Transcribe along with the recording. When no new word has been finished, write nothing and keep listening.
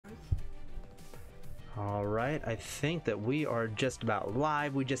All right, I think that we are just about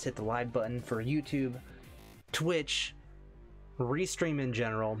live. We just hit the live button for YouTube, Twitch, Restream in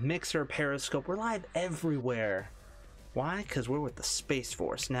general, Mixer, Periscope. We're live everywhere. Why? Because we're with the Space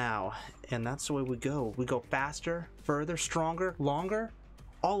Force now, and that's the way we go. We go faster, further, stronger, longer,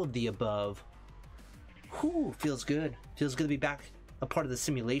 all of the above. Whew, feels good. Feels good to be back a part of the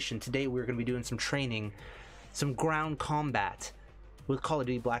simulation. Today we're going to be doing some training, some ground combat with Call of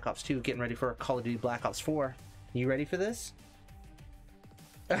Duty Black Ops 2, getting ready for Call of Duty Black Ops 4. You ready for this?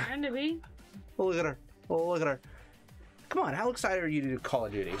 Trying to be. Oh, look at her. Oh, look at her. Come on, how excited are you to do Call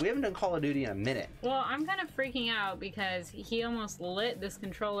of Duty? We haven't done Call of Duty in a minute. Well, I'm kind of freaking out because he almost lit this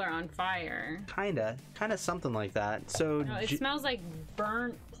controller on fire. Kinda something like that. So no, it smells like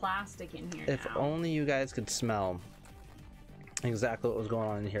burnt plastic in here. If only you guys could smell exactly what was going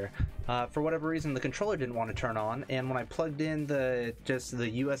on in here. For whatever reason, the controller didn't want to turn on, and when I plugged in the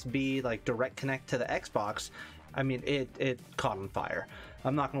USB like direct connect to the Xbox, I mean it caught on fire.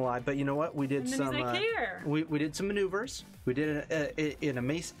 I'm not gonna lie, but you know what? We did some we did some maneuvers. We did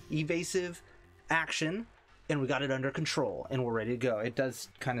an evasive action, and we got it under control, and we're ready to go. It does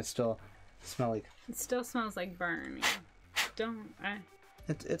kind of still smell like. It still smells like burn. Don't.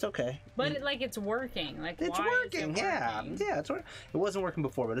 It's okay. But it's working. Like it's working. Yeah, it's working. It wasn't working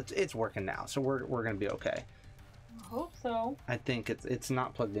before, but it's working now. So we're gonna be okay. I hope so. I think it's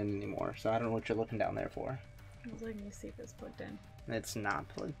not plugged in anymore. So I don't know what you're looking down there for. I was looking to see if it's plugged in. It's not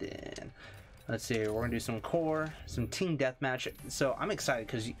plugged in. Let's see. We're gonna do some core, some team deathmatch. So I'm excited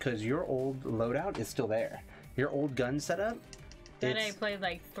because your old loadout is still there. Your old gun setup. That I played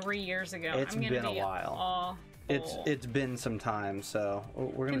like 3 years ago. It's been a while. It's been some time, so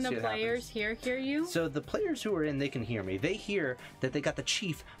we're gonna see what happens. Can the players hear you? So the players who are in, they can hear me. They hear that they got the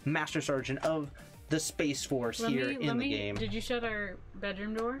Chief Master Sergeant of the Space Force here in the game. Did you shut our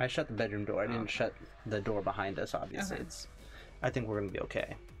bedroom door? I shut the bedroom door. I didn't shut the door behind us, obviously. Okay. I think we're gonna be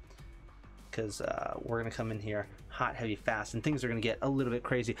okay. Because we're going to come in here hot, heavy, fast, and things are going to get a little bit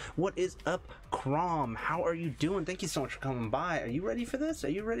crazy. What is up, Crom? How are you doing? Thank you so much for coming by. Are you ready for this? Are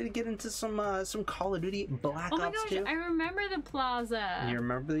you ready to get into some Call of Duty Black Ops 2? Oh my gosh, I remember the plaza. You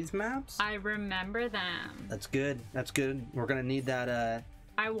remember these maps? I remember them. That's good. That's good. We're going to need that...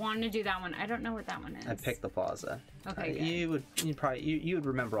 I want to do that one. I don't know what that one is. I picked the plaza. Okay, you would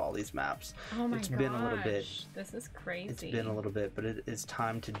remember all these maps. Oh my gosh. It's been a little bit. This is crazy. It's been a little bit, but it is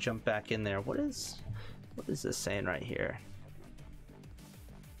time to jump back in there. What is this saying right here?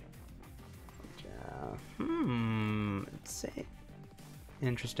 It's saying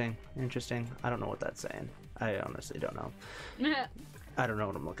interesting. I don't know what that's saying. I honestly don't know. I don't know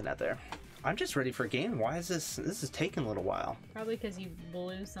what I'm looking at there. I'm just ready for a game. Why is this is taking a little while? Probably because you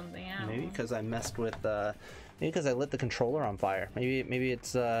blew something out. Maybe because I messed with maybe because I lit the controller on fire. Maybe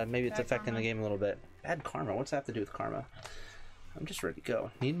it's affecting the game a little bit. Bad karma. What's that have to do with karma? I'm just ready to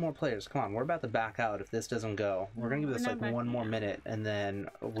go. Need more players. Come on, we're about to back out if this doesn't go. We're gonna give this like one more minute and then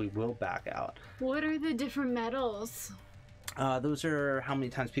we will back out. What are the different medals? Those are how many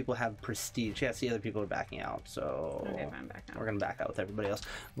times people have prestige. Yes, the other people are backing out, so okay, fine, back out. We're gonna back out with everybody else.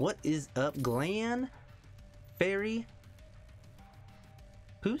 What is up, Glenn? Fairy?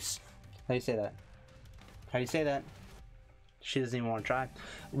 Poos? How do you say that? How do you say that? She doesn't even want to try.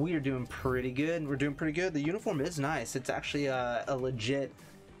 We are doing pretty good. We're doing pretty good. The uniform is nice. It's actually a legit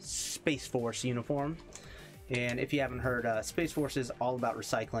Space Force uniform. And if you haven't heard, Space Force is all about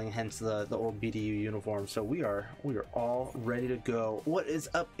recycling, hence the old BDU uniform. So we are all ready to go. What is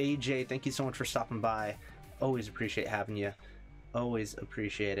up, AJ? Thank you so much for stopping by. Always appreciate having you. Always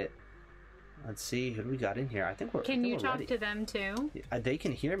appreciate it. Let's see who we got in here. I think we're. Can you talk to them too? They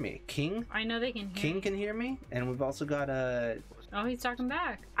can hear me. King. I know they can hear. King can hear me, and we've also got a. Oh, he's talking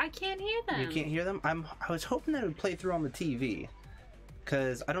back. I can't hear them. You can't hear them. I was hoping that it would play through on the TV,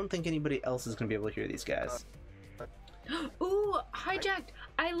 because I don't think anybody else is gonna be able to hear these guys. Ooh, Hijacked!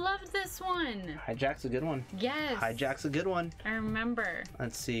 I loved this one! Hijack's a good one. Yes! Hijack's a good one. I remember.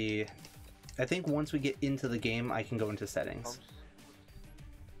 Let's see. I think once we get into the game, I can go into settings.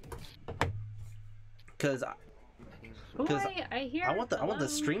 Because I hear. I want the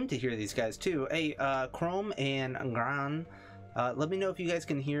stream to hear these guys too. Hey, Chrome and Gran, let me know if you guys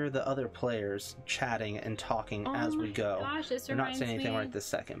can hear the other players chatting and talking as we go. Gosh, this They're not saying anything right this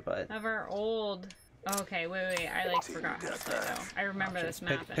second, but of our old. Okay, wait. I forgot how to play though. I remember this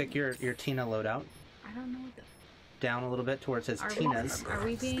map. Pick your Tina loadout. I don't know what the. Down a little bit towards his Tina's. Are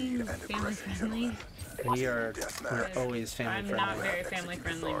we being family friendly? We're always family friendly. I'm not very family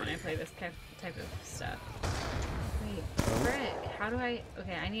friendly when I play this type of stuff. Wait, frick. How do I?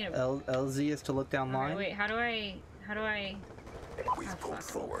 Okay, I need a. LZ is to look down line. Wait, how do I? We've pulled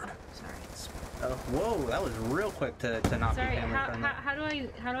forward. Sorry. Oh, whoa, that was real quick to not Sorry. be family friendly.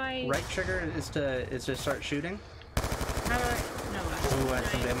 How do I? Right trigger is to start shooting. How do I? No. Ooh,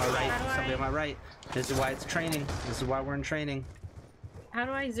 somebody on my right. How do Somebody on my right. This is why it's training. This is why we're in training. How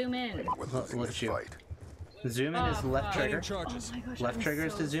do I zoom in? Look at you. Zoom in is left trigger. Oh my gosh, Left I'm trigger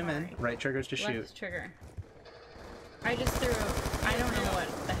is so to zoom in. sorry. Right trigger is to shoot. Left trigger. I just threw. I don't know what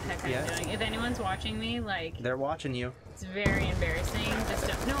the heck I'm doing. If anyone's watching me, like, They're watching you. it's very embarrassing. Just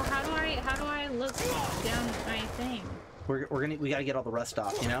don't. No. How do I look down my thing? We gotta get all the rust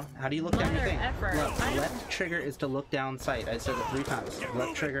off, you know? How do you look down your thing? Mother effer. Look, left trigger is to look down sight. I said it 3 times.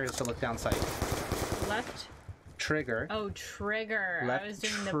 Left trigger is to look down sight. Left. Trigger. Oh, trigger. Left I was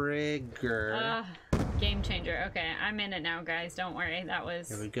doing trigger. game changer. Okay, I'm in it now, guys. Don't worry. That was.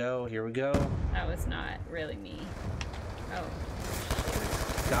 Here we go. Here we go. That was not really me. Oh.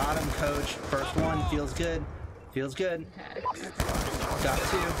 Got him, coach. First one. Feels good. Feels good. Okay. Got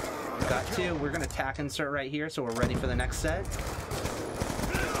 2. Got 2. We're gonna tack insert right here, so we're ready for the next set.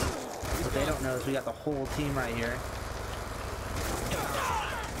 What they don't know is we got the whole team right here.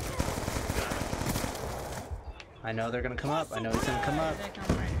 I know they're gonna come up. I know he's gonna come up.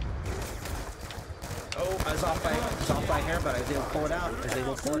 Oh, I was off by hair, but I was able to pull it out. I was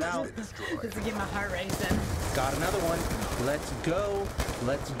able to pull it out. This is getting my heart racing. Got another one. Let's go.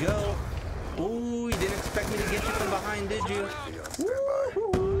 Let's go. Ooh, you didn't expect me to get you from behind, did you?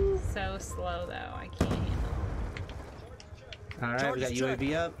 Woo-hoo-hoo. So slow though, I can't handle. All right, we got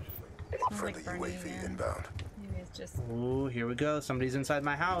UAV up. Smells like burning UAV inbound. Maybe it's just. Ooh, here we go. Somebody's inside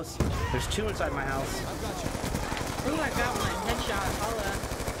my house. There's 2 inside my house. Ooh, I got one. Headshot. Holla.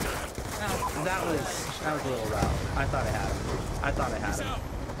 Oh. That was a little rough. I thought I had him. I thought I had him.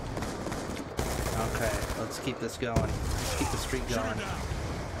 Okay, let's keep this going. Let's keep the streak going.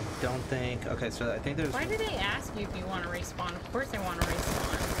 I don't think. Okay, so I think there's. Why do they ask you if you want to respawn? Of course I want to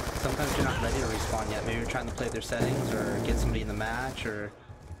respawn. Sometimes you're not ready to respawn yet. Maybe you're trying to play their settings or get somebody in the match or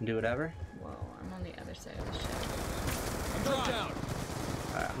do whatever. Whoa, I'm on the other side of the ship. I'm dropped down.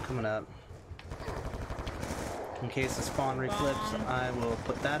 Alright, I'm coming up. In case the spawn reflips, I will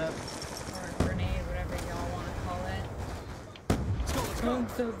put that up. Or a grenade, whatever y'all want to call it. Let's go. I'm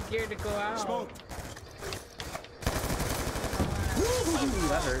so scared to go out. Smoke. Ooh,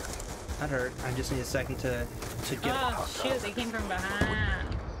 that hurt. That hurt. I just need a second to get. Oh shoot, they came from behind.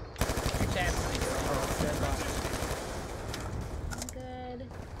 Good job. I'm good.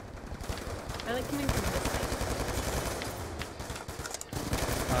 I like coming from this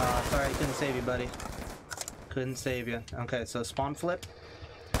side. Sorry, I couldn't save you, buddy. Couldn't save you. Okay, so spawn flip.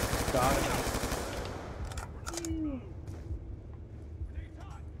 Got it.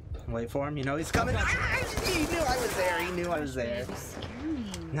 Wait for him. You know he's coming. Ah, he knew I was there. He knew I was there. You scared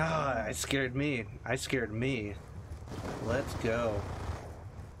me. No, it scared me. I scared me. Let's go.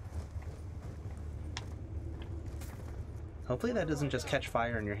 Hopefully that doesn't just catch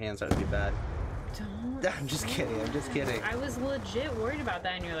fire in your hands. That would be bad. Don't. I'm just kidding. I'm just kidding. I was legit worried about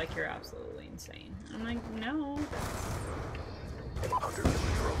that, and you're like, you're absolutely insane. I'm like, no. Hunter killer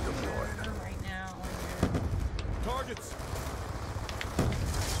drone deployed. Not right now. Targets.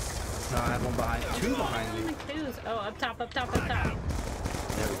 No, I have one behind. 2 behind me. Oh, up top, up top, up top.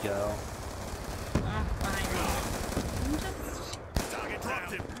 There we go. Oh, behind me. I'm just Target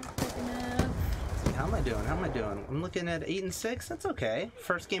dropped him. not quick enough. How am I doing? How am I doing? I'm looking at 8 and 6. That's okay.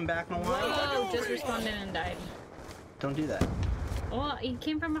 First game back in a while. Whoa, just responded and died. Don't do that. Well, he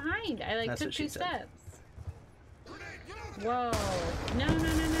came from behind. I like That's took what she 2 said. steps. Whoa. No, no, no, no,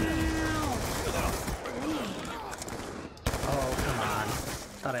 no, no, no. Oh, come on. I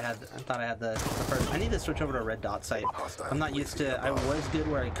thought I had the first. I need to switch over to a red dot sight. I'm not used to. I was good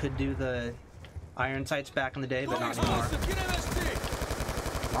where I could do the iron sights back in the day, but not anymore. Get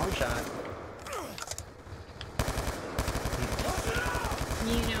MST. Long shot.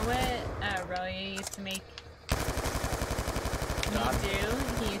 You know what Relyea used to make me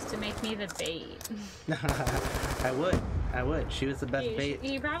do? He used to make me the bait. I would. She was the best bait.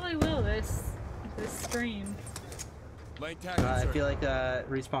 He probably will this stream. Lane tag I insert. feel like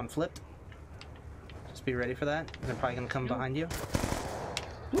respawn flipped. Just be ready for that. They're probably gonna come behind you.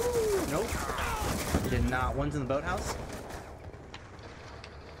 Woo! Nope. Did not. One's in the boathouse.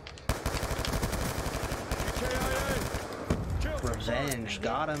 Revenge.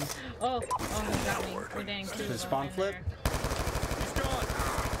 Got him. Oh, he got me. We're getting 2 Did spawn flip? He's gone.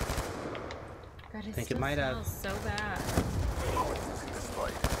 God, it Think it still might have. smells so bad.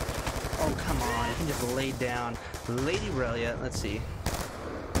 Oh, come on. He just laid down. Lady Relyea, let's see.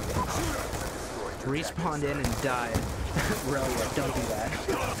 Respawned in and died. Relyea, don't do that.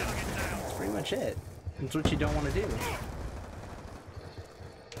 That's pretty much it. That's what you don't want to do.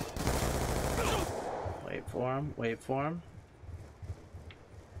 for him. Wait for him.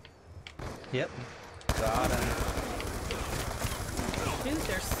 Yep. Got him. Dude,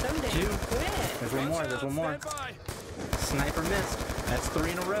 they're so damn Two. quick. There's one more. There's one more. Sniper missed. That's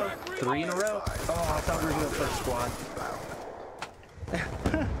 3 in a row. 3 in a row. Oh, I thought we were going to first squad.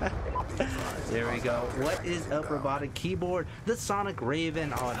 There we go. What is up, robotic keyboard? The Sonic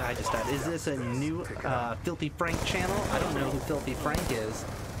Raven. Oh, I just died. Is this a new Filthy Frank channel? I don't know who Filthy Frank is.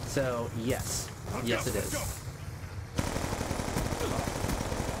 So, yes. Yes, it is.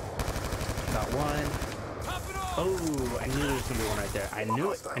 Got one. Oh, I knew there was going to be one right there. I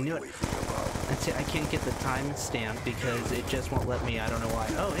knew it. I knew it. That's it. I can't get the time stamp because it just won't let me. I don't know why.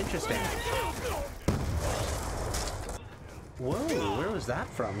 Oh, interesting. Whoa, where was that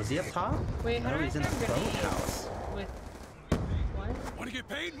from? Was he up top? Wait, how no, do I he's in the have grenades? boathouse. With what? Want to get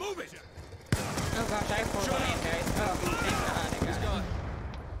paid? Move it. Oh gosh, I have 4 grenades, guys. Oh, thank God, I got it.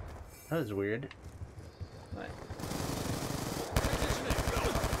 That was weird. What?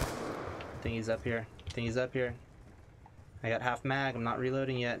 I think he's up here. I think he's up here. I got half mag. I'm not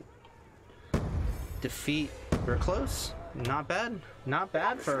reloading yet. Defeat. We're close. Not bad. Not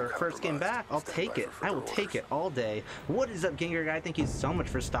bad for first game back. I'll take it. I will take it all day. What is up, Ganger Guy? Thank you so much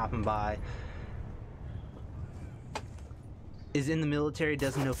for stopping by. Is in the military,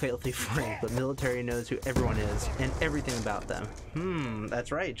 doesn't know Filthy Frank, but military knows who everyone is and everything about them.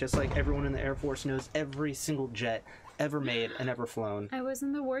 That's right. Just like everyone in the Air Force knows every single jet ever made and ever flown. I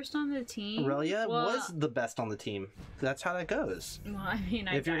wasn't the worst on the team. Relyea was the best on the team. That's how that goes. Well, I mean,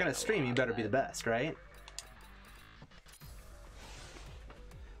 If you're gonna stream, you better be the best, right?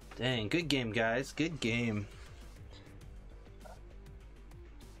 Dang, good game, guys. Good game.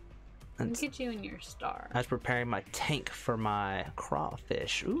 Look at you and your star. I was preparing my tank for my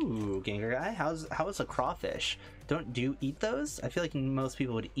crawfish. Ooh, Ganger Guy, how is a crawfish? Do you eat those? I feel like most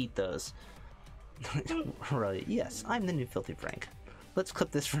people would eat those. Right? Yes, I'm the new Filthy Frank. Let's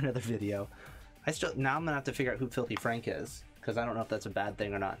clip this for another video. Now I'm gonna have to figure out who Filthy Frank is because I don't know if that's a bad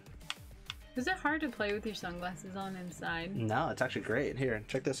thing or not. Is it hard to play with your sunglasses on inside? No, it's actually great. Here,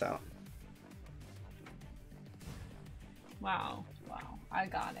 check this out. Wow. Wow. I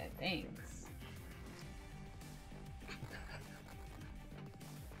got it. Thanks.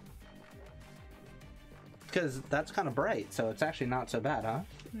 Because that's kind of bright, so it's actually not so bad, huh?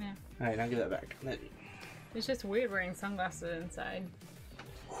 Yeah. Alright, now give that back. It's just weird wearing sunglasses inside.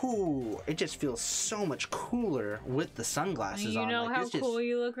 Ooh, it just feels so much cooler with the sunglasses on. You know like, how this just cool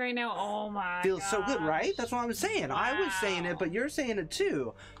you look right now? Oh my feels so good, right? That's what I'm saying. Wow. I was saying it, but you're saying it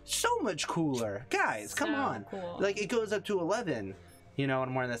too. So much cooler. Guys, come So on. cool. Like, it goes up to 11. You know, when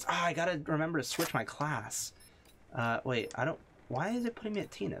I'm wearing this. Oh, I gotta remember to switch my class. Wait, I don't... Why is it putting me at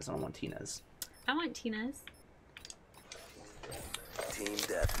Tina's? I don't want Tina's. I want Tina's. Team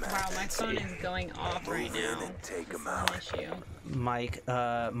deathmatch. Wow, my phone is going off right now. Take This him is out. an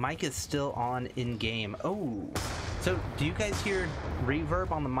issue. Mike is still on in-game. Oh. So, do you guys hear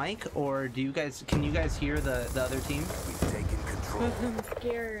reverb on the mic? Or can you guys hear the other team? We've taken control. I'm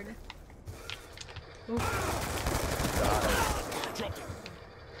scared. Oof.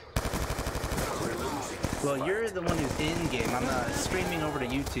 Well, you're the one who's in game. I'm streaming over to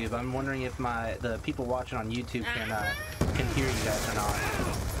YouTube. I'm wondering if the people watching on YouTube can hear you guys or not.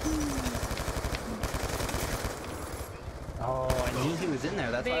 Oh, I knew he was in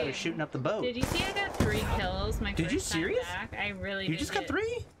there. That's why I was shooting up the boat. Did you see I got 3 kills my Did first you time serious? back? I really You did. just got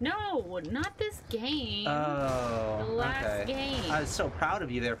 3? No, not this game. Oh, The last okay. game. I was so proud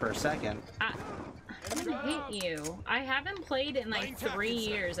of you there for a second. I didn't hit you. I haven't played in like 3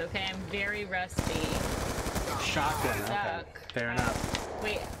 years, okay? I'm very rusty. Shotgun. Okay. Suck. Fair enough.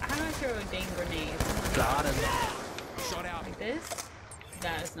 Wait, how do I throw a dang grenade? Got him. Shot out. Like this?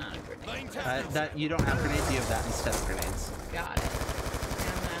 That is not a grenade. That you don't have grenades. You have that instead of grenades. Got it.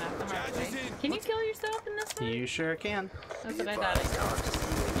 I'm out of the way. Can you kill yourself in this one? You sure can. That's what I thought I did.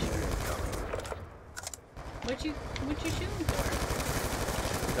 What you shooting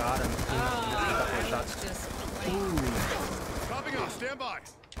for? Got him. Oh, Missed a couple I of shots. was just Ooh. Dropping off. Stand by.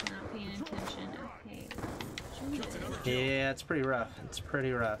 not paying attention. Okay. Shoot it. Yeah, it's pretty rough. It's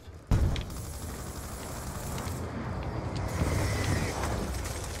pretty rough.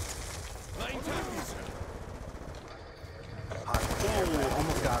 Laying tactics. Oh,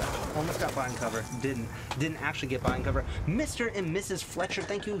 almost got it. Almost got bind cover. Didn't actually get bind cover. Mr. and Mrs. Fletcher,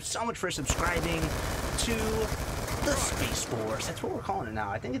 thank you so much for subscribing to the Space Force. That's what we're calling it now.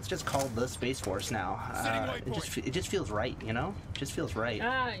 I think it's just called the Space Force now. It just feels right, you know? It just feels right.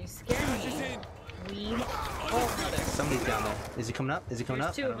 Ah, you scared me. Weed. Oh, no, there's Somebody's down there. Is he coming up? Is he coming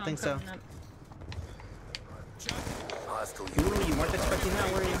up? two I of don't them think so. coming up. Hostile Ooh, you weren't expecting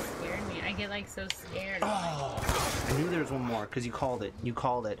that, were you? Scared me. I I get like so scared. Oh, I knew there was one more because you called it. You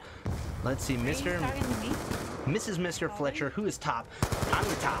called it. Let's see, Are you Mr. talking to me? Mrs. Mr. Fletcher, who is top? I'm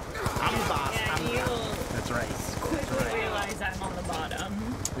the top. I'm the boss. Yeah, I'm the you'll That's right. quickly realize I'm on the bottom.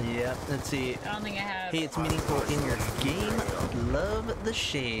 Yeah, let's see. I don't think I have. Hey, it's meaningful in your game. Love the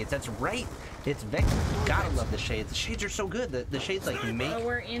shades. That's right. It's Vector. You gotta love the shades. The shades are so good. The shades like make. But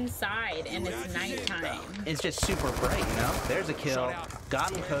we're inside and it's nighttime. It's just super bright, you know? There's a kill.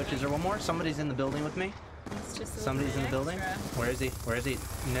 Got him, coach. Is there one more? Somebody's in the building with me. It's just a Somebody's in the little building. extra. Where is he? Where is he?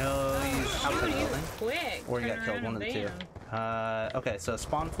 No, he's outside the Dude, building. quick. Or he Turn got killed. around One of the and two. bam. Okay, so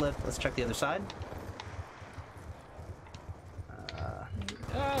spawn flip. Let's check the other side.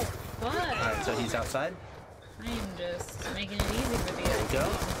 Oh, fuck. Alright, so he's outside. I am just making it easy for you. There you go.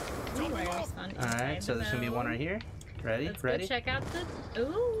 Ooh, there's fun Alright, inside so there's gonna be one though. right here. Ready? Let's Ready? go check out the.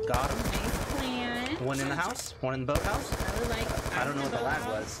 Ooh. Got him. Nice plan. One in the house. One in the boathouse. I would like. I don't know what the lag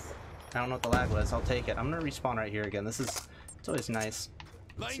boathouse. was. I don't know what the lag was. I'll take it. I'm gonna respawn right here again. It's always nice.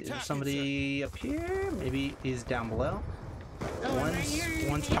 Let's see, there's somebody up here. Maybe he's down below. Oh, I'm right here.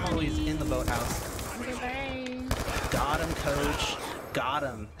 One's probably in the boathouse. Okay, bye. Got him, coach. Got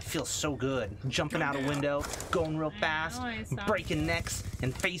him. Feels so good. Jumping out a window, going real fast, I saw breaking necks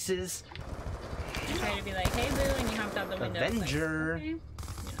and faces. I tried to be like, hey boo, and you hopped out the window. It's like, Avenger. okay. You're not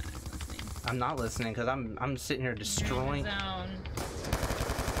listening. I'm not listening because I'm sitting here destroying. You're in the zone.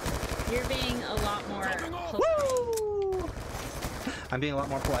 You're being a lot more. Woo! I'm being a lot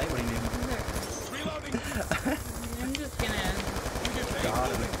more polite. What do you mean? Reloading. I'm just gonna.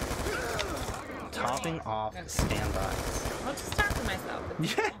 Got him. Topping off standby. I'll just talk to myself.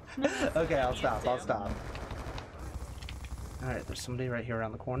 Yeah. Okay, I'll stop. I'll stop. All right, there's somebody right here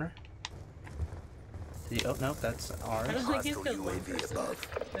around the corner. Oh no, that's ours. I don't think it's Hostile killed one UAV person above.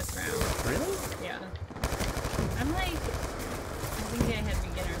 this round. Really? Yeah. I'm like, I think I had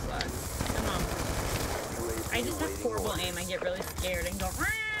beginner's luck. Come on. UAV I just have awaiting horrible orders. aim. I get really scared and go. "Rah!"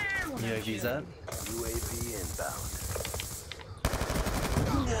 when I'm UAV's up. UAV inbound.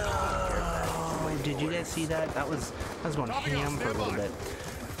 Oh, did you guys see that? That was going ham for a little bit.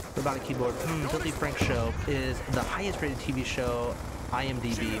 Robotic keyboard. Filthy Frank Show is the highest rated TV show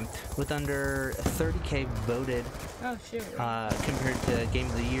IMDb with under 30K voted Oh shoot. compared to Game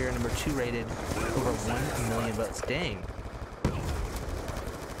of the Year, number 2 rated, over 1 million votes. Dang.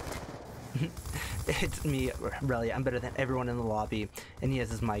 It's me, Relyea. I'm better than everyone in the lobby, and he has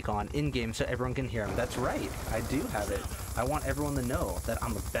his mic on in-game so everyone can hear him. That's right. I do have it. I want everyone to know that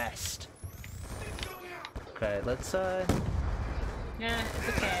I'm the best. Okay, let's Yeah,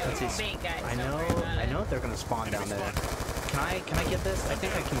 it's okay. let's It's see. bait, guys. I Don't know worry about it. they're gonna spawn down there. Can I get this? I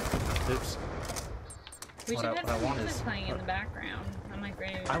think I can. Oops. We What should I- have what I some want music is- playing in the background. I'm like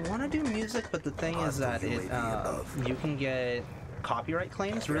ready to. I want to do music, but the thing is that it you can get copyright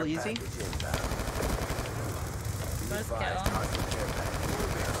claims real easy.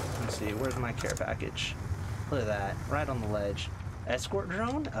 Buzzkill. Let's see, where's my care package? Look at that, right on the ledge. Escort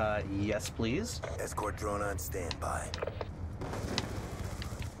drone? Yes, please. Escort drone on standby.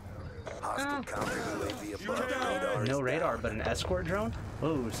 Hostile Oh. counter UAV above. Radar No is radar, down. but an escort drone?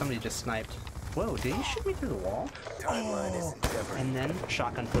 Whoa, somebody just sniped. Whoa, did he shoot me through the wall? Timeline is in jeopardy. And then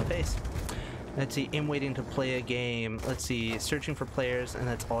shotgun to the face. Let's see, I'm waiting to play a game. Let's see, searching for players, and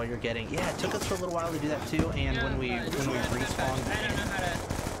that's all you're getting. Yeah, it took us for a little while to do that too, and Yeah, when we but respawned. I don't know how to.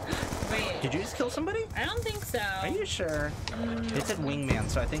 Wait. Did you just kill somebody? I don't think so. Are you sure? It said wingman,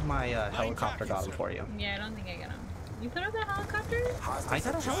 so I think my helicopter got him for you. Yeah, I don't think I got him. You put up that helicopter? Hostiles I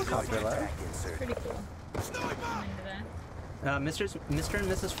got a have helicopter, destroyed love. attack insert. Pretty cool. I'm into that. Mr. and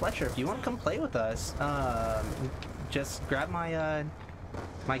Mrs. Fletcher, if you want to come play with us, just grab my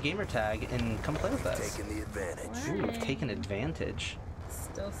my gamer tag and come play with us. Taking the advantage. Ooh, we've taken advantage.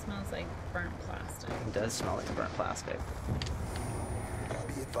 Still smells like burnt plastic. It does smell like burnt plastic.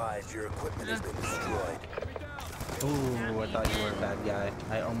 Be advised, your equipment has been destroyed. Ooh, I thought you were a bad guy.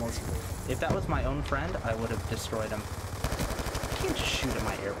 I almost... If that was my own friend, I would have destroyed him. You can't just shoot at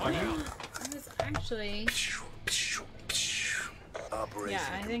my airplane. I was actually. Operation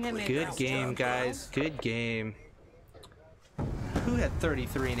Yeah, I think I made Good that game, job, guys. Good game. Who had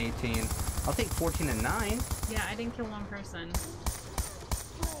 33 and 18? I'll take 14 and 9. Yeah, I didn't kill one person.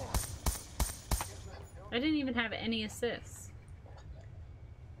 I didn't even have any assists.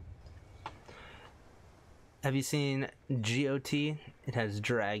 Have you seen GOT? It has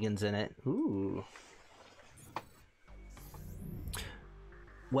dragons in it. Ooh.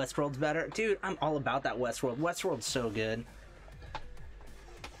 Westworld's better. Dude, I'm all about that Westworld. Westworld's so good.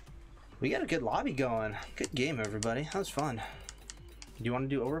 We got a good lobby going. Good game, everybody. That was fun. Do you want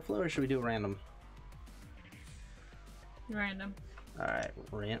to do overflow or should we do random? Random. Alright,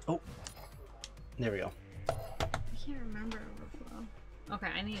 oh. There we go. I can't remember overflow. Okay,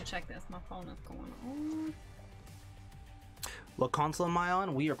 I need to check this. My phone is going on. What console am I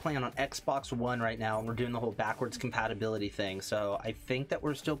on? We are playing on Xbox One right now, and we're doing the whole backwards compatibility thing. So I think that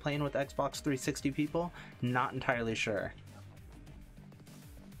we're still playing with Xbox 360 people. Not entirely sure.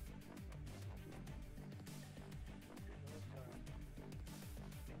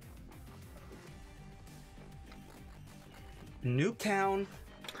 Nuketown.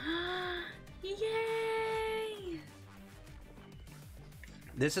 Yay!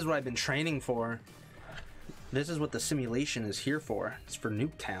 This is what I've been training for. This is what the simulation is here for. It's for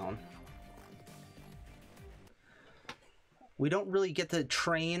Nuketown. We don't really get to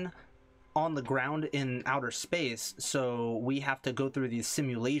train on the ground in outer space, so we have to go through these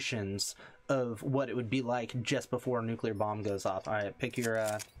simulations of what it would be like just before a nuclear bomb goes off. All right, pick your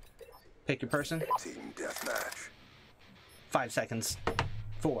person. Team deathmatch. 5 seconds.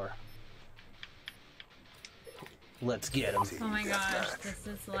 4. Let's get him. Oh my gosh, this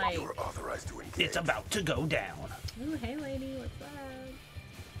is like... You're authorized to engage. It's about to go down. Ooh, hey lady, what's up?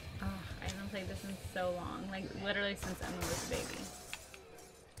 Oh, I haven't played this in so long. Like, literally since Emma was a baby.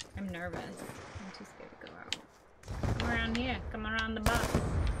 I'm nervous. I'm too scared to go out. Come around here. Come around the bus.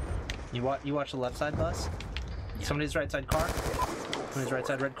 You watch the left side bus? Yeah. Somebody's right side car? Somebody's right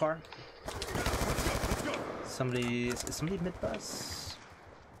side red car? Is somebody mid bus?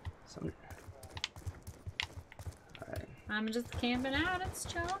 Somebody... Alright. I'm just camping out. It's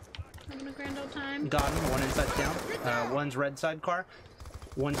chill. Having a grand old time. Got him. One inside down. One's red side car.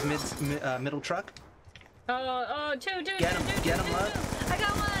 One's middle truck. Oh, two. Get him, love. I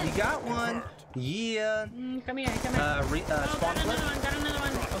got one. You got one. Yeah. Come here. Spawn got flip. another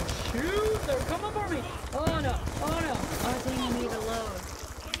one. Oh, shoot. They're coming for me. Oh, no. Oh, dang, I need to load.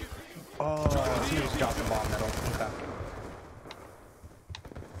 Oh, somebody just dropped the bomb middle. Okay.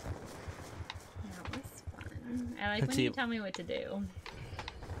 That was fun. I like Let's when see. you tell me what to do.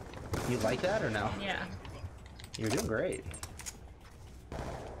 You like that or no? Yeah. You're doing great.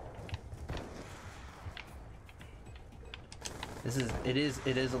 It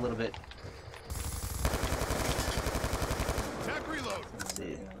is a little bit. Attack reload. Let's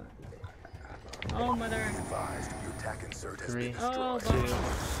see. Oh, mother. Advised, your attack insert has 3, been 2, Oh, destroyed. God.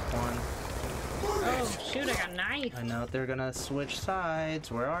 1. Oh, shoot, I got a knife. I know they're gonna switch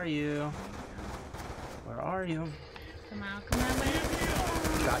sides. Where are you? Where are you? Come on,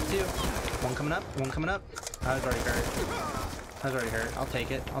 man. Got 2. One coming up. I was already hurt. I'll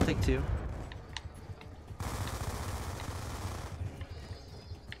take it. I'll take 2.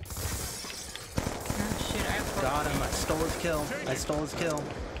 Oh, shoot, I have Got him. I stole his kill.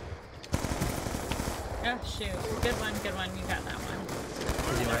 Oh, shoot. Good one. You got that one.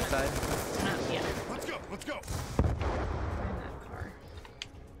 Is he right side? Not yet. Let's go. Where's that car?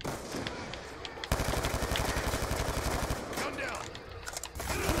 Gun down.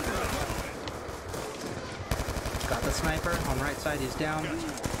 Got the sniper on right side. He's down.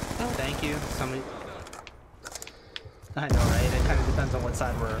 Thank you. Somebody. I know, right? It kind of depends on what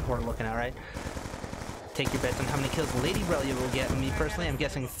side we're looking at, right? Take your bets on how many kills HelyeaRelyea will get. Me personally, I'm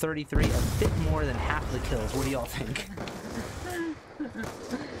guessing 33, a bit more than half of the kills. What do y'all think?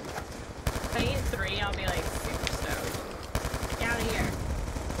 If I get 3, I'll be like super stoked. Get out of here.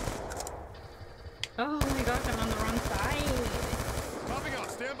 Oh my gosh, I'm on the wrong side. Popping off.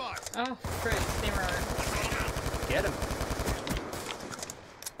 Stand by. Oh, frick. They were... Get him.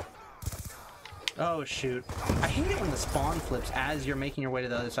 Oh, shoot. I hate it when the spawn flips as you're making your way to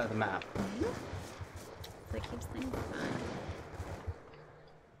the other side of the map. It keeps things fun.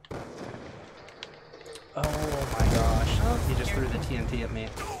 Oh my gosh. Oh, He just threw the scared TNT at me.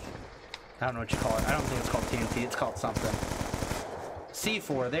 I don't know what you call it. I don't think it's called TNT. It's called something.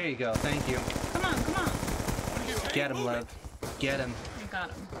 C4. There you go. Thank you. Come on. Get him, love. Get him. I got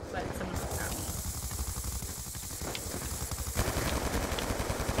him, but someone else got me.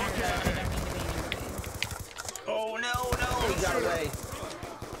 I don't mean to be anyways. Oh, no. He got away.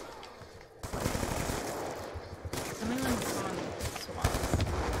 Someone's on swabs.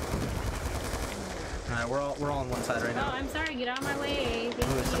 Alright, we're all on one side right Oh, now. I'm sorry. Get out of my way.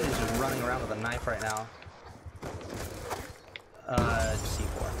 Ooh, somebody's just running around with a knife right now.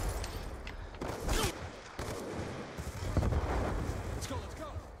 C4. Let's go.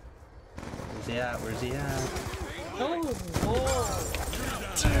 Where's he at? Oh, whoa.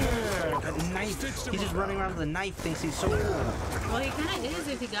 A knife. He's just running around with a knife, thinks he's so cool. Well, he kind of is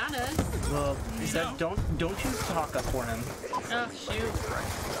if he got us. Well, don't you talk up for him. Oh, shoot.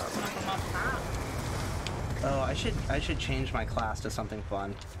 Come up top. Oh, I should change my class to something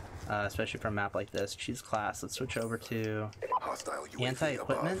fun. especially for a map like this. Choose class. Let's switch over to Hostile UAV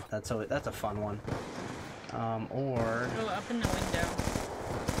anti-equipment. That's a fun one. Or Oh, up in the window.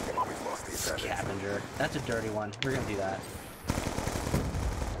 above. We've lost the advantage. scavenger. That's a dirty one. We're gonna do that.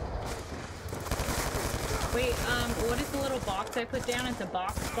 Wait, what is the little box I put down? It's a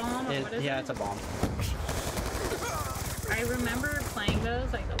box bomb? Or what is Yeah, it? it's a bomb. I remember playing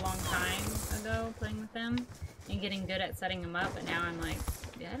those like a long time ago, playing with them, and getting good at setting them up, and now I'm like,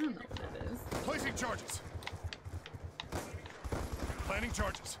 yeah, I don't know what it is. Placing charges. Planning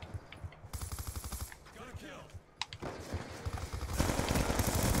charges. Gonna kill.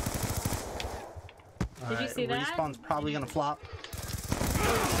 Did you see that? Respawn's probably gonna flop. Oh,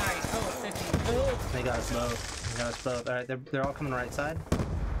 sorry. Oh, 50. Oh. They got us both. They got us both. Alright, they're all coming right side.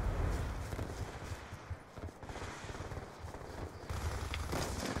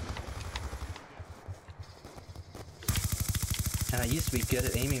 And I used to be good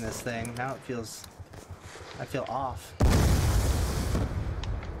at aiming this thing. Now I feel off.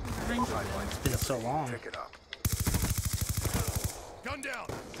 Behind you. It's been so long. Pick it up. Gun down.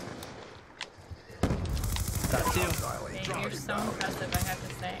 Got two. Dang, you're so impressive, I have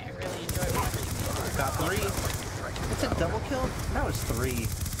to say. I really enjoy watching you. Got three. It's a double kill? That was three.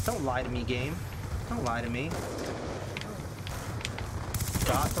 Don't lie to me, game. Don't lie to me.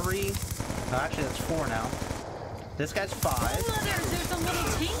 Got three. Oh, actually, that's four now. This guy's five. Oh, there's a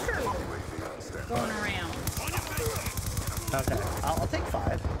little tinker UAV on standby. going around. Okay, I'll take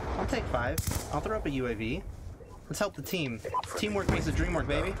five. I'll take five. I'll throw up a UAV. Let's help the team. Teamwork makes the dream work,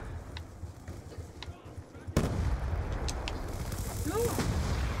 baby. Ooh.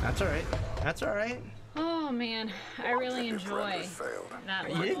 That's alright. That's alright. Oh man, I really enjoy Predators failed. that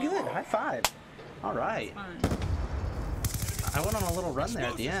You one. did good. High five. Alright. Fun. I went on a little run there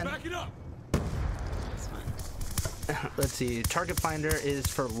at the end. Back it up. It's fun. Let's see. Target finder is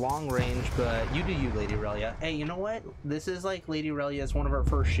for long range, but you do you, Lady Relyea. Hey, you know what? This is like Lady Relyea is one of our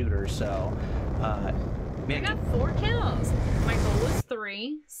first shooters, so I man, got 4 kills. My goal was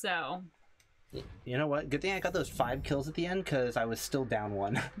 3, so you know what? Good thing I got those 5 kills at the end because I was still down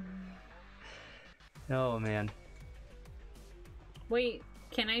one. Oh man. wait.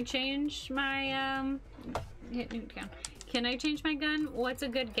 Can I change my hit new count? Can I change my gun? What's a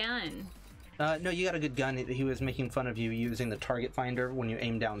good gun? No, you got a good gun. He was making fun of you using the target finder when you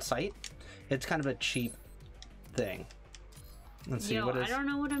aim down sight. It's kind of a cheap thing. Let's see, Yo, what is... I don't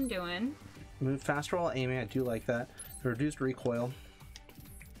know what I'm doing. Move faster while aiming. I do like that. Reduced recoil.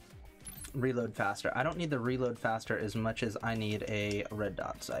 Reload faster. I don't need the reload faster as much as I need a red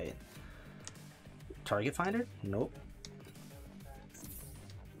dot sight. Target finder? Nope.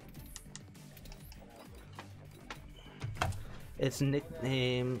 It's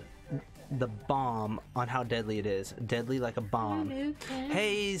nicknamed the bomb on how deadly it is. Deadly like a bomb. Okay.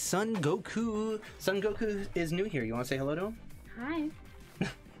 Hey, Son Goku. Son Goku is new here. You want to say hello to him? Hi.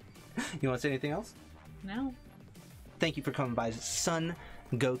 You want to say anything else? No. Thank you for coming by, Son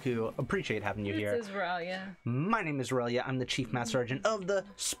Goku. Appreciate having you here. This is Relyea. My name is Relyea. I'm the Chief Master Sergeant of the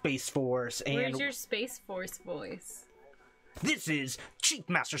Space Force, and Where's your Space Force voice? this is Chief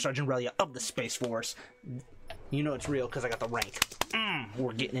Master Sergeant Relyea of the Space Force. You know it's real because I got the rank.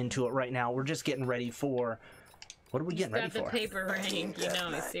 We're getting into it right now. We're just getting ready for... What are we getting ready Got the for? paper rank, you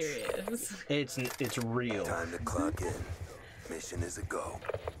know it's serious. It's real. Time to clock in. Mission is a go.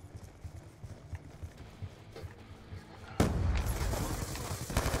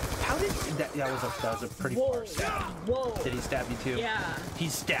 How did that was a pretty far stab. Whoa. Did he stab you too? Yeah. He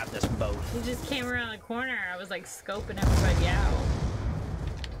stabbed us both. He just came around the corner. I was like scoping everybody out.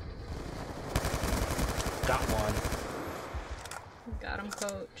 Got one. Got him,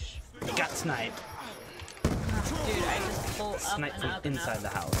 coach. He got sniped. Oh, dude, I just pull up Sniped and from up and inside up. the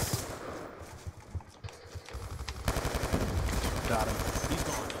house. Got him.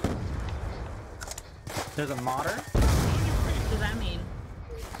 There's a modder? What does that mean?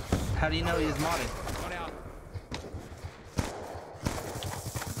 How do you know he's modded?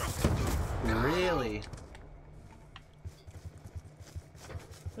 Really?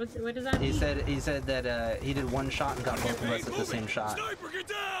 What does that mean? He said that he did one shot and got both of us at the same shot. Sniper, get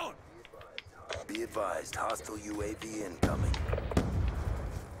down! Be advised, hostile UAV incoming.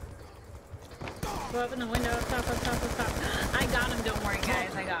 Go up in the window, up top, up top, up top. I got him, don't worry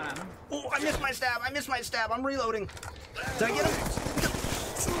guys, I got him. Oh, I missed my stab! I missed my stab! I'm reloading! Did I get him?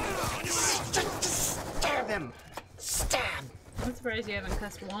 Stab him! Stab! I'm surprised you haven't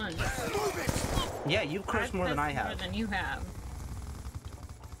cussed one. Yeah, you've cursed more than I have. More than you have.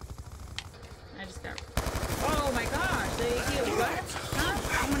 I just got... Oh my gosh, they healed what? Huh?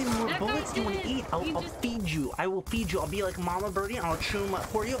 How many more bullets do you want to eat? I'll feed you. I will feed you. I'll be like Mama Birdie. I'll chew them up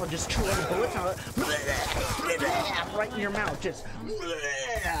for you. I'll just chew all the bullets. And I'll right in your mouth. Just.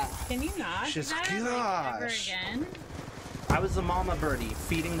 Can you not? Just do that, like, ever again? I was the Mama Birdie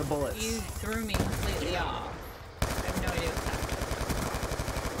feeding the bullets. You threw me completely off. I have no idea what's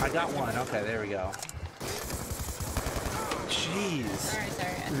happening. I got one. Okay, there we go. Jeez. Sorry.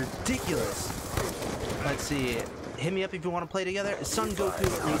 Ridiculous. Let's see. Hit me up if you want to play together. Son Goku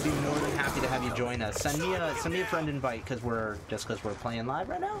would be more than happy to have you join us. Send me a friend invite because we're playing live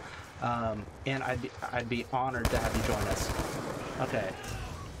right now. And I'd be honored to have you join us. Okay.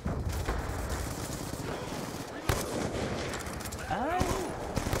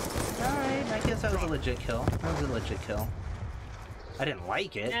 Alright, I guess that was a legit kill. I didn't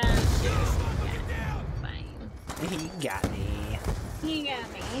like it. Fine. He got me. He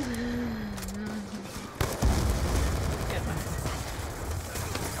got me. Good one.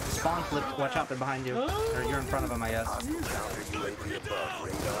 Spawn flipped. Watch out, they're behind you. Or you're in front of him, I guess.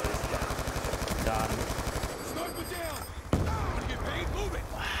 Got him. Sniper down! Wanna get paid? Move it!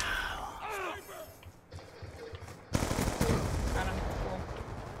 Wow. Got him. Cool.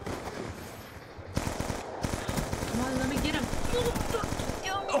 Come on, let me get him.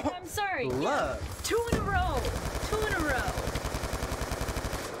 Oh, I'm sorry. Love. 2 in a row. 2 in a row.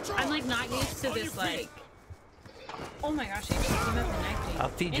 I'm like not used to this like. Oh my gosh, he just came up and knifed me. I'll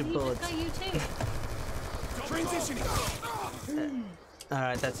feed you bullets. And he just got you too. Transitioning!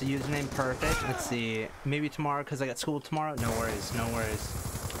 Alright, that's the username. Perfect. Let's see. Maybe tomorrow because I got school tomorrow. No worries. No worries.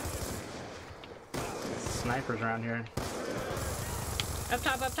 Snipers around here. Up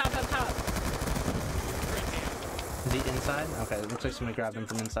top, up top, up top. Is he inside? Okay, it looks like somebody grabbed him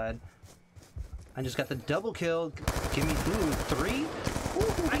from inside. I just got the double kill. Give me 3.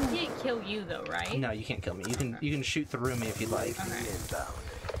 I can't kill you though, right? No, you can't kill me. You can shoot through me if you'd like. Okay.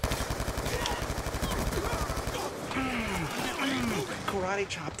 Karate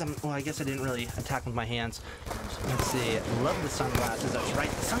chopped him. Well, I guess I didn't really attack with my hands. Let's see. Love the sunglasses. That's right.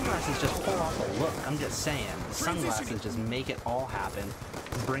 The sunglasses just pull off a look. I'm just saying. The sunglasses just make it all happen.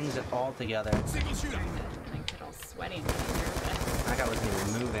 Brings it all together. Single shooter! I get all sweaty and nervous. That guy wasn't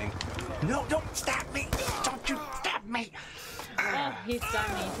even moving. No, don't stab me! Don't you stab me! Oh, he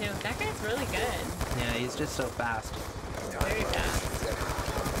stabbed me too. That guy's really good. Yeah, he's just so fast. Very fast.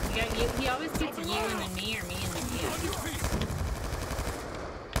 He always gets you and then me or me and then you.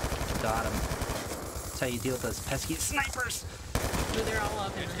 Got him. That's how you deal with those pesky snipers! So they're all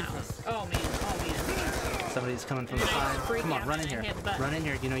up in the house. Oh man. Somebody's coming from the side. Come on, run in here. Run in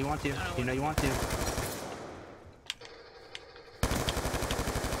here. You know you want to. You know you want to.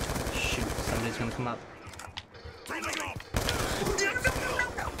 Shoot, somebody's gonna come up.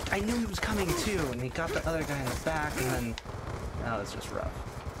 I knew he was coming too, and he got the other guy in the back, and then... Oh, it's just rough.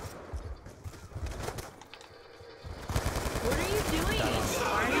 What are you doing?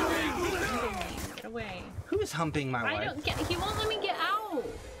 Why are you humping me? Get away. Who is humping my I wife? don't get. He won't let me get out.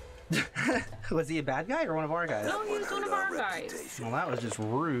 Was he a bad guy or one of our guys? No, he was one of our guys. Well, that was just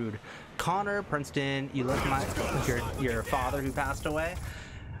rude. Connor, Princeton, you look like your father who passed away.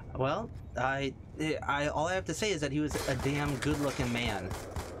 Well, all I have to say is that he was a damn good-looking man,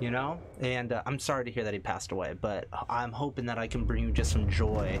 you know? And I'm sorry to hear that he passed away, but I'm hoping that I can bring you just some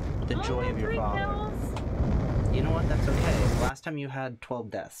joy, the joy of your father. Pills. You know what? That's okay. Last time you had 12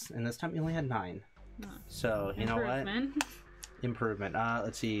 deaths, and this time you only had 9. So, you know what? Improvement.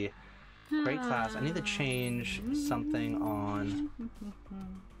 Let's see. Great class. I need to change something on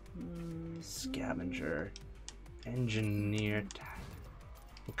scavenger, engineer,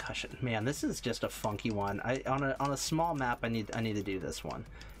 concussion. Man, this is just a funky one. On a small map, I need to do this one.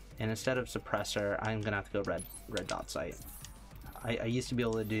 And instead of suppressor, I'm gonna have to go red dot sight. I used to be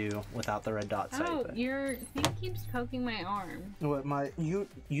able to do without the red dot sight. Oh, but... your thing keeps poking my arm. What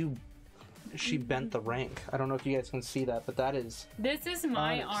she bent the rank. I don't know if you guys can see that, but that is This is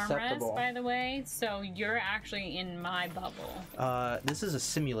my armrest, unacceptable. by the way, so you're actually in my bubble. This is a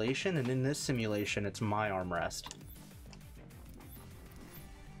simulation, and in this simulation, it's my armrest.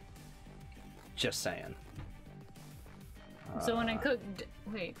 Just saying. So when I cooked...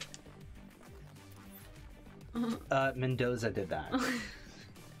 Wait. Mendoza did that.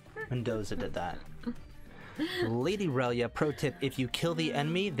 Mendoza did that. Lady Relyea, pro tip, if you kill the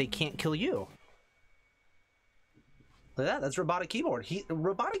enemy, they can't kill you. Look at that, that's robotic keyboard.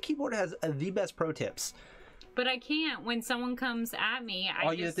 Robotic keyboard has the best pro tips. But I can't. When someone comes at me,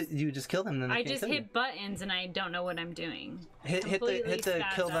 you just kill them, then they I can't just kill hit buttons and I don't know what I'm doing. Hit the Completely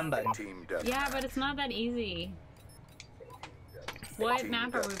kill spazzed them out. button. Yeah, but it's not that easy. What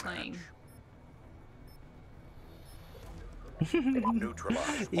map are we playing?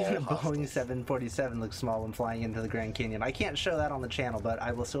 Neutralize Even a all Boeing hostiles. 747 looks small when flying into the Grand Canyon. I can't show that on the channel, but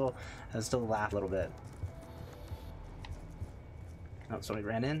I'll still laugh a little bit. Oh, somebody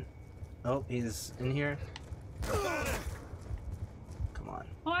ran in. Oh, he's in here. Come on.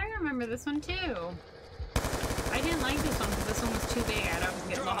 Oh, I remember this one too. I didn't like this one because this one was too big. I'd always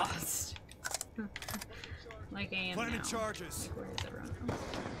get lost. Like I am Planning now. charges. Like, where is everyone else?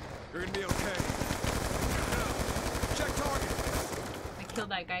 You're gonna be okay. Check target. I killed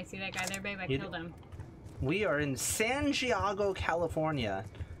that guy. See that guy there, babe? I You killed him. We are in San Diego, California.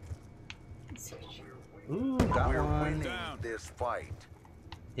 Ooh, got We're one. winning Down. this fight.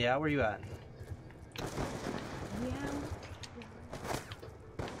 Yeah, where you at? Yeah.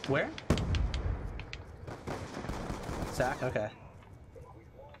 Where? Zach? Okay.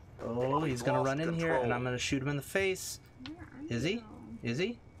 Oh, he's gonna lost run in here, control. and I'm gonna shoot him in the face. Where are Is he? you? Is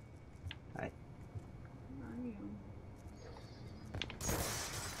he? Alright. Where are you?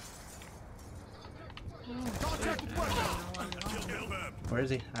 Oh, Contact shit, with I weapon. don't know where I'm going. Kill them. Where is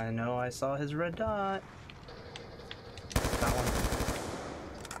he? I know I saw his red dot. Got one.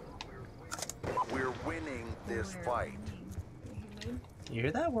 We're winning this Where fight. are you? You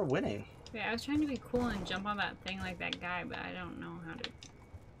hear that? We're winning. Yeah, I was trying to be cool and jump on that thing like that guy, but I don't know how to.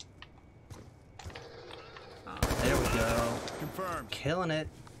 Oh, There we go. Confirmed. Killing it.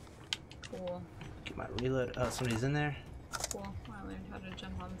 cool. Get my reload. Oh, somebody's in there. Cool. I learned how to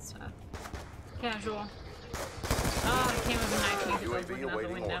jump on stuff. Casual. Oh, I came with a knife because I was looking out the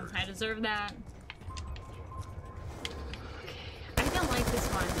awaiting window. orders. I deserve that. I don't like this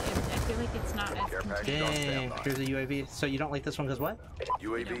one. I feel like it's not as Care package contained. on Dang. standby. Here's a UAV. So you don't like this one because what? I don't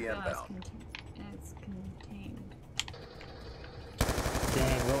UAV feel as inbound. contained.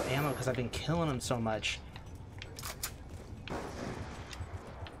 Dang, low ammo because I've been killing him so much.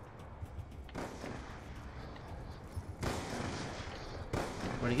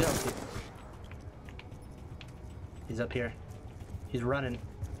 Where'd he go? He's up here. He's running.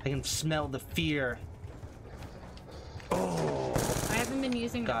 I can smell the fear. Oh. I haven't been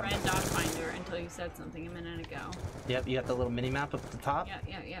using the Got red him. dot finder until you said something a minute ago. Yep, you got the little mini map up at the top. Yeah.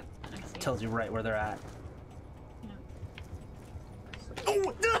 I see. Tells you right where they're at. Yeah.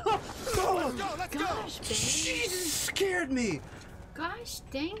 Oh no! Oh, Let's go. Gosh, babe. Jesus, scared me. Gosh,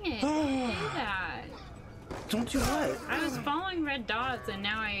 dang it. Don't do that. Don't do what? I was following red dots and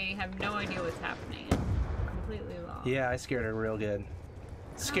now I have no idea what's happening. I'm completely lost. Yeah, I scared her real good.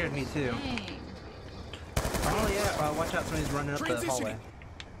 Scared me too. Dang. Oh yeah, watch out, somebody's running up the Transitioning. hallway.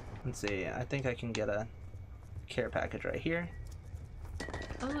 Let's see, I think I can get a care package right here.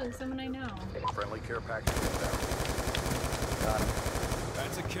 Oh, look, someone I know. Friendly care package inbound. Got him.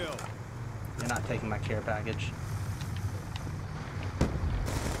 That's a kill. You're not taking my care package.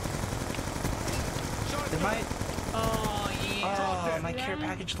 Shot It might. Oh, yeah. Oh, my See care that?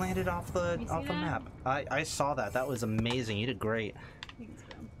 package landed off the You see that? map. I saw that. That was amazing. You did great. Thanks,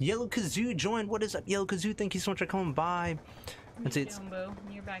 bro. Yellow Kazoo joined. What is up, Yellow Kazoo? Thank you so much for coming by. Let's see, it's Boo.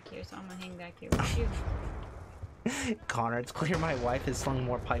 You're back here, so I'm gonna hang back here with you. Connor. It's clear my wife has slung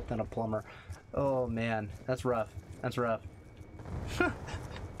more pipe than a plumber. Oh man, that's rough. That's rough.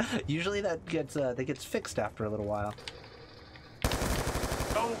 Usually that gets fixed after a little while.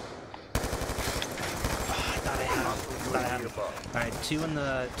 Oh. I thought I had him. Thought I had him. All right, two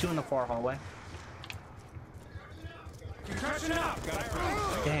in the far hallway. Concussion out. Got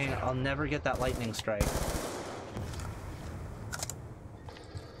it. Dang, I'll never get that lightning strike.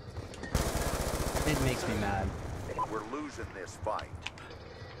 It makes me mad. We're losing this fight.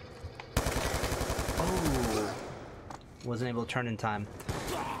 Oh, wasn't able to turn in time.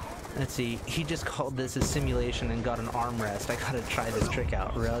 Let's see, he just called this a simulation and got an armrest. I gotta try this trick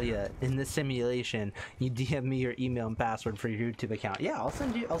out. Relyea, in this simulation, you DM me your email and password for your YouTube account. Yeah, I'll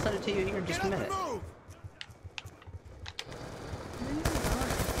send it to you here in just a Get up minute. and move.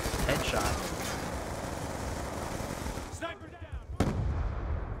 Headshot. Sniper down.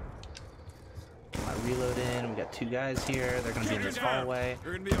 I reload in. We got two guys here. They're gonna be in this hallway.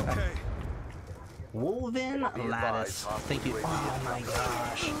 You're gonna be okay. Woven Lattice. Thank you. Oh my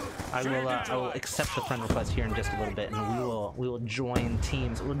gosh. I will accept the friend request here in just a little bit, and we will join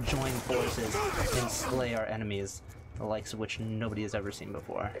teams. We'll join forces and slay our enemies, the likes of which nobody has ever seen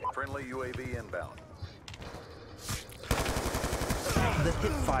before. Friendly UAV inbound. The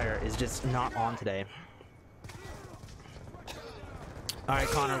hip fire is just not on today. All right,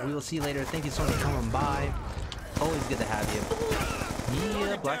 Connor. We will see you later. Thank you so much for coming by. Always good to have you.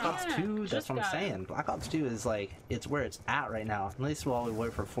 Yeah, Black Ops 2, that's what I'm saying. Black Ops 2 is like, it's where it's at right now. At least while we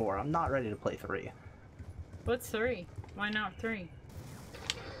wait for 4. I'm not ready to play 3. What's 3? Why not 3?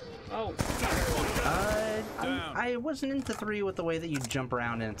 Oh. down. I wasn't into 3 with the way that you jump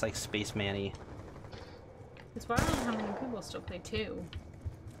around and it's like Space Man-y. It's wild how many people still play 2.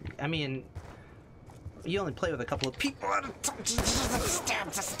 I mean, you only play with a couple of people at a time.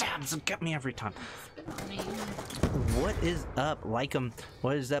 Stabs get me every time. Spit on me. What is up? Like 'em.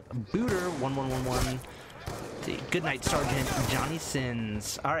 What is up? Booter1111. Good night, Sergeant Johnny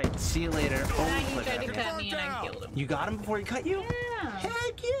Sins. All right, see you later. Yeah, he look tried at to that. cut me and I killed him. You got him before he cut you? Yeah.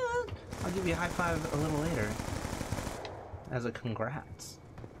 Heck yeah! I'll give you a high five a little later. As a congrats.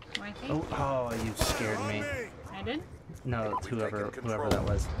 Why, thank you. Oh, you scared me. I did? No, it's whoever that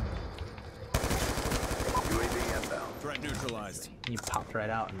was. UAV inbound. Threat neutralized. You popped right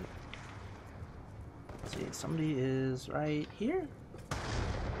out and... Let's see, somebody is right here?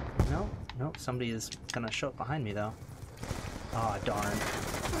 No, nope, somebody is gonna show up behind me though. Aw, darn.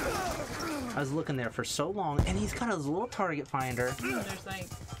 I was looking there for so long, and he's got his little target finder. Ooh, there's like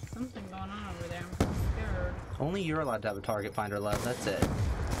something going on over there. I'm scared. Only you're allowed to have a target finder, love, that's it.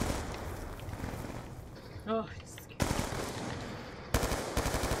 Oh, it's scary.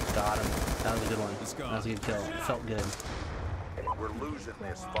 Got him. That was a good one. Let's go. That was a good kill. Felt good. We're losing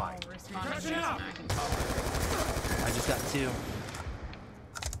this Well, fight. responding to this and I can talk. I just got 2.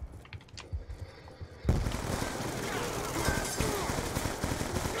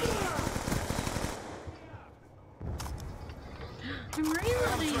 I'm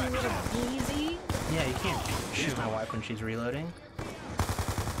reloading, you little easy. Yeah, you can't shoot my wife when she's reloading.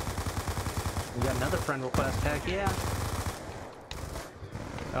 We got another friend request, heck yeah.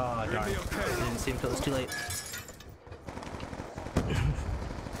 Oh, darn. Didn't see him till it's too late.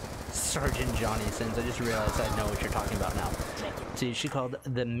 Sergeant Johnny Sins, I just realized I know what you're talking about now. See, she called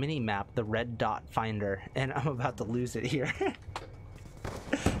the mini-map the red dot finder, and I'm about to lose it here.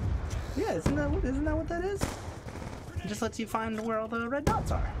 Yeah, isn't that what that is? It just lets you find where all the red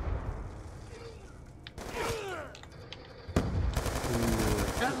dots are.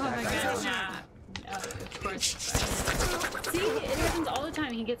 Oh my god, nah. Oh, of course. See, it happens all the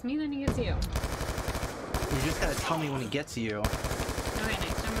time. He gets me, then he gets you. You just gotta tell me when he gets you. Okay,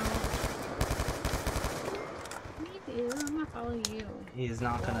 next time I won't. Leave you, I'm gonna follow you. He's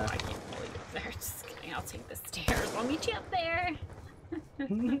not Oh, gonna. I can't follow you up there. Just kidding, I'll take the stairs. I'll meet you up there.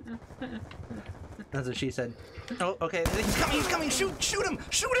 That's what she said. Oh, okay. He's coming. Shoot him.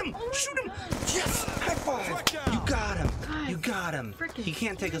 Shoot him. Yes. High five. You got him. God, You got him. frickin' He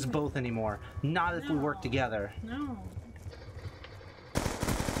can't take us both anymore. Not if we work together. No.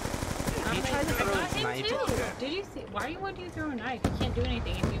 He tried to I throw got his him knife. too. Did you see? Why would you throw a knife? You can't do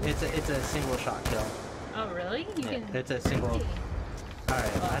anything if you. It's a single shot kill. Oh really? You Yeah, can. it's a single. Really? All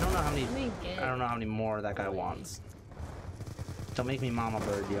right. I don't know how many. Let me get- I don't know how many more that guy wants. Don't make me mama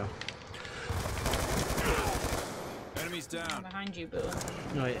bird you. Enemies I'm down. behind you, boo.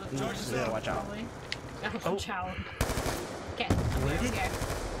 No, wait. No, Just yeah, watch out. probably. Oh. Watch out. Okay. Where I'm did- here.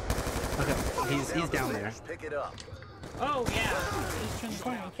 Okay. He's down there. Pick it up. Oh yeah. He just turned the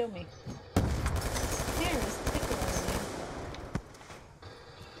corner and killed me. Here's pickle.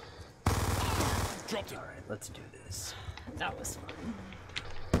 Dropped it. All right. Let's do this. That was fun.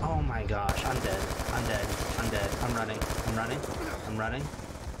 Oh my gosh, I'm dead. I'm dead. I'm running.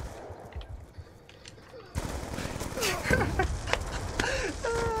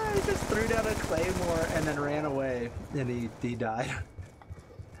 He just threw down a claymore and then ran away, and he died.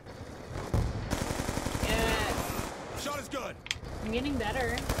 Yes. Shot is good. I'm getting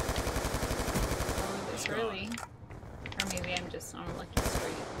better. Oh, this early. Or maybe I'm just on a lucky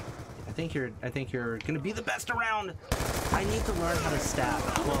streak. I think you're gonna be the best around. I need to learn how to stab.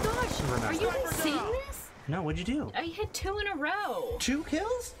 Oh my gosh! Are you seeing this? No, what'd you do? I hit 2 in a row. 2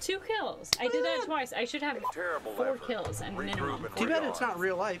 kills? 2 kills. I did that twice. I should have Terrible 4 effort. kills and minimum. Regroup Too bad it's not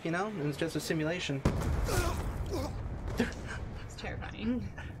real life, you know? It's just a simulation. It's terrifying.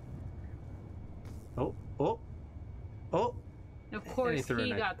 Oh. Of And he course, threw a he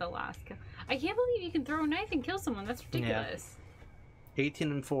knife. got the last kill. I can't believe you can throw a knife and kill someone. That's ridiculous.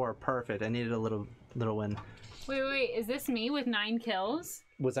 18 and 4, perfect. I needed a little win. Wait. Is this me with 9 kills?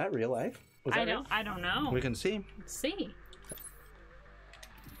 Was that real life? Was that real? I don't know. We can see. Let's see.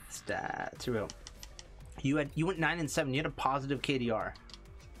 Stats real. You went 9 and 7. You had a positive KDR.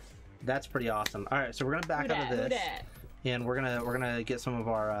 That's pretty awesome. All right, so we're gonna back out of this, and we're gonna get some of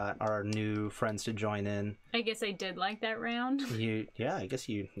our new friends to join in. I guess I did like that round. Yeah, I guess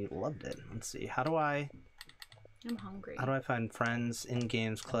you loved it. Let's see. How do I I'm hungry. find friends in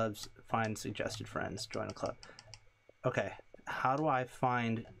games clubs? Find suggested friends. Join a club. Okay. How do I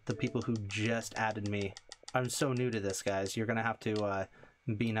find the people who just added me? I'm so new to this, guys. You're gonna have to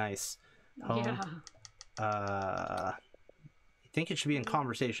be nice. Home. Yeah. I think it should be in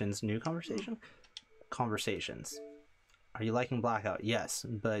conversations. New conversation? conversations. Are you liking Blackout? Yes,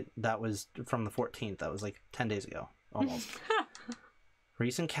 but that was from the 14th. That was like 10 days ago, almost.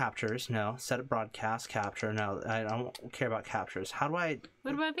 Recent captures, no. Set up broadcast, capture, no. I don't care about captures. How do I...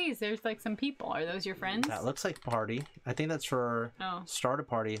 What about these? There's like some people. Are those your friends? That looks like party. I think that's for start a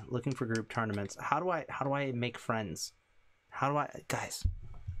party, looking for group tournaments. How do I make friends? How do I... Guys,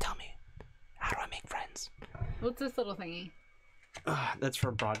 tell me. How do I make friends? What's this little thingy? That's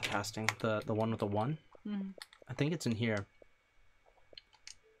for broadcasting. The one with the one? Mm-hmm. I think it's in here.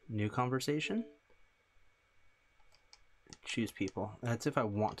 New conversation? Choose people. That's if I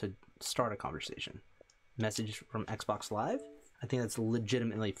want to start a conversation. Message from Xbox Live? I think that's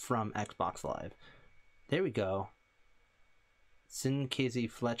legitimately from Xbox Live. There we go. Sin KZ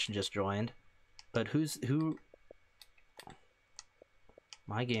Fletch just joined. But who?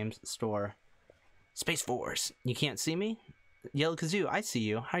 My games store. Space Force. You can't see me? Yellow Kazoo, I see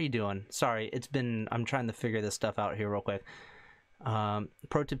you. How you doing? Sorry, I'm trying to figure this stuff out here real quick.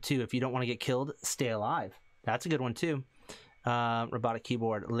 Pro tip 2, if you don't want to get killed, stay alive. That's a good one too. Robotic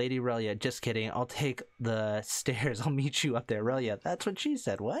keyboard. HelyeaRelyea, just kidding. I'll take the stairs. I'll meet you up there. Relyea, that's what she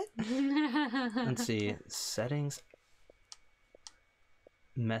said. What? Let's see. Settings.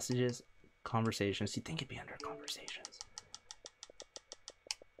 Messages. Conversations. You think it'd be under conversations.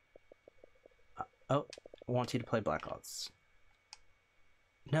 Oh, I want you to play Black Ops.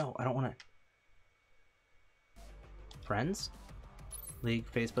 No, I don't want to. Friends? League,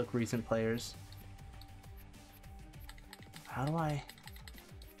 Facebook, recent players. How do I...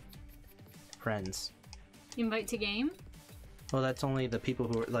 Friends. Invite to game? Well, that's only the people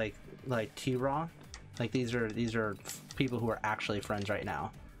who are like T-Raw. Like these are people who are actually friends right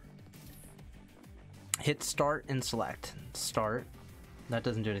now. Hit start and select. Start. That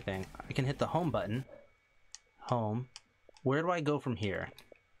doesn't do anything. I can hit the home button. Home. Where do I go from here?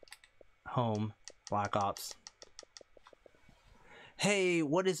 Home. Black Ops. Hey,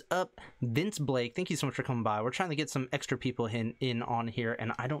 what is up? Vince Blake, thank you so much for coming by. We're trying to get some extra people in on here,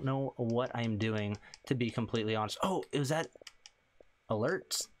 and I don't know what I'm doing, to be completely honest. Oh, it was that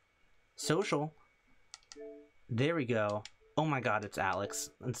alerts. Social. There we go. Oh my god, it's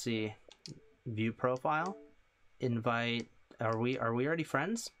Alex. Let's see. View profile. Invite. Are we already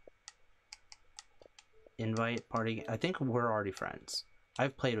friends? Invite party. I think we're already friends.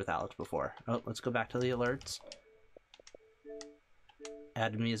 I've played with Alex before. Oh, let's go back to the alerts.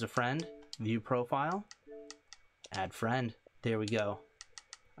 Add me as a friend. View profile. Add friend. There we go.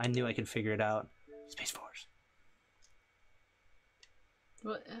 I knew I could figure it out. Space Force.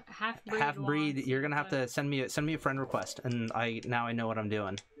 Well, half-breed. Half-breed. You're gonna have to send me a friend request, and now I know what I'm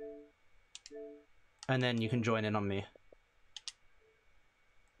doing. And then you can join in on me.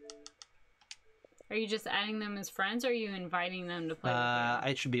 Are you just adding them as friends, or are you inviting them to play with you?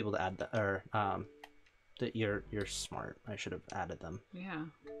 I should be able to add that, or that you're smart. I should have added them. Yeah.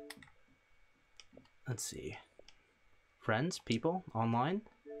 Let's see. Friends, people, online.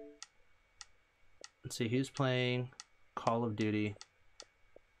 Let's see who's playing Call of Duty.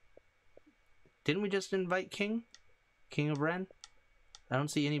 Didn't we just invite King of Ren? I don't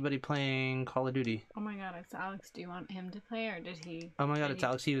see anybody playing Call of Duty. Oh my god, it's Alex. Do you want him to play, or did he? Oh my god, it's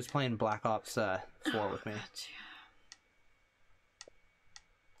Alex. He was playing Black Ops 4 with me. Gotcha.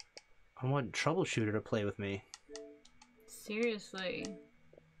 I want Troubleshooter to play with me. Seriously.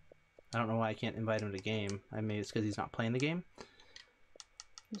 I don't know why I can't invite him to game. I mean, it's because he's not playing the game.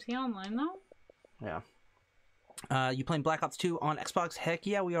 Is he online though? Yeah. You playing Black Ops 2 on Xbox? Heck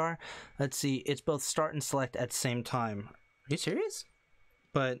yeah, we are. Let's see. It's both start and select at the same time. Are you serious?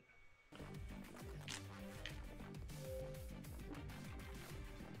 But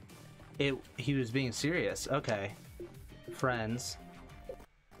he was being serious. Okay. Friends.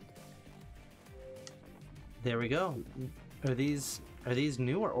 There we go. Are these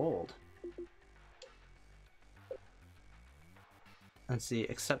new or old? Let's see.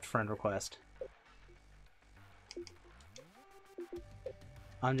 Accept friend request.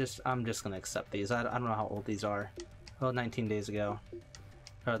 I'm just gonna accept these. I don't know how old these are. Oh, 19 days ago.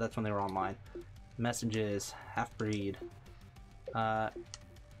 Oh, that's when they were online. Messages, half-breed. Can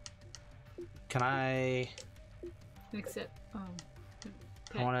I... Accept. Oh.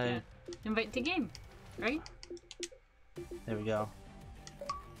 I want to... Invite to game, right? There we go.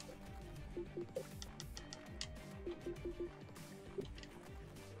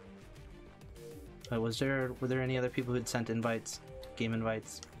 Were there any other people who'd sent invites? Game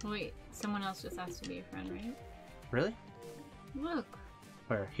invites? Wait, someone else just has to be a friend, right? Really? Look.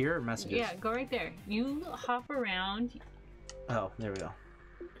 Where? Here or messages? Yeah, go right there. You hop around. Oh, there we go.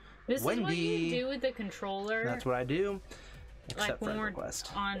 This Wendy. is what you do with the controller. That's what I do. Accept like when friend we're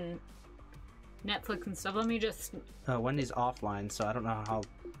request. on Netflix and stuff. Let me just... Wendy's offline, so I don't know how...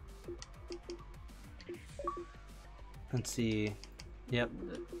 Let's see. Yep.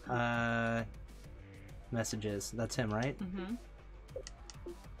 Messages. That's him, right?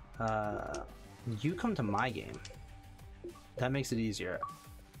 Mm-hmm. You come to my game. That makes it easier.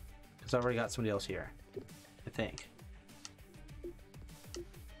 Because I've already got somebody else here. I think.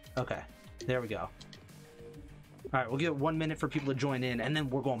 Okay. There we go. Alright, we'll give it 1 minute for people to join in, and then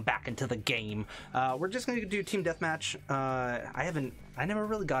we're going back into the game. We're just going to do team deathmatch. I never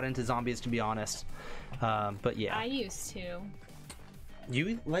really got into zombies, to be honest. But yeah. I used to.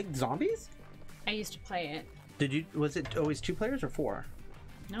 You like zombies? I used to play it. Was it always 2 players or 4?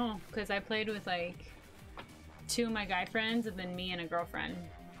 No, because I played with like 2 of my guy friends and then me and a girlfriend.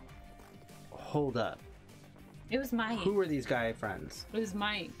 Hold up. It was Mike. Who were these guy friends? It was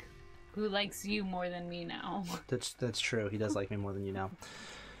Mike, who likes you more than me now. That's true. He does like me more than you now.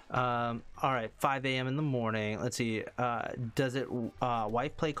 All right, 5 a.m. in the morning. Let's see. Does it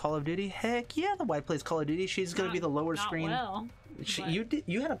wife play Call of Duty? Heck yeah, the wife plays Call of Duty. She's gonna be the lower not screen. Well,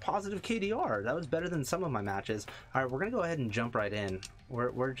 You had a positive KDR. That was better than some of my matches. All right, we're gonna go ahead and jump right in.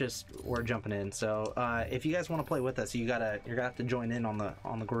 We're jumping in. So if you guys want to play with us, you're gonna have to join in on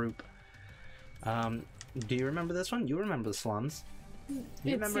the group. Do you remember this one? You remember the slums?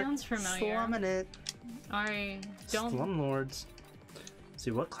 It sounds familiar. Slumming it. I don't. Slumlords. Let's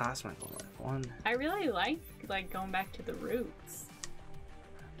see, what class am I going with? One. I really like going back to the roots.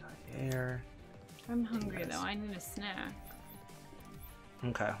 Air. I'm hungry though. I need a snack.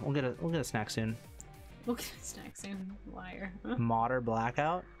 Okay, we'll get a snack soon. We'll get a snack soon. Liar. Modder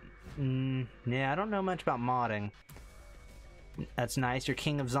blackout. Yeah, I don't know much about modding. That's nice. You're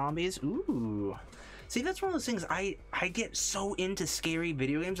king of zombies. Ooh. See, that's one of those things. I get so into scary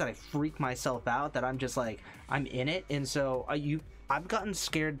video games that I freak myself out that I'm just like, I'm in it, and so I've gotten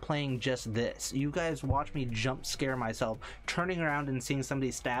scared playing just this. You guys watch me jump scare myself, turning around and seeing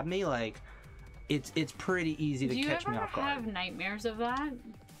somebody stab me. Like, it's pretty easy to catch me off guard. Do you ever have nightmares of that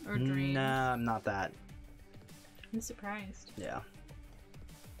or dreams? Nah, I'm not that. I'm surprised. Yeah.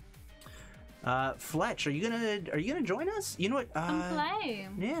 Fletch, are you gonna join us? You know what? I'm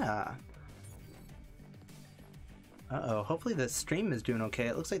playing. Yeah. Uh-oh, hopefully the stream is doing okay.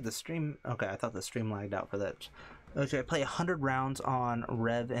 It looks like the stream... Okay, I thought the stream lagged out for that. Okay, I play 100 rounds on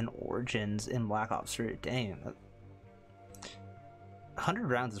Rev and Origins in Black Ops 3. Dang. 100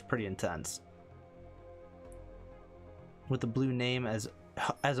 rounds is pretty intense. With the blue name as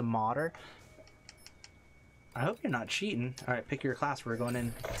a modder. I hope you're not cheating. Alright, pick your class. We're going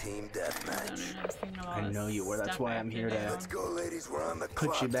in. Team deathmatch. I know you were. That's why I'm here to Let's go, ladies. We're on the put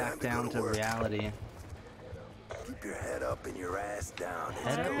clock. you back down to work. reality. Keep your head up and your ass down. It's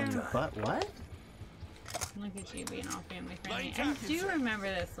Head up go and time. what? What? Look at you being all family friendly. I do remember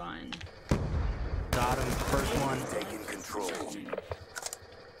this one. Got him. First one. Taking control. There's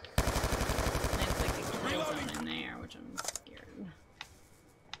like a kill zone in there, which I'm scared.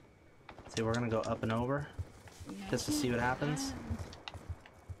 See, we're gonna go up and over. Yeah, Just to see what happens.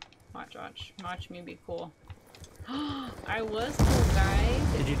 Watch me be cool. I was cool, guys.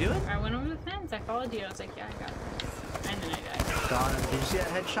 Did you do it? I went over the fence. I followed you. I was like, yeah, I got this. And then I died. Got him. Did you see that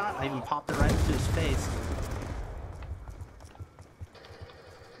headshot? I even popped it right into his face.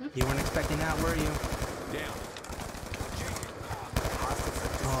 Oops. You weren't expecting that, were you? Down.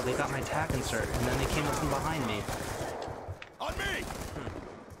 Oh, they got my tack insert, and then they came up from behind me. On me.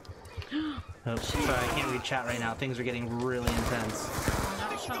 Oops, sorry, I can't read chat right now. Things are getting really intense. I've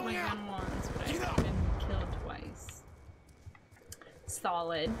not shot my gun once, but I've been killed twice.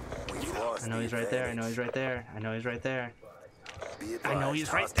 Solid. We've lost I know the he's right there. I know he's advantage. right there. I know he's right there. Be I know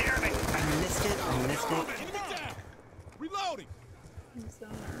he's right there. I missed it. I missed it. Enemy down. Reloading. I'm so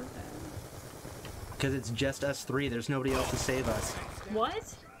nervous. Because it's just us three. There's nobody else to save us.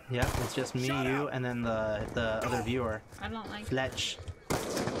 What? Yep, it's just me, you, and then the other viewer. I don't like Fletch.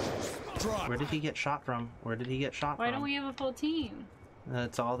 Drop. Where did he get shot from? Where did he get shot Why from? don't we have a full team?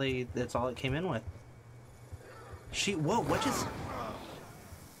 That's all it came in with. Whoa, what just...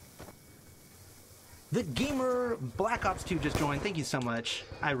 The Gamer Black Ops 2 just joined. Thank you so much.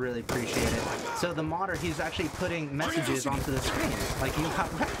 I really appreciate it. So the modder, he's actually putting messages onto the screen. Like you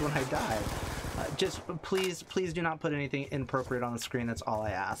got wrecked when I died. Just please do not put anything inappropriate on the screen. That's all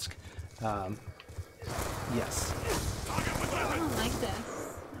I ask. Yes. I don't like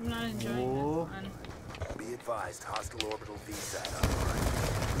this. I'm not enjoying Whoa. this one. Be advised, hostile orbital VSAT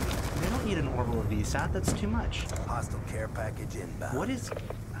online. They don't need an orbital VSAT. That's too much. Hostile care package inbound. What is...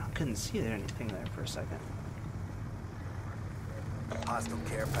 I couldn't see anything there for a second. Hostile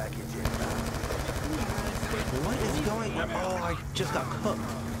care package inbound. What is going on? Oh, I just got cooked.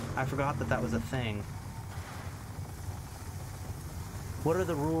 I forgot that that was a thing. What are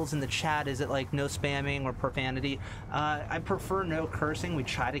the rules in the chat? Is it like no spamming or profanity? I prefer no cursing. We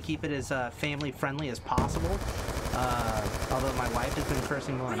try to keep it as family friendly as possible. Although my wife has been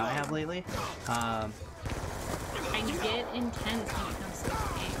cursing more than I have lately. I get intense when it comes to this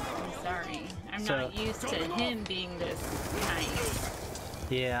game. I'm sorry. I'm not used to him being this nice.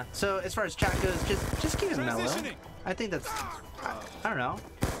 Yeah. So as far as chat goes, just keep it mellow. I think that's. I don't know.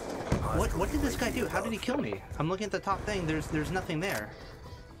 What did this guy do? How did he kill me? I'm looking at the top thing. There's nothing there.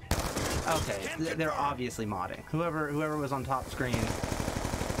 Okay, they're obviously modding. Whoever was on top screen.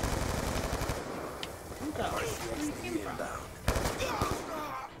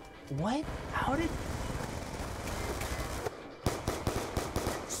 What? How did?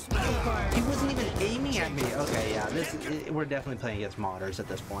 He wasn't even aiming at me. Okay, yeah. We're definitely playing against modders at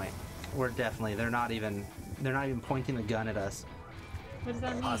this point. They're not even pointing the gun at us. What does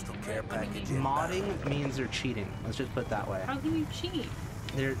that mean? Modding means they're cheating. Let's just put it that way. How can you cheat?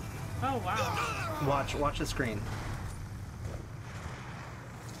 They're. Oh wow. Watch the screen.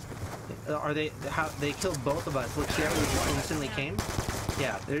 Are they? How they killed both of us? Look, see how we just instantly came?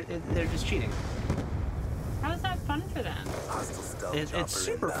 Yeah, they're just cheating. How is that fun for them? It's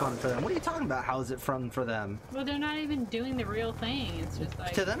super fun for them. What are you talking about? How is it fun for them? Well, they're not even doing the real thing. It's just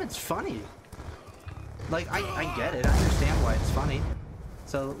like. To them, it's funny. Like I get it. I understand why it's funny.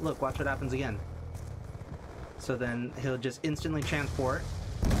 So look, watch what happens again. So then he'll just instantly transport.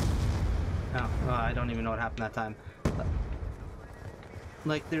 Oh, I don't even know what happened that time.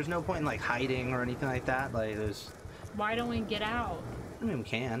 Like, there's no point in like hiding or anything like that. Like, there's. Why don't we get out? I mean, we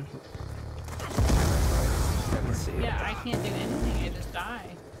can. Let's see. Yeah, I can't do anything. I just die.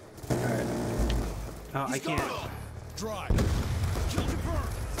 All right. Oh, I can't. Drive.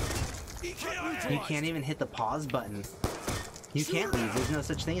 You can't even hit the pause button. You can't leave. There's no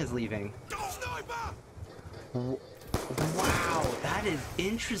such thing as leaving. Wow, that is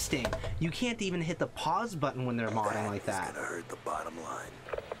interesting. You can't even hit the pause button when they're modding like that. Gonna hurt the bottom line.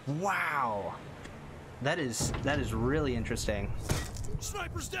 Wow, that is really interesting.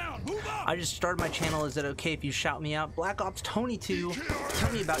 Snipers down. Move up. I just started my channel. Is it okay if you shout me out? Black Ops Tony 2.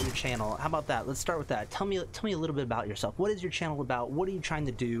 Tell me about your channel. How about that? Let's start with that. Tell me a little bit about yourself. What is your channel about? What are you trying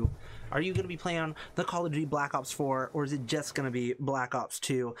to do? Are you going to be playing on the Call of Duty Black Ops 4, or is it just going to be Black Ops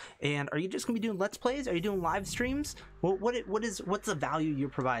 2? And are you just going to be doing Let's Plays? Are you doing live streams? Well, what's the value you're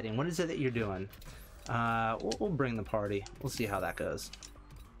providing? What is it that you're doing? We'll bring the party. We'll see how that goes.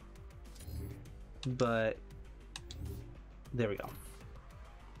 But there we go.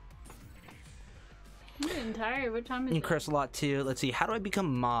 I'm getting tired. What time is You it? curse a lot too. Let's see. How do I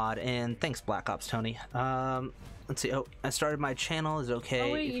become mod? And thanks, Black Ops Tony. Let's see. Oh, I started my channel. Is it okay?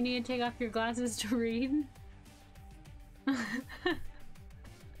 Oh wait, you need to take off your glasses to read.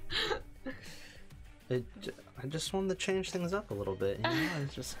 I just wanted to change things up a little bit. You know? I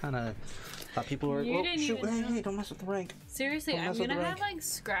just kind of thought people were. You Oh, didn't shoot! even know. Hey, don't mess with the rank. Seriously, Don't I'm mess with gonna the have rank. like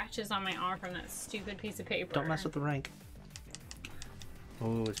scratches on my arm from that stupid piece of paper. Don't mess with the rank.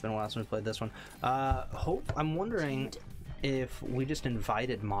 Oh, it's been a while since we played this one. I'm wondering if we just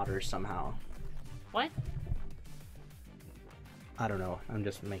invited modders somehow. What? I don't know. I'm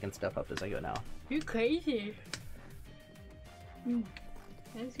just making stuff up as I go now. You're crazy. I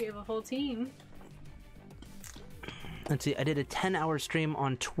guess you have a whole team. Let's see, I did a 10-hour stream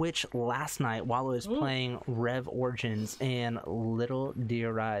on Twitch last night while I was playing Rev Origins and Little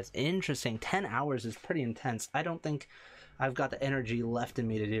Deer Rise. Interesting. 10 hours is pretty intense. I don't think I've got the energy left in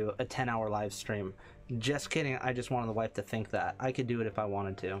me to do a 10-hour live stream. Just kidding. I just wanted the wife to think that. I could do it if I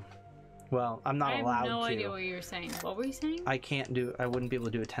wanted to. Well, I'm not allowed to. I have no idea what you were saying. What were you saying? I wouldn't be able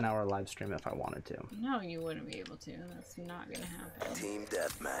to do a 10-hour live stream if I wanted to. No, you wouldn't be able to. That's not gonna happen. Team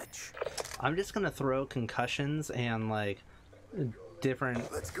deathmatch. I'm just gonna throw concussions and like different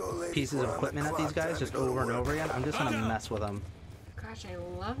pieces of equipment at these guys just over and over again. I'm just gonna mess with them. Gosh, I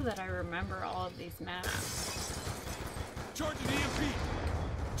love that I remember all of these maps. Charge an EMP.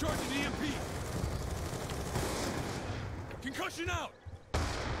 Charge an EMP. Concussion out.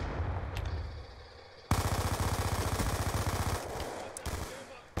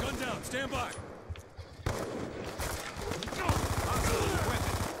 Gun down. Stand by.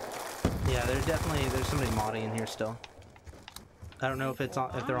 Yeah, there's somebody modding in here still. I don't know if it's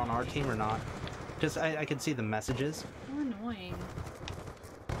on, if they're on our team or not. Just I can see the messages. So annoying.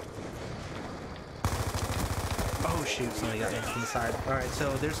 Oh shoot, somebody got me from the side. All right,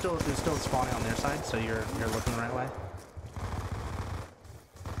 so they're still spawning on their side, so you're looking the right way.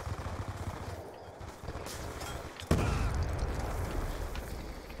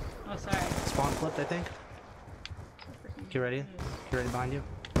 Oh, sorry. Spawn flip flipped, I think. Get ready. Get ready behind you.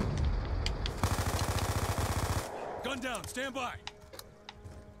 Gun down. Stand by.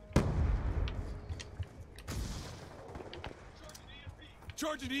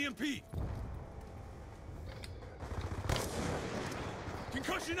 Charging EMP.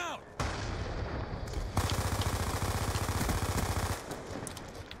 Concussion out.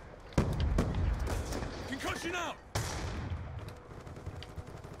 Concussion out.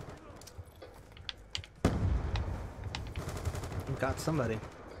 Got somebody.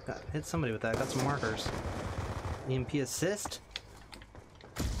 Hit somebody with that. Got some markers. EMP assist.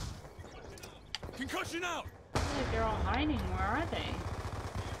 Concussion out. I feel like they're all hiding. Where are they?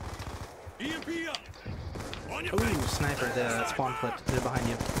 EMP up. On your Ooh, feet. sniper. The spawn flipped. They're behind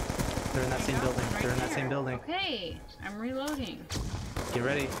you. They're in that same building. Right They're in that there. same building. Okay, I'm reloading. Get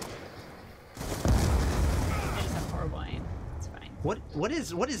ready. It is a horrible aim. It's fine. What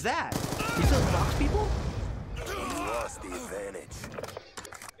is that? You still box people? You lost the advantage.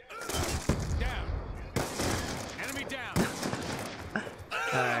 Down. Enemy down.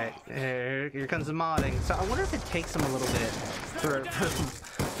 Alright, here comes the modding. So I wonder if it takes them a little bit for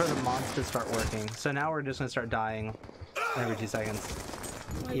the mods to start working. So now we're just gonna start dying every 2 seconds.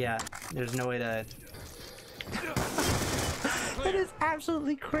 Yeah, there's no way to... That is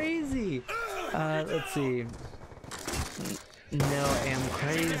absolutely crazy! Let's see. No, I am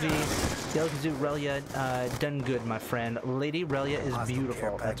crazy. Relyea, done good, my friend. Lady Relyea is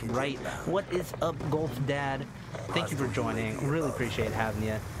beautiful. That's right. What is up, Golf Dad? Thank you for joining. Really appreciate having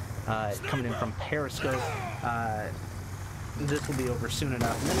you. Coming in from Periscope. This will be over soon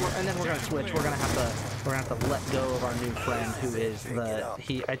enough, and then we're gonna switch. We're gonna have to let go of our new friend, who is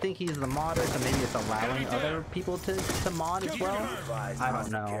I think he's the modder, so maybe it's allowing other people to mod as well. I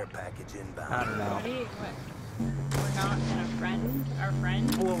don't know. I don't know. What? We're not gonna friend our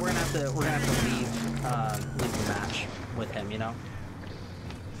friend? Well, we're gonna have to leave the match with him, you know.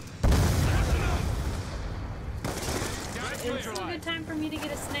 Is this a good time for me to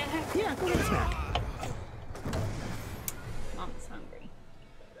get a snack? Yeah, go get a snack. Mom's hungry.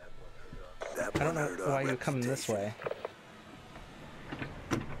 I don't know why you're coming this way.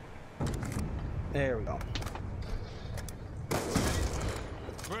 There we go.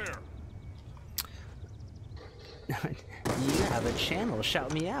 Clear. You have a channel,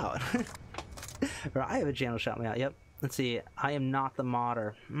 shout me out. Or I have a channel, shout me out. Yep. Let's see. I am not the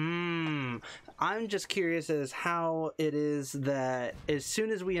modder. I'm just curious as how it is that as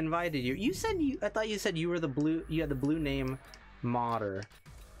soon as we invited you, I thought you said you were the blue. You had the blue name, modder.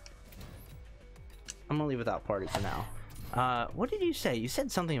 I'm gonna leave without party for now. What did you say? You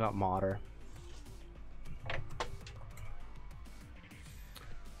said something about modder.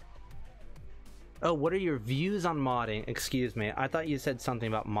 Oh, what are your views on modding? Excuse me. I thought you said something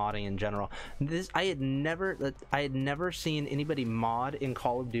about modding in general. I had never seen anybody mod in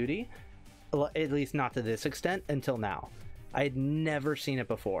Call of Duty, at least not to this extent, until now. I had never seen it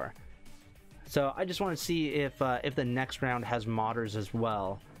before. So I just want to see if the next round has modders as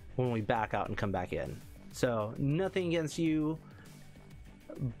well when we back out and come back in. So nothing against you,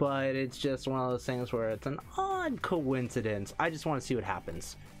 but it's just one of those things where it's an odd coincidence. I just want to see what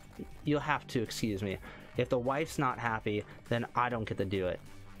happens. You'll have to excuse me. If the wife's not happy, then I don't get to do it.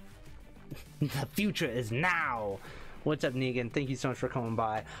 The future is now. What's up, Negan? Thank you so much for coming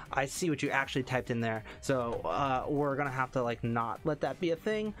by. I see what you actually typed in there. So we're gonna have to like not let that be a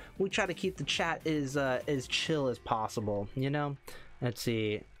thing. We try to keep the chat as chill as possible. You know. Let's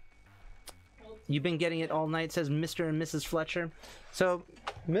see. You've been getting it all night, says Mr. and Mrs. Fletcher. So,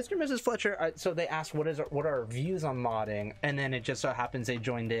 Mr. and Mrs. Fletcher, so they asked what are our views on modding, and then it just so happens they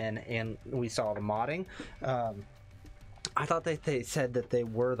joined in and we saw the modding. I thought they said that they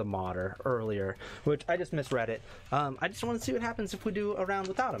were the modder earlier, which I just misread it. I just want to see what happens if we do a round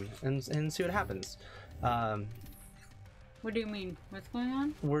without him and see what happens. What do you mean? What's going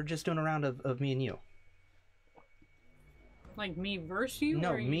on? We're just doing a round of me and you. Like me versus you?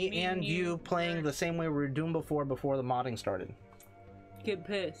 No, or me and you playing the same way we were doing before the modding started. Get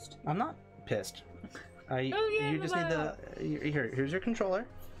pissed. I'm not pissed. You just need the... Here's your controller.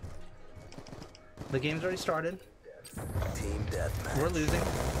 The game's already started. Team deathmatch. We're losing.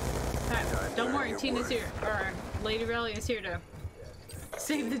 Right, don't worry, Tina's here. Or Lady Relyea is here to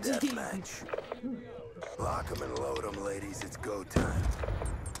save the team. Deathmatch. Lock 'em and load 'em, ladies. It's go time.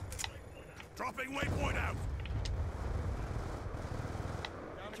 Dropping waypoint out.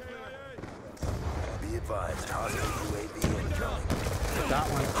 Be advised, hostile UAV incoming. Got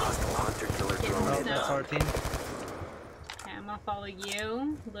one. Hostile hunter killer drone Oh, that's our inbound. team. Okay, I'm gonna follow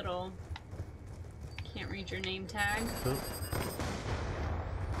you. Little... Can't read your name tag. Oop.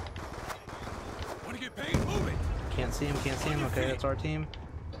 to get paid? Move it. Can't see him, can't see him. Okay, that's our team.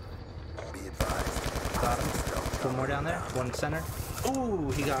 Be advised. Got him. One more down there. One center. Ooh,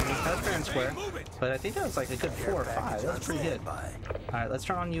 he got me. That was fair and square. But I think that was like a good 4 or 5. That's pretty good. Alright, let's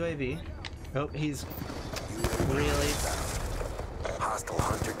turn on UAV. Oh, he's really... Hostile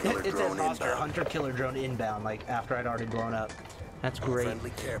hunter killer It says drone hostile inbound. hunter killer drone inbound, like after I'd already blown up. That's great.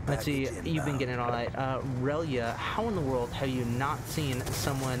 Friendly care Let's see, package you've been inbound. getting all that. Relyea, how in the world have you not seen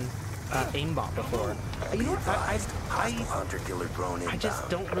someone aimbot before? You know what? Hostile hunter killer drone inbound. I just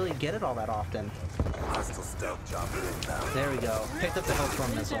don't really get it all that often. Hostile stealth chopper inbound. There we go. Picked up the Hellstorm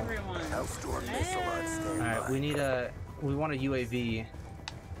Where's missile. everyone? Hellstorm missile on standby. Alright, we want a UAV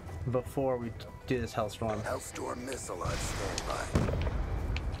before we do this Hellstorm. Hellstorm missile on standby.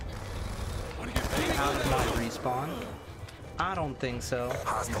 Want to get paid? Out of my respawn? I don't think so.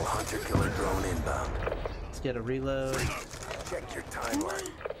 Hostile hunter killer drone inbound. Let's get a reload. Check your timeline.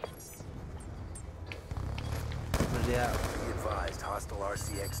 Where's he at? Be advised, hostile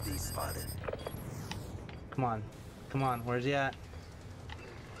RCXD spotted. Come on. Come on, where's he at?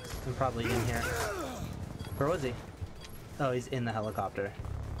 I'm probably in here. Where was he? Oh, he's in the helicopter.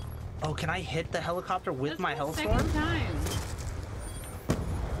 Oh, can I hit the helicopter with my That's the Hellstorm? second time.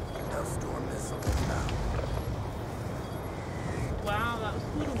 Hellstorm missile inbound. Wow, that was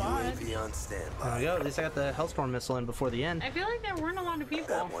cool to watch. UAV on There standby. we go. At least I got the Hellstorm missile in before the end. I feel like there weren't a lot of people.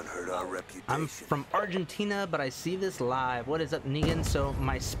 That one hurt our reputation. I'm from Argentina, but I see this live. What is up, Negan? So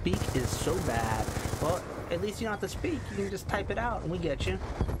my speak is so bad. Well, at least you don't have to speak. You can just type it out, and we get you.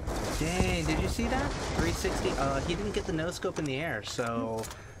 Dang, did you see that? 360. He didn't get the no scope in the air, so...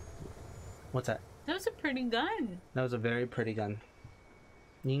 What's that? That was a pretty gun. That was a very pretty gun.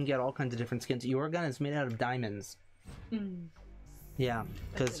 You can get all kinds of different skins. Your gun is made out of diamonds. Mm, Yeah, as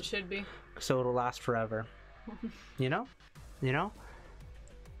it because should be. so it'll last forever. You know? You know?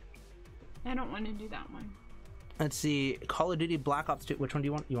 I don't want to do that one. Let's see. Call of Duty Black Ops 2. Which one do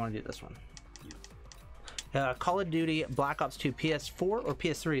you want? You want to do this one? Call of Duty Black Ops 2 PS4 or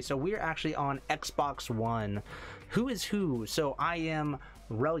PS3. So we're actually on Xbox One. Who is who? So I am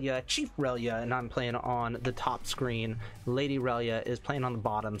Relyea, Chief Relyea, and I'm playing on the top screen. Lady Relyea is playing on the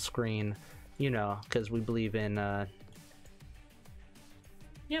bottom screen. You know, because we believe in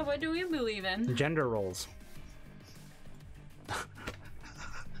Yeah, what do we believe in? gender roles.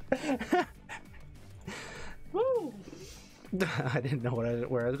 Woo! I didn't know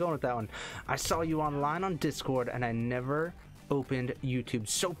where I was going with that one. I saw you online on Discord, and I never opened YouTube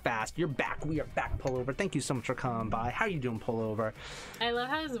so fast. You're back. We are back, Pullover. Thank you so much for coming by. How you doing, Pullover? I love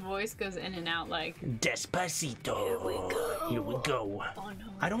how his voice goes in and out like. Despacito. Here we go. Oh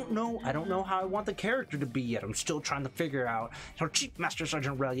no. I don't know how I want the character to be yet. I'm still trying to figure out. So, Chief Master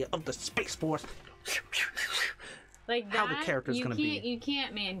Sergeant Relyea of the Space Force. Like that, how the character's you gonna can't, be. You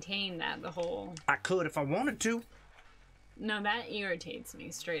can't maintain that the whole. I could if I wanted to. No, that irritates me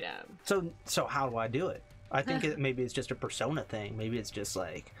straight up. So how do I do it? I think maybe it's just a persona thing. Maybe it's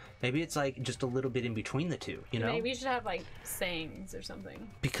like just a little bit in between the two, you know? Maybe you should have like sayings or something.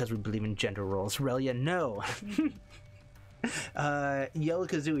 Because we believe in gender roles. Relyea, no. Yellow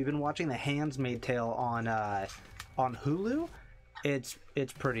Kazoo, we've been watching The Handmaid's Tale on Hulu. It's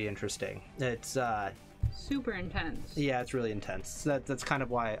pretty interesting. It's Super intense. yeah, it's really intense. That's kind of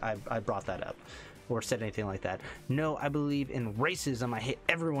why I brought that up. Or said anything like that. No, I believe in racism. I hate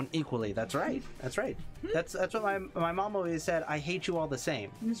everyone equally. That's right. That's right. That's what my mom always said. I hate you all the same.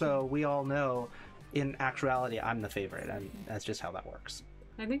 So we all know, in actuality, I'm the favorite, and that's just how that works.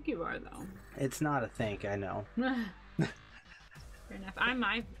 I think you are though. It's not a think. I know. Fair enough. I'm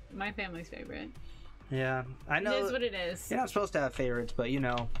my family's favorite. Yeah, I know. It is what it is. You're not supposed to have favorites, but you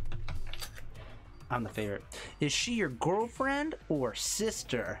know, I'm the favorite. Is she your girlfriend or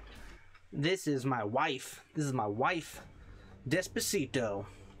sister? This is my wife. This is my wife. Despacito.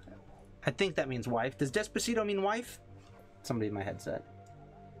 I think that means wife. Does Despacito mean wife? Somebody in my headset.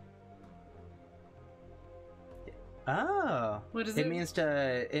 Oh. What does it it means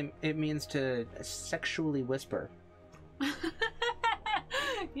to it means to sexually whisper.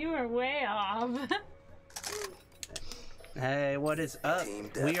 You are way off. Hey, what is up?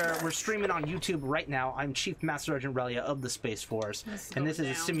 We're streaming on YouTube right now. I'm Chief Master Sergeant Relyea of the Space Force, and this is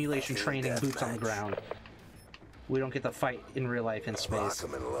a simulation training, boots on the ground. We don't get to fight in real life in Lock space.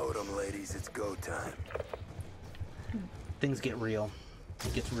 'em and load 'em, ladies. It's go time. Things get real.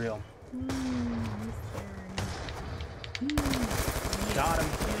 It gets real. Got him.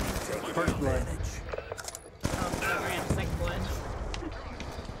 Taking First blood. advantage. Oh, I ran second blood.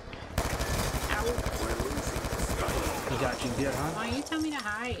 Ow. We're losing this fight. You got you good, huh? Why don't you tell me to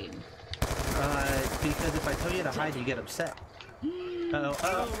hide? Because if I tell you to hide, you get upset. Uh-oh.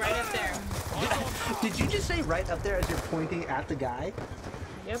 Oh, right up there. Did you just say right up there as you're pointing at the guy?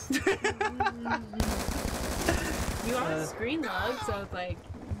 Yep. You on the screen log, so it's like...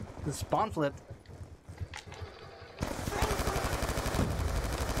 The spawn flipped.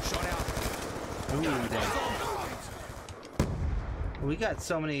 Shut out. Ooh, damn. We got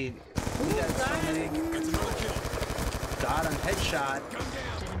so many... We got so many... That's another kill. Got him, headshot. Gun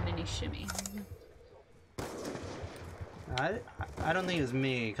down. Did a mini shimmy. I don't think it was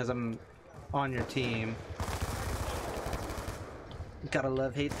me, because I'm on your team. Gotta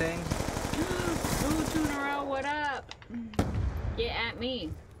love-hate thing. Ooh, 2 in a row, what up? Get at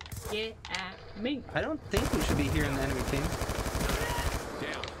me. Get at me. I don't think we should be here in the enemy team.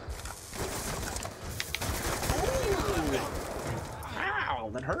 Down. Ow,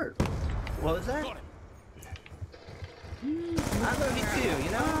 that hurt. What was that? Got it. I love you too,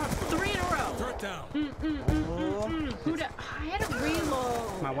 you know? 3 in a row. Third down. Oh, Who I had a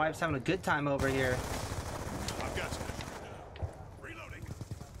reload. my wife's having a good time over here. I've got you. Reloading.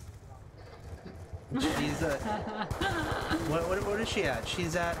 She's what is she at?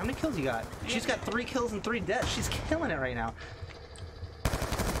 She's at, how many kills you got? She's got 3 kills and 3 deaths. She's killing it right now.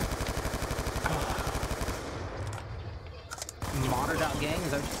 Modder.gang,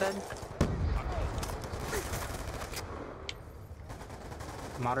 is that what you said?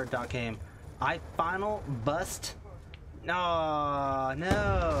 Modder.game. I final bust. No,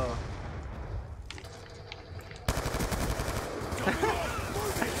 no.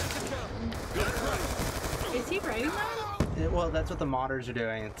 Is he writing that? Well, that's what the modders are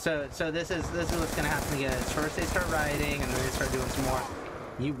doing. So this is what's gonna happen again. Is first they start writing, and then they start doing some more.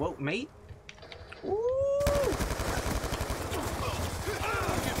 You woke, mate. Woo!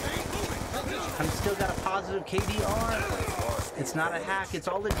 I'm still got a positive KDR. It's not a hack. It's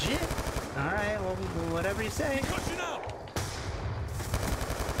all legit. All right. Well, whatever you say. Pushing out.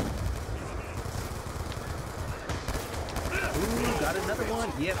 Ooh, got another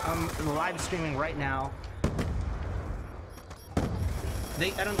one. Yep, I'm live streaming right now.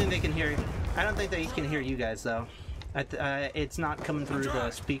 I don't think they can hear. I don't think they can hear you guys though. It's not coming through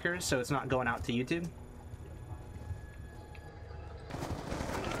the speakers, so it's not going out to YouTube.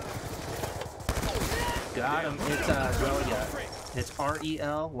 Got him. It's Relyea. It's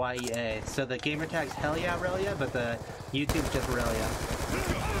R-E-L-Y-E-A. So the gamer tag's HelyeaRelyea, but the YouTube's just Relyea.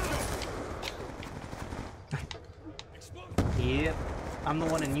 Yep. I'm the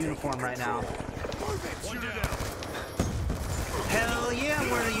one in uniform right now. One down. Hell yeah, I'm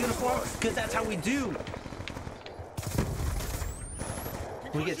wearing a uniform, because that's how we do.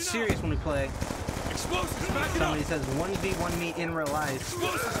 We get serious when we play. Explosives, back it up. Somebody says 1v1 me in real life.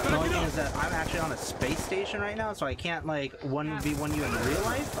 Explosives, The back only it thing up. is that I'm actually on a space station right now, so I can't like 1v1 you in real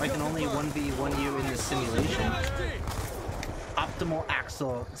life. I can only 1v1 you in the simulation. Optimal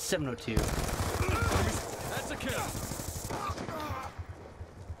Axle 702. That's a kill.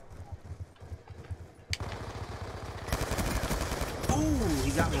 Ooh,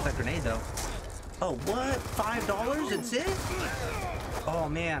 he got me with that grenade though. Oh, what? $5? That's it? Oh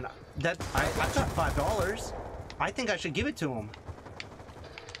man, I got $5. I think I should give it to him.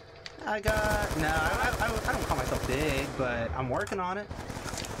 I don't call myself big, but I'm working on it.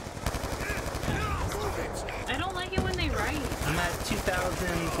 I don't like it when they write. I'm at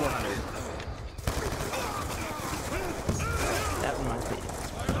 2,400. That reminds me.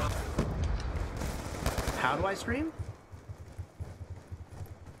 How do I stream?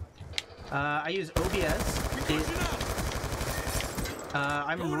 I use OBS.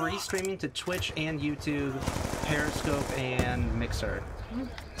 I'm restreaming to Twitch and YouTube, Periscope, and Mixer.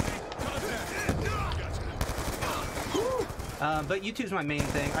 But YouTube's my main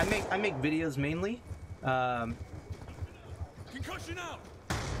thing. I make videos mainly. Concussion out.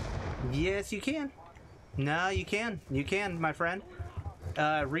 Yes, you can. No, you can. You can, my friend.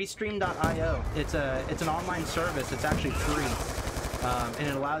 Restream.io. It's an online service. It's actually free. And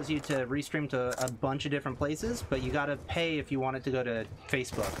it allows you to restream to a bunch of different places, but you gotta pay if you want it to go to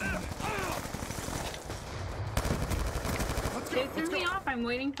Facebook. It threw me off. I'm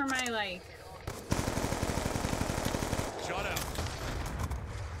waiting for my, like... Shot out.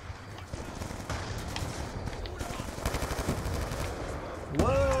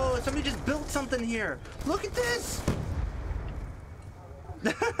 Whoa! Somebody just built something here! Look at this!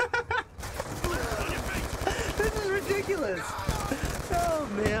 This is ridiculous! Oh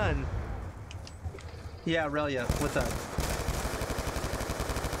man! Yeah, Relyea, what's up?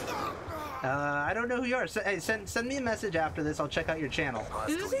 I don't know who you are. Hey, send me a message after this. I'll check out your channel.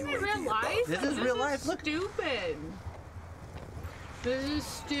 Is this in real life? This is real life. Look. Stupid. This is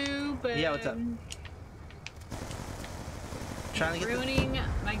stupid. Yeah, what's up? trying to get ruining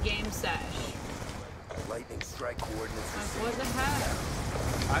my game sesh. Lightning strike coordinates. Like, what the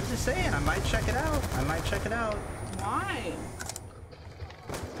heck? I'm just saying, I might check it out. I might check it out. Why?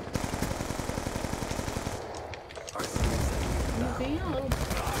 You're being a little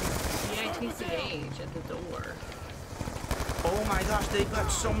BITCH at the door. Oh my gosh, they've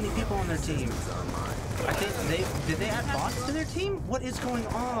got so many people on their team. I think did they add bots to their team? What is going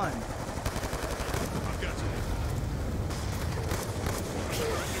on?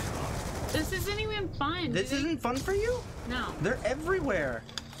 This isn't even fun. This isn't fun for you? No. They're everywhere.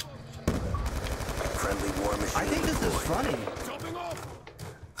 Friendly war machine. I think this is funny. Jumping off.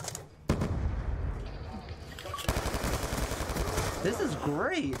 This is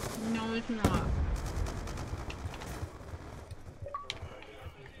great. No, it's not.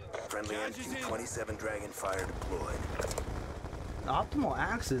 Friendly MQ-27 Dragonfire deployed. Optimal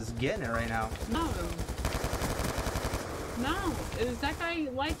Axe is getting it right now. No. No. Is that guy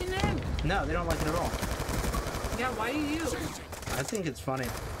liking it? No, they don't like it at all. Yeah, why do you? I think it's funny.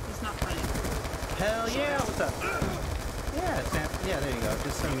 It's not funny. Hell yeah, what's up? Yeah, Sam. Yeah, there you go.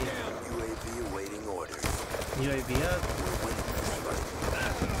 Just send me UAV awaiting orders. UAV up. We're winning this fight.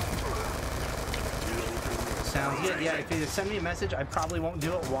 Sounds good. Yeah, if you send me a message, I probably won't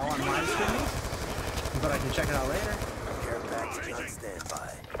do it while I'm live streaming, but I can check it out later. Care package on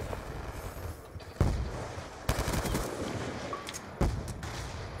standby.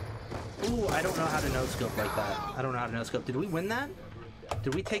 Ooh, I don't know how to no-scope like that. I don't know how to no-scope. Did we win that?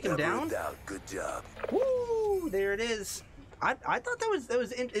 Did we take him Never down? in doubt. Good job. Woo! There it is. I thought that was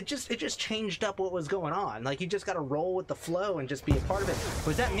it just changed up what was going on. Like you just got to roll with the flow and just be a part of it.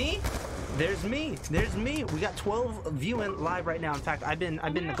 Was that me? There's me. There's me. We got 12 viewing live right now. In fact, I've been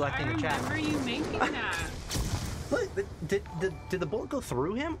neglecting the chat. I remember you making that. Look, did the bullet go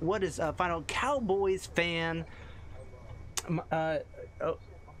through him? What is final Cowboys fan?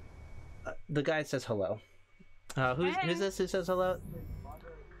 The guy says hello. Who's this? Who says hello?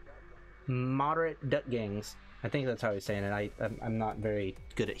 Moderate Duck Gangs. I think that's how he's saying it. I'm not very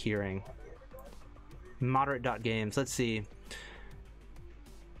good at hearing. Moderate Games. Let's see.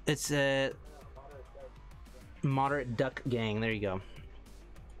 It's a Moderate Duck Gang. There you go.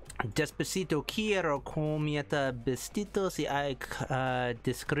 Despacito quiero comieta vestidos y hay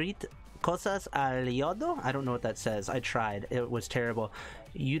discreet cosas al yodo. I don't know what that says. I tried. It was terrible.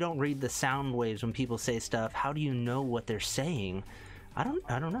 You don't read the sound waves when people say stuff. How do you know what they're saying? I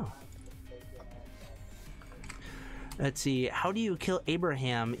don't know. Let's see. How do you kill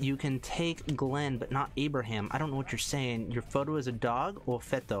Abraham? You can take Glenn, but not Abraham. I don't know what you're saying. Your photo is a dog or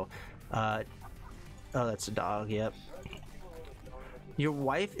feto? Oh, that's a dog. Yep. Your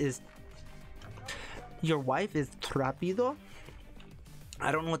wife is trapido?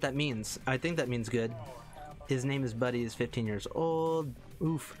 I don't know what that means. I think that means good. His name is Buddy. He's 15 years old.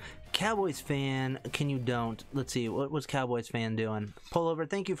 Oof. Cowboys fan. Can you don't? Let's see. What was Cowboys fan doing? Pullover.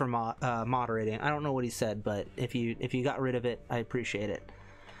 Thank you for moderating. I don't know what he said, but if you got rid of it, I appreciate it.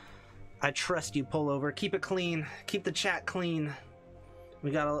 I trust you, Pullover. Keep it clean. Keep the chat clean.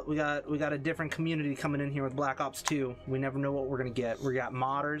 We got a different community coming in here with Black Ops 2. We never know what we're gonna get. We got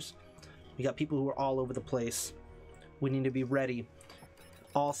modders. We got people who are all over the place. We need to be ready.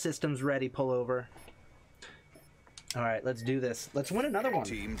 All systems ready. Pullover. All right, let's do this. Let's win another one.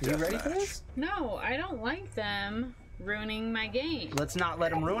 Team you ready for deathmatch. this? No, I don't like them ruining my game. Let's not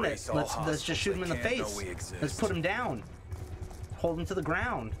let them ruin it. Erase all Let's just shoot them in the hostiles. They can't face. know we exist. Let's put them down. Hold them to the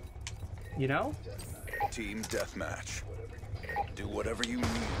ground. You know? Team deathmatch. Do whatever you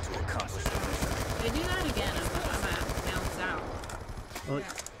need to accomplish the mission. They do that again, I'm at down south. Well,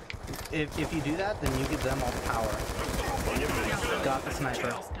 if you do that, then you give them all the power. Got the sniper.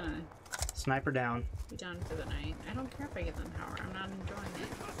 I'm just gonna Sniper down. be done for the night. I don't care if I give them power. I'm not enjoying it.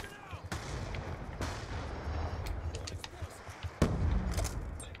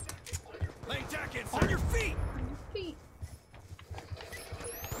 Lay jackets on your feet. On your feet.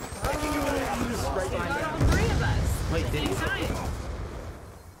 Right They behind got you. all three of us. Wait, at the did same he? time.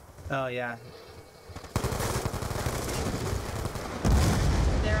 Oh yeah.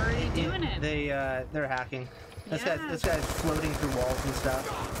 They're already doing it. They're hacking. This Yeah. guy's floating through walls and stuff.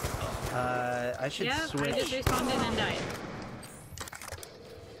 I should Yep, I just switch. responded and died.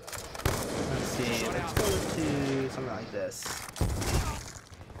 Let's see. Let's go to something like this.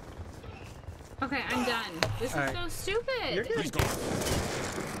 Okay, I'm done. This is Alright. so stupid. You're good.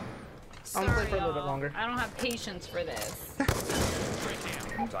 Sorry, I'm gonna play for a little bit y'all. longer. I don't have patience for this.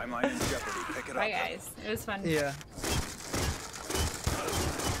 Timeline in jeopardy. Pick it up. Bye, guys. It was fun. Yeah.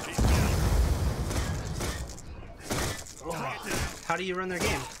 How do you run their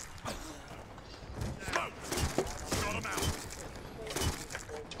game?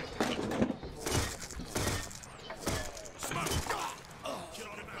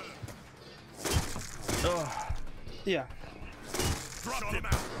 Oh, yeah.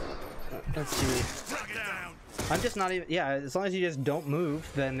 Let's see. I'm just not even. Yeah, as long as you just don't move,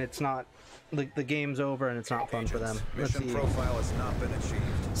 then it's not. The game's over and it's not fun for them. Let's Mission see. profile has not been achieved.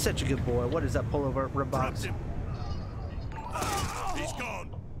 Such a good boy. What is that pullover box? He's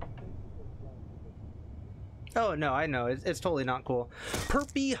gone. Oh no, I know. It's totally not cool.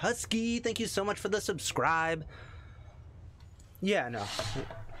 Perpy Husky, thank you so much for the subscribe. Yeah, no.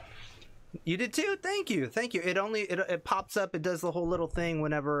 You did too? Thank you. Thank you. It pops up, it does the whole little thing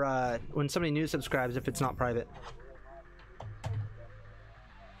whenever when somebody new subscribes if it's not private.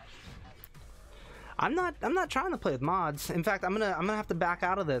 I'm not trying to play with mods. In fact, I'm gonna have to back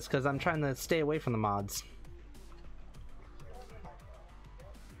out of this because I'm trying to stay away from the mods.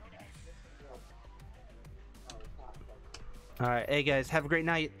 All right, hey guys, have a great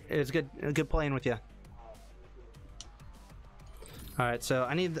night. It was good playing with you. All right, so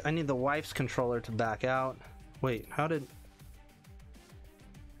I need the wife's controller to back out. Wait, how did?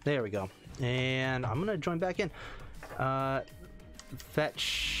 There we go. And I'm gonna join back in.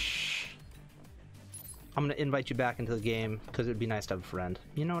 Fetch. I'm gonna invite you back into the game because it'd be nice to have a friend.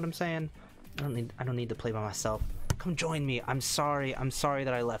 You know what I'm saying? I don't need to play by myself. Come join me. I'm sorry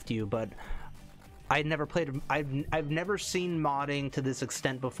that I left you, but I never played. I've never seen modding to this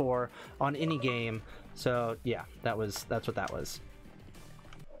extent before on any game. So yeah, that's what that was.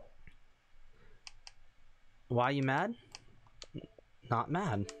 Why are you mad? Not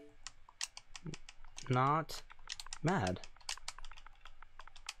mad. Not mad.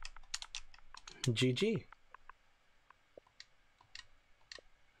 GG.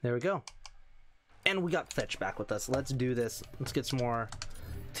 There we go. And we got Fetch back with us. Let's do this. Let's get some more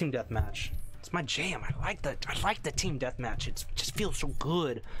team deathmatch. It's my jam. I like the team deathmatch. It just feels so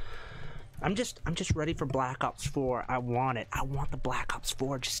good. I'm just ready for Black Ops 4. I want it. I want the Black Ops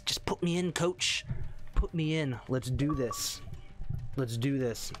 4. Just put me in, coach. Put me in. Let's do this. Let's do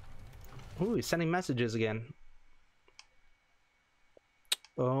this. Ooh, he's sending messages again.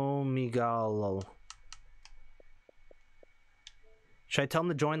 Oh, Miguel. Should I tell him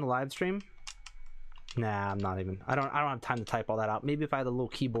to join the live stream? Nah, I'm not even. I don't have time to type all that out. Maybe if I had a little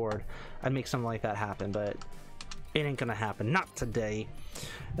keyboard, I'd make something like that happen, but it ain't gonna happen. Not today.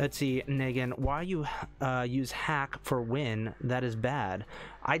 Let's see, Negan. Why you use hack for win? That is bad.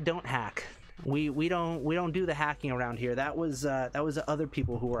 I don't hack. We don't do the hacking around here. That was other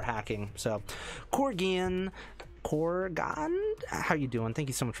people who were hacking. So, Corgan, how you doing? Thank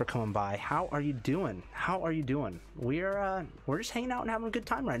you so much for coming by. How are you doing? How are you doing? We're just hanging out and having a good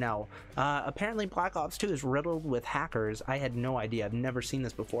time right now. Apparently Black Ops 2 is riddled with hackers. I had no idea. I've never seen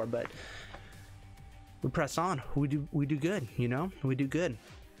this before, but we press on. We do good, you know? We do good.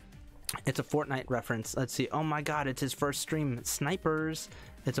 It's a Fortnite reference. Let's see. Oh my god, it's his first stream. Snipers.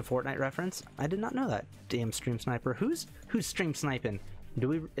 It's a Fortnite reference. I did not know that. Damn stream sniper. Who's stream sniping?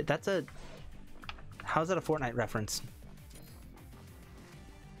 How's that a Fortnite reference?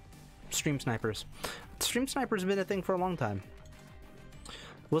 Stream snipers. Stream snipers have been a thing for a long time.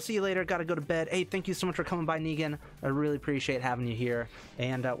 We'll see you later. Gotta go to bed. Hey, thank you so much for coming by, Negan. I really appreciate having you here.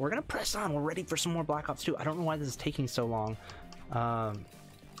 And we're gonna press on. We're ready for some more Black Ops 2. I don't know why this is taking so long.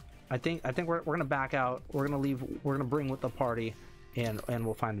 I think we're gonna back out. We're gonna leave. We're gonna bring with the party, and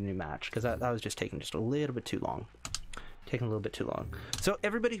we'll find a new match because that was just taking just a little bit too long. Taking a little bit too long. So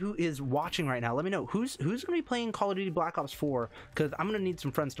everybody who is watching right now, let me know who's gonna be playing Call of Duty Black Ops 4 because I'm gonna need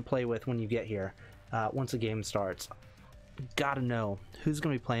some friends to play with when you get here. Once the game starts, gotta know who's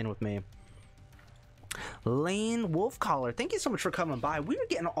gonna be playing with me. Lane Wolfcaller, thank you so much for coming by. We're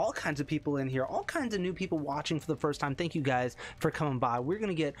getting all kinds of people in here, all kinds of new people watching for the first time. Thank you guys for coming by. We're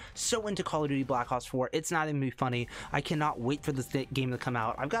gonna get so into Call of Duty Black Ops 4. It's not even gonna be funny. I cannot wait for this game to come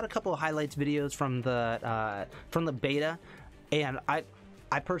out. I've got a couple of highlights videos from the beta, and I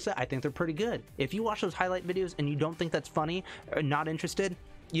personally I think they're pretty good. If you watch those highlight videos and you don't think that's funny or not interested,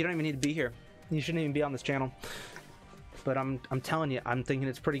 you don't even need to be here. You shouldn't even be on this channel. But I'm telling you, I'm thinking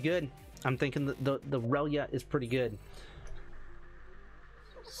it's pretty good. I'm thinking the Relyea is pretty good.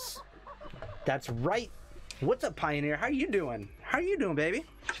 That's right. What's up, Pioneer? How you doing? How you doing, baby?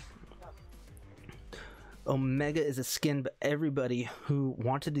 Omega is a skin, but everybody who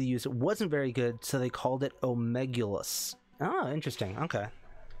wanted to use it wasn't very good, so they called it Omegulus. Oh, interesting. Okay.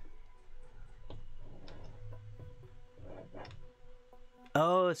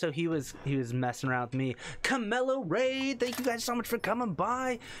 Oh, so he was messing around with me. Camelo Raid, thank you guys so much for coming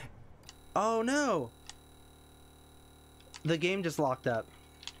by. Oh no, the game just locked up.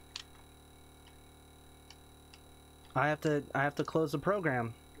 I have to close the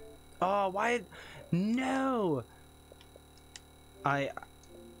program. Oh, why? No.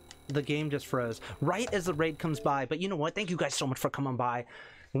 The game just froze right as the raid comes by. But you know what? Thank you guys so much for coming by.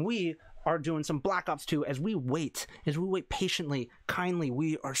 We are doing some Black Ops 2 as we wait patiently, kindly.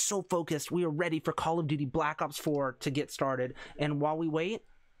 We are so focused. We are ready for Call of Duty Black Ops 4 to get started. And while we wait,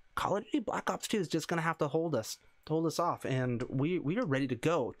 Call of Duty Black Ops 2 is just going to have to hold us off, and we are ready to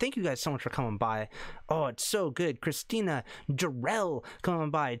go. Thank you guys so much for coming by. Oh, it's so good. Christina Jarrell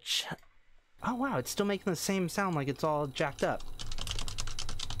coming by. Oh wow, it's still making the same sound like it's all jacked up.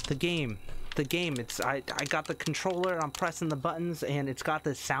 The game, it's I got the controller and I'm pressing the buttons and it's got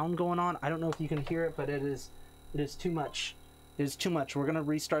this sound going on. I don't know if you can hear it, but it is too much. It is too much. We're gonna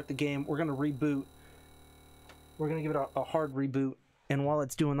restart the game. We're gonna reboot. We're gonna give it a hard reboot, and while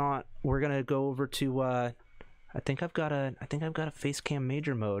it's doing that, we're gonna go over to I think I've got a face cam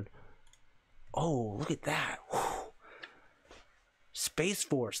major mode. Oh, look at that. Whew. Space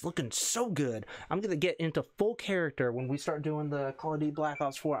Force looking so good. I'm gonna get into full character when we start doing the Call of Duty Black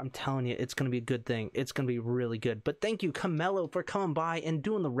Ops 4. I'm telling you, it's gonna be a good thing. It's gonna be really good. But thank you, Camelo, for coming by and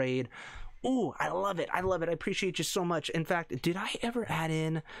doing the raid. Ooh, I love it. I love it. I appreciate you so much. In fact, did I ever add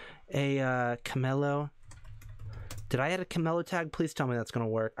in a Camelo? Did I add a Camelo tag? Please tell me that's gonna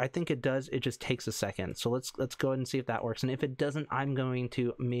work. I think it does. It just takes a second. So let's go ahead and see if that works. And if it doesn't, I'm going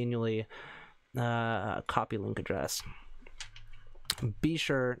to manually copy link address. Be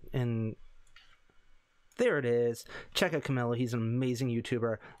sure and there it is. Check out Camelo. He's an amazing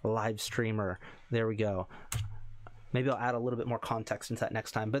YouTuber, live streamer. There we go. Maybe I'll add a little bit more context into that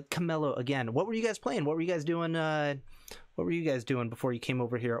next time. But Camelo, again, what were you guys playing? What were you guys doing? What were you guys doing before you came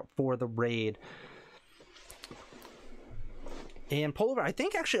over here for the raid? And pull over. I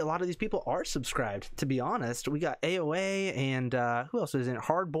think actually a lot of these people are subscribed, to be honest. We got AOA and who else is in it?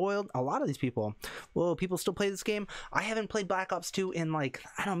 Hard Boiled. A lot of these people. Well, people still play this game. I haven't played Black Ops 2 in like,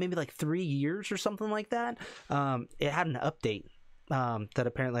 I don't know, maybe like 3 years or something like that. It had an update that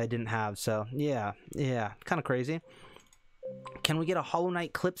apparently I didn't have. So yeah, kind of crazy. Can we get a Hollow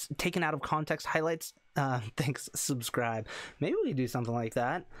Knight clips taken out of context highlights? Thanks, subscribe. Maybe we could do something like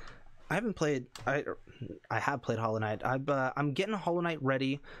that. I haven't played. I have played Hollow Knight. I'm getting Hollow Knight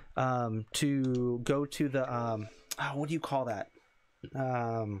ready to go to the what do you call that?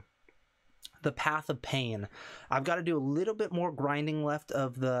 The Path of Pain. I've got to do a little bit more grinding left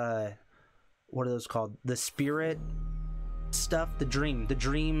of the, what are those called? The spirit stuff, the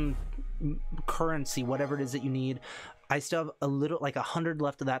dream currency, whatever it is that you need. I still have a little, like 100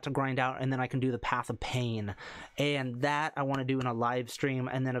 left of that to grind out, and then I can do the Path of Pain, and that I want to do in a live stream,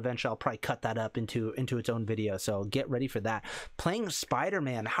 and then eventually I'll probably cut that up into its own video. So get ready for that. Playing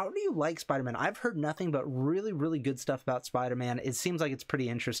Spider-Man. How do you like Spider-Man? I've heard nothing but really, really good stuff about Spider-Man. It seems like it's pretty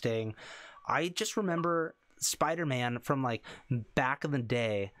interesting. I just remember Spider-Man from like back in the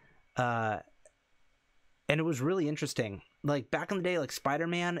day, and it was really interesting. Like back in the day, like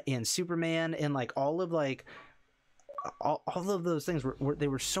Spider-Man and Superman and like all of like. All of those things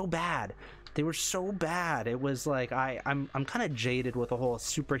were so bad. They were so bad. It was like I'm kind of jaded with the whole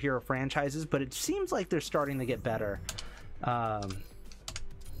superhero franchises, but it seems like they're starting to get better.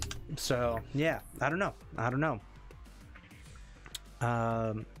 So yeah, I don't know.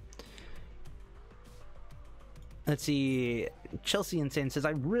 Let's see. Chelsea Insane says,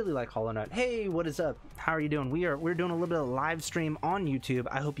 I really like Hollow Knight. Hey, what is up? How are you doing? We're doing a little bit of live stream on YouTube.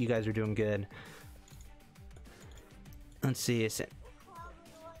 I hope you guys are doing good. Let's see.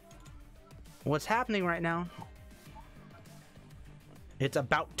 What's happening right now? It's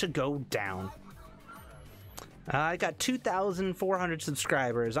about to go down. I got 2,400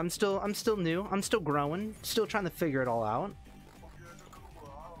 subscribers. I'm still new. I'm still growing. Still trying to figure it all out.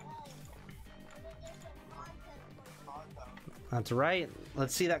 That's right.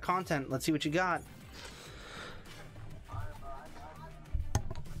 Let's see that content. Let's see what you got.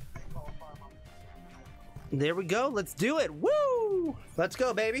 There we go. Let's do it. Woo! Let's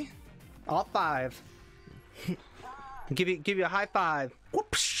go, baby. All five. give you a high five.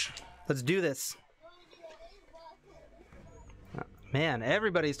 Whoops. Let's do this. Man,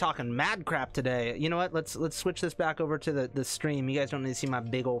 everybody's talking mad crap today. You know what? Let's switch this back over to the stream. You guys don't need to see my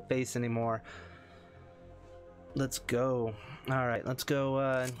big old face anymore. Let's go. All right, let's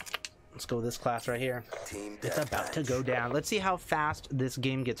go. Let's go with this class right here. It's about to go down. Let's see how fast this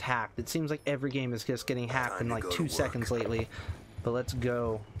game gets hacked. It seems like every game is just getting hacked in like 2 seconds lately. But let's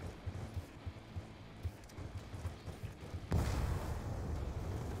go.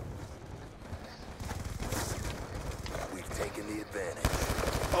 We've taken the advantage.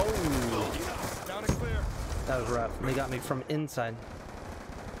 Oh! Down and clear. That was rough. They got me from inside.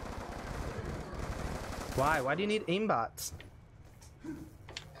 Why? Why do you need aimbots?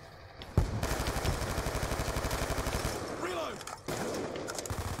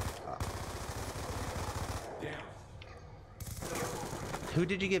 Who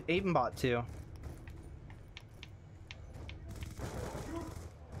did you give aimbot to?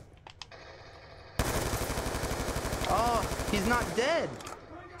 Oh, he's not dead.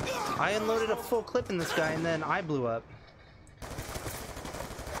 I unloaded a full clip in this guy and then I blew up.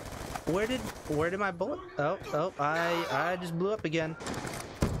 Where did my bullet? Oh, I just blew up again.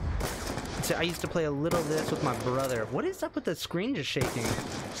 So I used to play a little of this with my brother. What is up with the screen just shaking?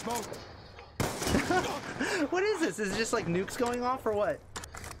 Smoke. What is this? Is it just like nukes going off or what?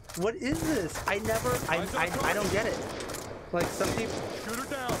 What is this? I don't get it. Like some people. Shoot her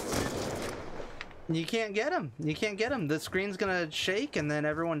down. You can't get him. You can't get him. The screen's gonna shake and then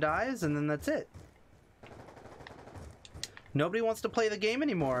everyone dies and then that's it. Nobody wants to play the game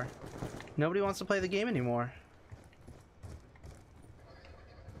anymore. Nobody wants to play the game anymore.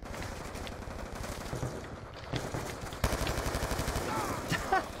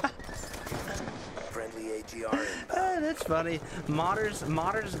 Friendly AGR That's funny.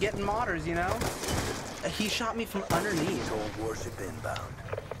 Modders getting modders, you know? He shot me from underneath. Cold warship inbound.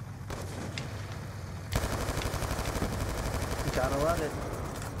 Gotta love it.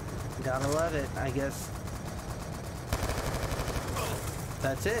 Gotta love it, I guess.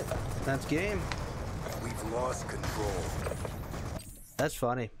 That's it. That's game. We've lost control. That's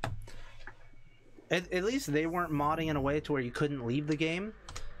funny. At least they weren't modding in a way to where you couldn't leave the game.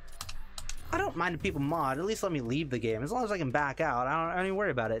 I don't mind if people mod. At least let me leave the game. As long as I can back out, I don't even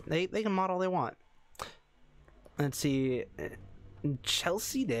worry about it. They can mod all they want. Let's see.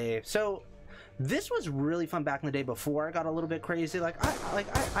 Chelsea Day. So this was really fun back in the day before I got a little bit crazy. I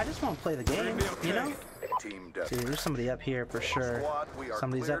just want to play the game, you know? Team See, there's somebody up here for sure.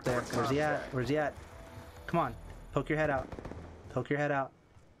 Somebody's up there. Where's he at? Where's he at? Come on. Poke your head out. Poke your head out.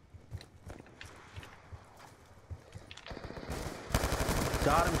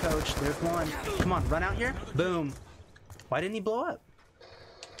 Got him, coach. There's one. Come on, run out here. Boom. Why didn't he blow up?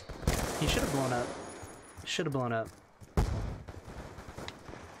 He should have blown up. Should have blown up.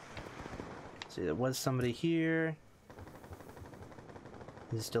 See, there was somebody here.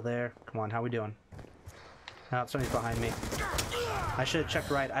 Is he still there? Come on, how we doing? Oh, somebody's behind me. I should have checked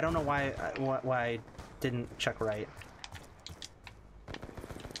right. I don't know why I didn't check right.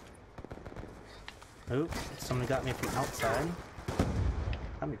 Oop, somebody got me from outside.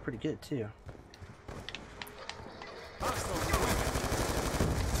 Got me pretty good too.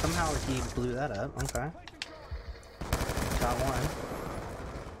 Somehow he blew that up. Okay. Got one.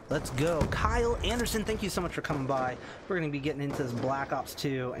 Let's go. Kyle Anderson, thank you so much for coming by. We're going to be getting into this Black Ops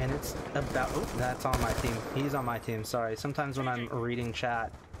 2, and it's about... Oh, that's on my team. He's on my team, sorry. Sometimes when I'm reading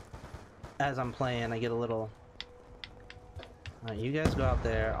chat as I'm playing, I get a little... Alright, you guys go out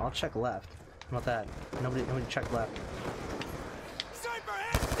there. I'll check left. How about that? Nobody check left.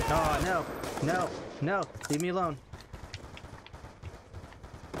 Oh, no. No. No. Leave me alone.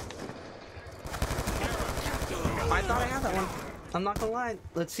 I thought I had that one. I'm not gonna lie.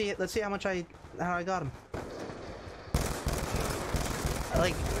 Let's see how much how I got him.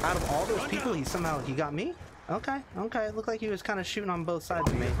 Like, out of all those people, he got me? Okay, okay. It looked like he was kind of shooting on both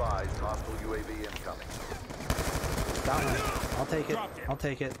sides of me. Hostile UAV incoming. Got one. I'll take it. I'll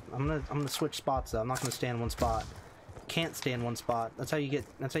take it. I'm gonna switch spots though. I'm not gonna stay in one spot. Can't stay in one spot. That's how you get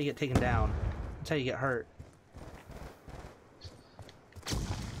taken down. That's how you get hurt.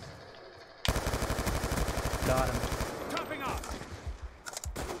 Got him.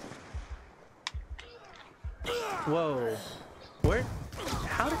 Whoa. Where?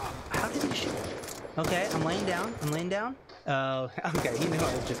 How did he shoot? Okay, I'm laying down. I'm laying down. Oh, okay, he knew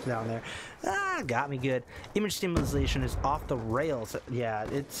I was just down there. Ah, got me good. Image stabilization is off the rails. Yeah,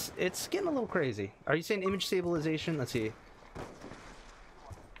 it's getting a little crazy. Are you saying image stabilization? Let's see.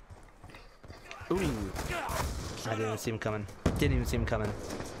 Ooh. I didn't even see him coming. Didn't even see him coming.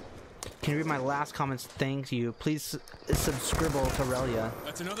 Can you read my last comments? Thank you. Please subscribe to Relyea.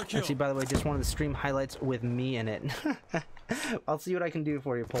 That's another kill. And see, by the way, just one of the stream highlights with me in it. I'll see what I can do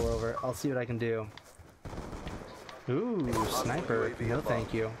for you, pullover. I'll see what I can do. Ooh, sniper. No,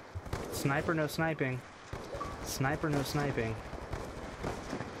 thank you. Sniper, no sniping. Sniper, no sniping.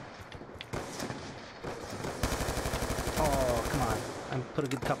 Oh, come on. I put a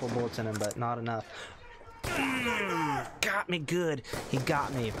good couple bullets in him, but not enough. Got me good. He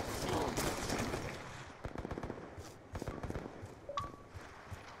got me.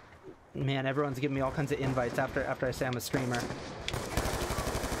 Man, everyone's giving me all kinds of invites after I say I'm a streamer.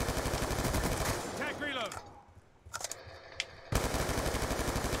 Attack reload.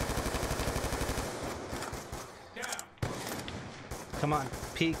 Down. Come on,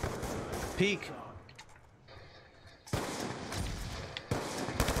 peek. Peek.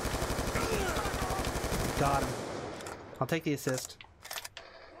 Got him. I'll take the assist.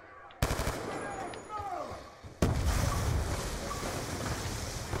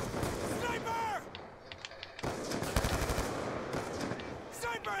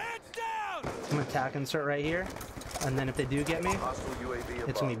 Hands down! I'm gonna attack insert right here, and then if they do get me, Hostile UAV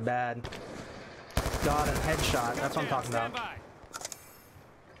it's gonna be above. bad. God, and headshot. That's what I'm talking Stand about. by.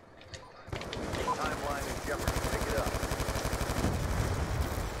 Timeline in jeopardy. Pick it up.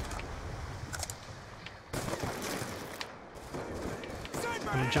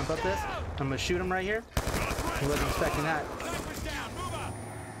 I'm gonna jump up this. I'm gonna shoot him right here. He wasn't expecting that. Snipers down. Move up.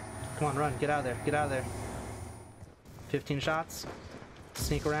 Come on, run. Get out of there. Get out of there. 15 shots.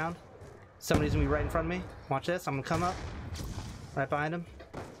 Sneak around. Somebody's gonna be right in front of me. Watch this. I'm gonna come up. Right behind him.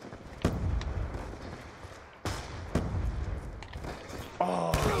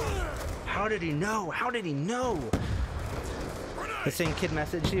 Oh! How did he know? How did he know? The same kid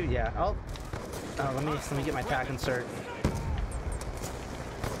messaged you? Yeah. Oh, let me get my tack insert.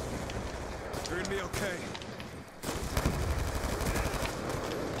 You're gonna be okay.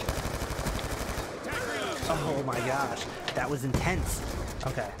 Oh my gosh, that was intense.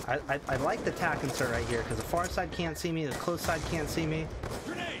 Okay, I like the tack insert right here because the far side can't see me, the close side can't see me.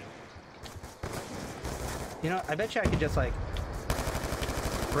 Grenade. You know, I bet you I could just like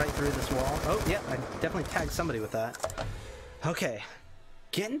right through this wall. Oh yeah, I definitely tagged somebody with that. Okay,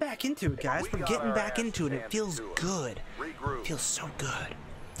 getting back into it, guys. We're getting back into it. It feels good. It feels so good.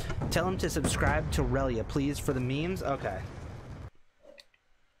 Tell them to subscribe to Relyea, please, for the memes. Okay.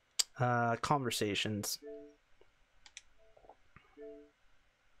 Conversations.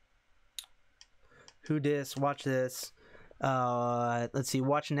 Who dis? Watch this. Let's see.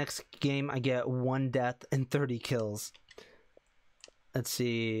 Watch next game. I get 1 death and 30 kills. Let's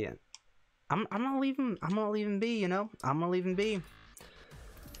see. I'm gonna leave him. I'm gonna leave him be. You know. I'm gonna leave him be.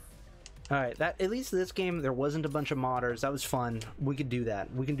 All right. That at least this game there wasn't a bunch of modders. That was fun. We could do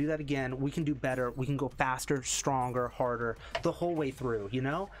that. We can do that again. We can do better. We can go faster, stronger, harder the whole way through. You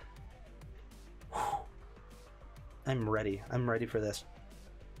know. I'm ready. I'm ready for this.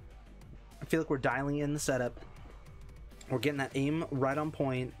 I feel like we're dialing in the setup. We're getting that aim right on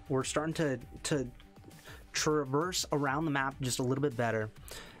point. We're starting to traverse around the map just a little bit better.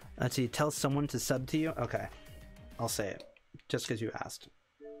 Let's see. Tell someone to sub to you. Okay. I'll say it. Just because you asked.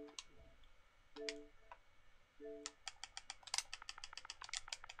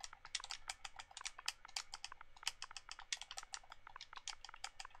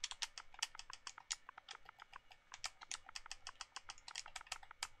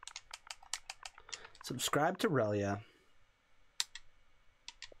 Subscribe to Relyea.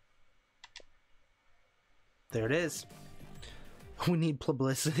 There it is. We need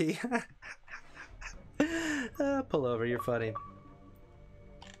publicity. Pull over, you're funny.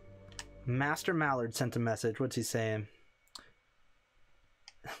 Master Mallard sent a message. What's he saying?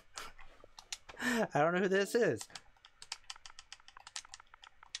 I don't know who this is.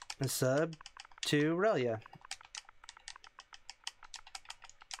 A sub to Relyea.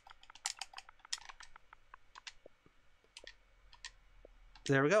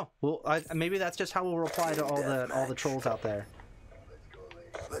 There we go. Well, maybe that's just how we'll reply to all the trolls out there.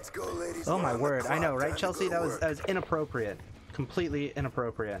 Let's go, ladies. Oh my word! I know, right, Chelsea? That was inappropriate. Completely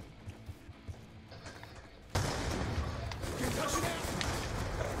inappropriate. We've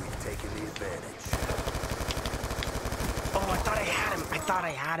taken the advantage. Oh, I thought I had him. I thought I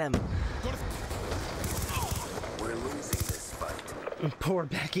had him. We're losing this fight. Poor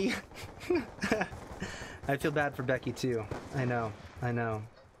Becky. I feel bad for Becky too. I know. I know.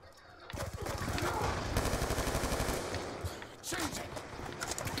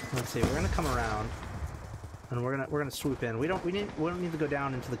 Let's see. We're gonna come around, and we're gonna swoop in. We don't need to go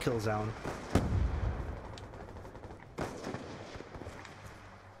down into the kill zone.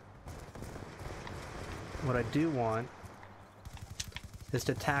 What I do want is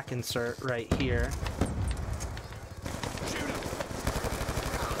to tack insert right here.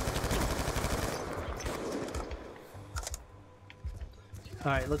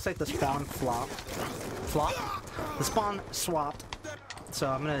 Alright, looks like the spawn the spawn swapped. So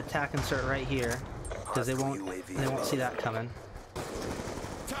I'm gonna attack insert right here because they won't see that coming.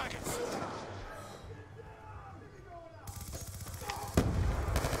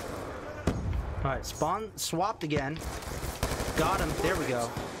 Alright, spawn swapped again. Got him. There we go.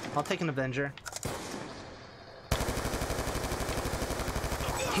 I'll take an Avenger.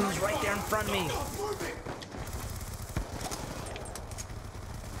 He was right there in front of me.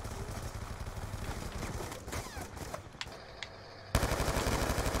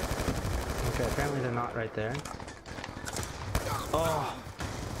 Okay, apparently they're not right there. Oh.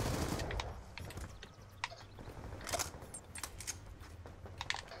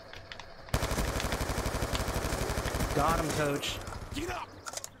 Got him, coach.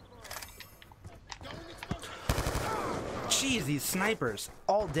 Jeez, these snipers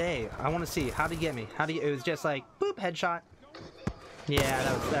all day. I want to see how to get me. How do you? It was just like boop, headshot. Yeah,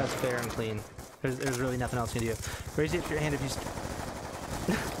 that was fair and clean. There's really nothing else you can do. Raise it your hand if you.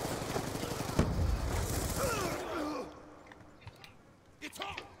 It's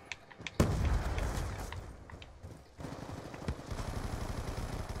up.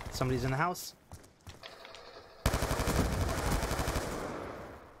 Somebody's in the house.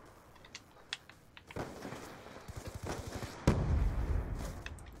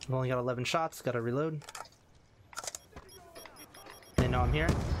 I've only got 11 shots. Gotta reload. They know I'm here.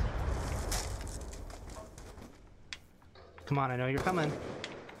 Come on, I know you're coming.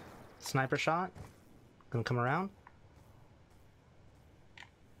 Sniper shot. Gonna come around.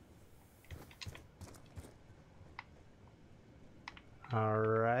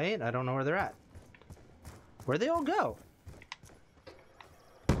 Alright, I don't know where they're at. Where'd they all go?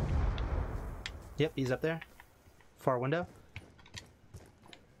 Yep, he's up there. Far window.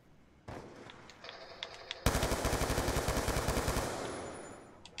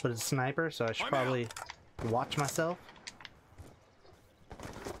 But it's a sniper, so I should probably watch myself.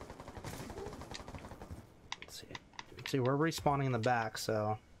 Let's see, we're respawning in the back,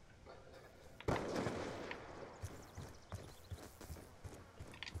 so.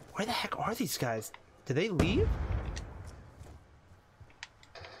 Where the heck are these guys? Did they leave?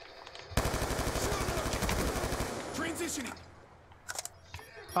 Transitioning.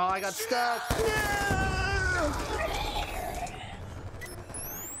 Oh, I got stuck. No!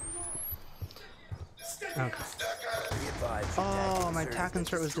 Okay. Oh, my tack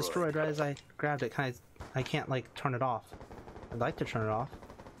insert was destroyed right as I grabbed it. I can't like turn it off. I'd like to turn it off.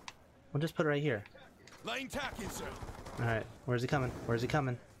 We'll just put it right here. Laying tack insert. Alright, where's he coming? Where's he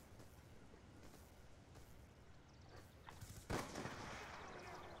coming?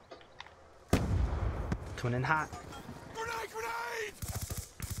 Coming in hot. Grenade!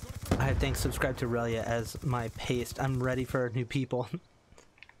 I thanks subscribe to Relyea as my paste. I'm ready for new people.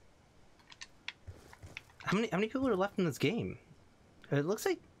 How many people are left in this game? It looks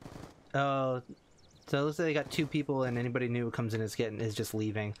like so it looks like they got 2 people and anybody new who comes in is just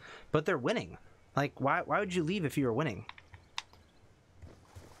leaving. But they're winning. Like why would you leave if you were winning?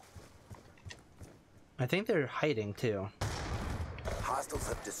 I think they're hiding too. Hostiles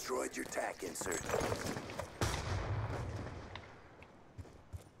have destroyed your tack insert.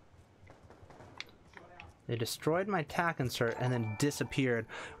 They destroyed my tack insert and then disappeared.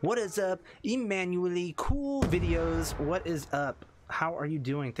 What is up, Emmanuel? Cool videos. What is up? How are you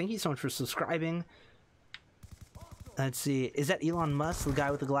doing? Thank you so much for subscribing. Let's see. Is that Elon Musk, the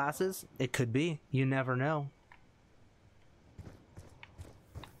guy with the glasses? It could be. You never know.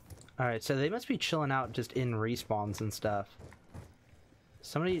 Alright, so they must be chilling out just in respawns and stuff.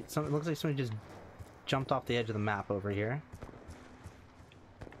 It looks like somebody just jumped off the edge of the map over here.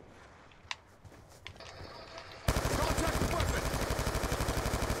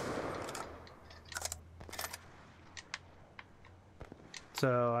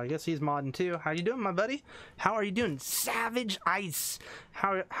 So I guess he's modding too. How you doing, my buddy? How are you doing? Savage Ice.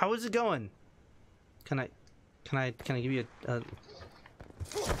 How is it going? Can I give you a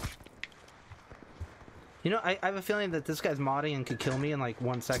You know, I have a feeling that this guy's modding and could kill me in like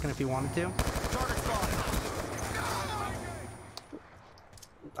 1 second if he wanted to.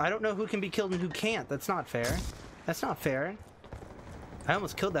 I don't know who can be killed and who can't. That's not fair. That's not fair. I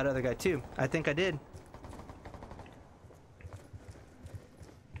almost killed that other guy too. I think I did.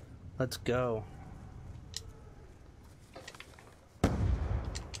 Let's go.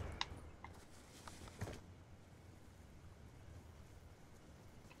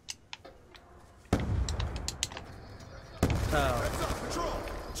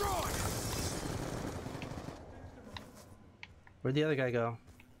 Where'd the other guy go?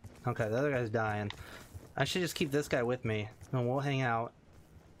 Okay, the other guy's dying. I should just keep this guy with me, and we'll hang out.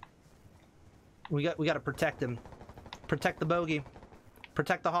 We got to protect him. Protect the bogey.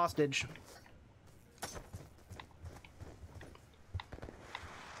 Protect the hostage.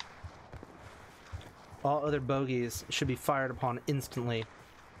 All other bogeys should be fired upon instantly.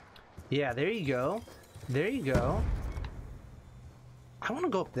 Yeah, there you go. There you go. I want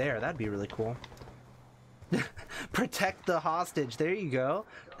to go up there. That'd be really cool. Protect the hostage. There you go.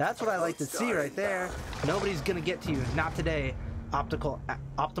 That's what I like to see right there. Nobody's gonna get to you. Not today.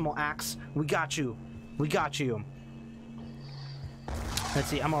 Optimal axe. We got you. We got you. Let's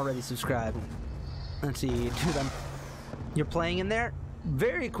see. I'm already subscribed. Let's see. Dude, you're playing in there?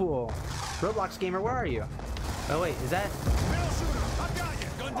 Very cool. Roblox gamer, where are you? Oh wait, is that?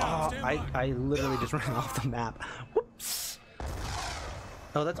 Oh, I literally just ran off the map. Whoops.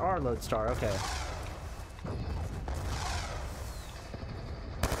 Oh, that's our lodestar. Okay.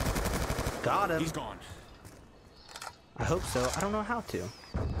 Got him. He's gone. I hope so. I don't know how to.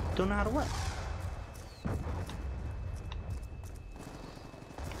 Don't know how to what?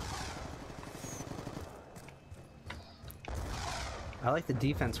 I like the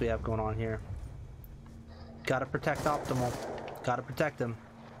defense we have going on here. Gotta protect Optimal. Gotta protect him.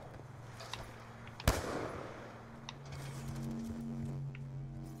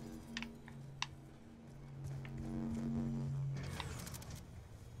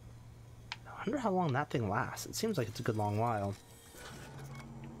 I wonder how long that thing lasts. It seems like it's a good long while.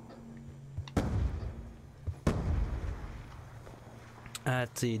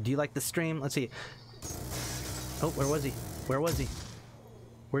 Let's see. Do you like the stream? Let's see. Oh, where was he? Where was he?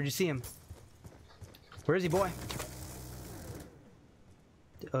 Where'd you see him? Where is he, boy?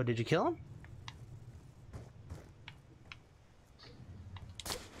 Oh, did you kill him?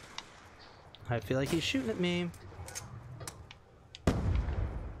 I feel like he's shooting at me.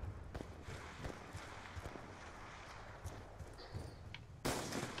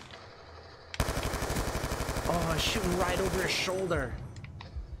 Oh, shooting right over his shoulder.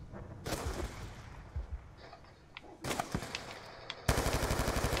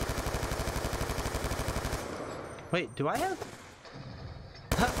 Wait, do I have?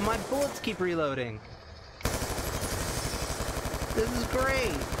 My bullets keep reloading. This is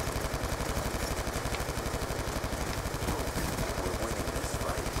great. We're winning this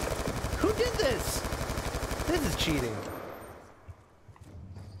fight. Who did this? This is cheating.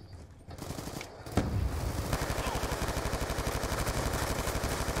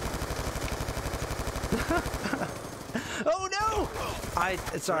 Oh no!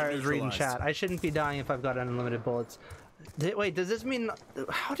 Sorry, I was reading chat. I shouldn't be dying if I've got unlimited bullets. Wait, does this mean...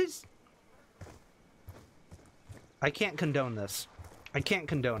 How does... I can't condone this. I can't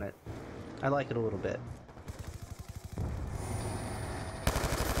condone it. I like it a little bit.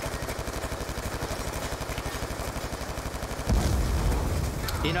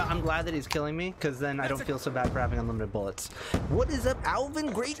 You know, I'm glad that he's killing me, because then I don't feel so bad for having unlimited bullets. What is up,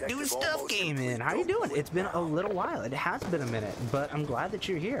 Alvin? Great new stuff gaming. How you doing? It's been a little while. It has been a minute, but I'm glad that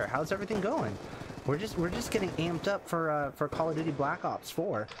you're here. How's everything going? We're just getting amped up for Call of Duty Black Ops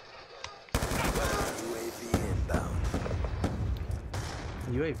 4. UAV inbound.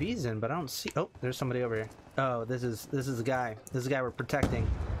 UAV's in, but I don't see. Oh, there's somebody over here. Oh, this is the guy. This is the guy we're protecting.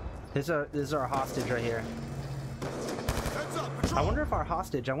 This is our hostage right here. Heads up, patrol. I wonder if our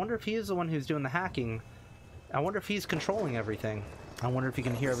hostage, I wonder if he is the one who's doing the hacking. I wonder if he's controlling everything. I wonder if he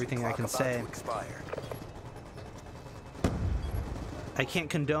can hear everything I can say. I can't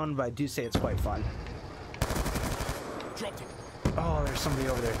condone, but I do say it's quite fun. Dropped him. Oh, there's somebody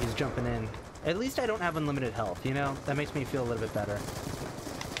over there. He's jumping in. At least I don't have unlimited health, you know? That makes me feel a little bit better.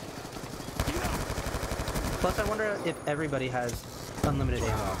 Plus, I wonder if everybody has unlimited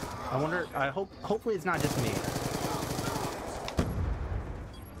ammo. I wonder, hopefully it's not just me.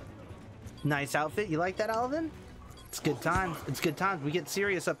 Nice outfit. You like that, Alvin? It's good times. It's good times. We get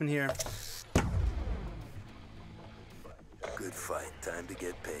serious up in here. Good fight. Time to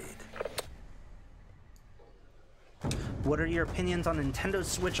get paid. What are your opinions on Nintendo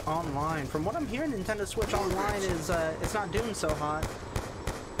Switch Online? From what I'm hearing, Nintendo Switch Online is it's not doing so hot.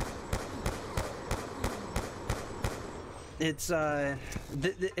 It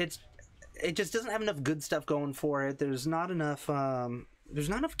just doesn't have enough good stuff going for it. There's not enough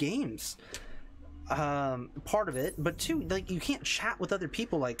games. Part of it, but two, like, you can't chat with other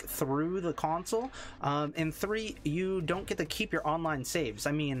people like through the console. And three, you don't get to keep your online saves.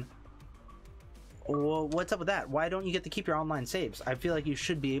 I mean, well, what's up with that? Why don't you get to keep your online saves? I feel like you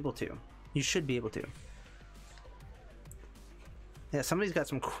should be able to. You should be able to. Yeah, somebody's got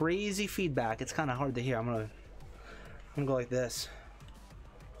some crazy feedback. It's kind of hard to hear. I'm gonna go like this.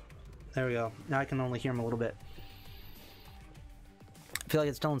 There we go. Now I can only hear him a little bit. I feel like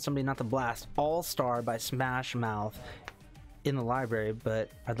it's telling somebody not to blast All Star by Smash Mouth in the library, but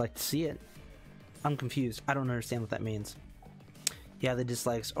I'd like to see it. I'm confused. I don't understand what that means. Yeah, the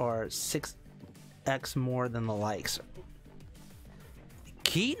dislikes are 6x more than the likes.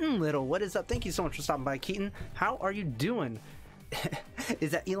 Keaton Little, what is up? Thank you so much for stopping by, Keaton. How are you doing?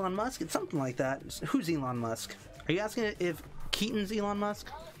 Is that Elon Musk? It's something like that. Who's Elon Musk? Are you asking if Keaton's Elon Musk?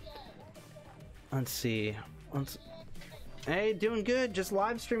 Let's see. Hey, doing good. Just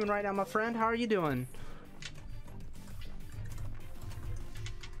live streaming right now, my friend. How are you doing?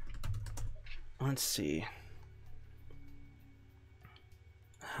 Let's see.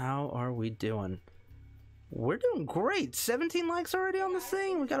 How are we doing? We're doing great. 17 likes already on this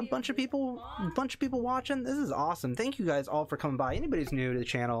thing. We got a bunch of people watching. This is awesome. Thank you guys all for coming by. Anybody who's new to the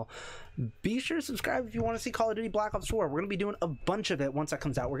channel, be sure to subscribe if you want to see Call of Duty Black Ops 4. We're going to be doing a bunch of it once that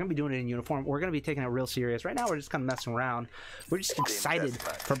comes out. We're going to be doing it in uniform. We're going to be taking it real serious. Right now, we're just kind of messing around. We're just excited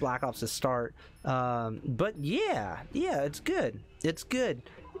for Black Ops to start. But yeah, it's good. It's good.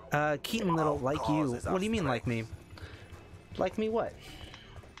 Keaton Little, like you. What do you mean, like me? Like me what?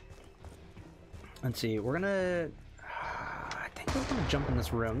 Let's see, we're gonna... I think we're gonna jump in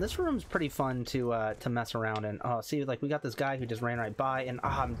this room. This room's pretty fun to mess around in. Oh, see, like, we got this guy who just ran right by, and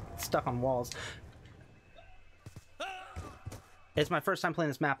I'm stuck on walls. It's my first time playing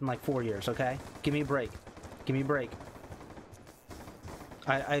this map in, like, 4 years, okay? Give me a break. Give me a break.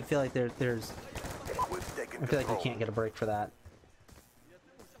 I feel like there's... I feel like you can't get a break for that.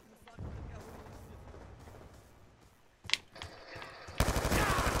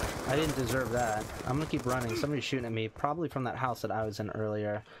 I didn't deserve that. I'm gonna keep running. Somebody's shooting at me, probably from that house that I was in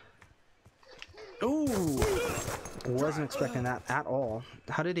earlier. Ooh! Wasn't expecting that at all.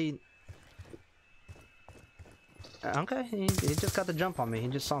 How did he... Okay, he just got the jump on me. He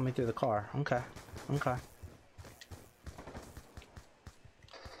just saw me through the car. Okay. Okay.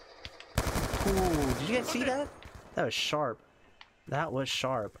 Ooh, did you guys see that? That was sharp. That was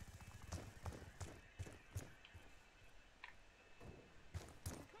sharp.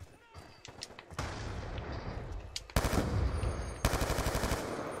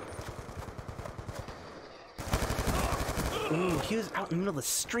 Ooh, he was out in the middle of the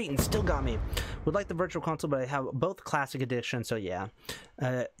street and still got me. Would like the virtual console, but I have both classic edition, so yeah.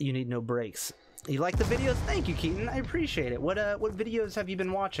 You need no breaks. You like the videos? Thank you, Keaton. I appreciate it. What videos have you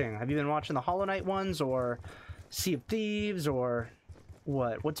been watching? Have you been watching the Hollow Knight ones, or Sea of Thieves, or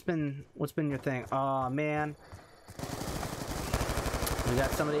what? What's been your thing? Aw, man. We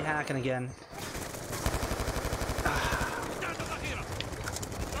got somebody hacking again.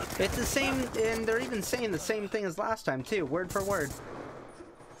 It's the same, and they're even saying the same thing as last time too, word for word.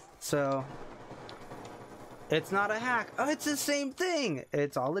 So, it's not a hack. Oh, it's the same thing.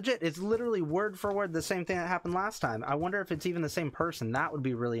 It's all legit. It's literally word for word the same thing that happened last time. I wonder if it's even the same person. That would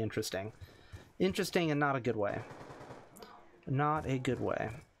be really interesting. Interesting and not a good way. Not a good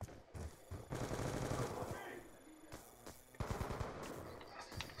way.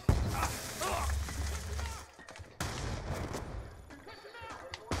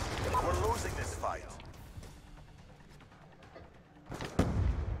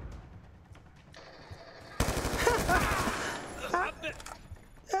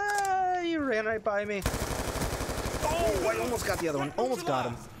 You ran right by me. Oh, I almost got the other one. Almost got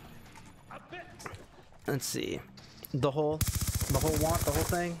him. Let's see. The whole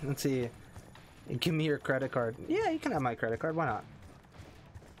thing. Let's see. Give me your credit card. Yeah, you can have my credit card. Why not?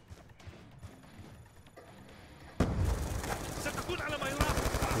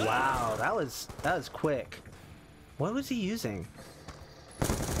 Wow, that was quick. What was he using?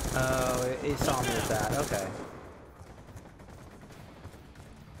 Oh, he saw me with that. Okay.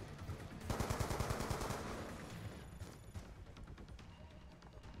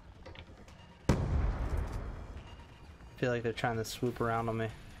 I feel like they're trying to swoop around on me.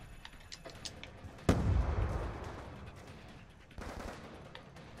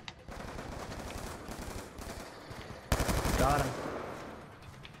 Got him.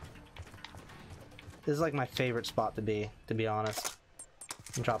 This is like my favorite spot to be honest.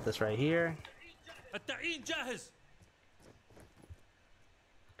 Drop this right here.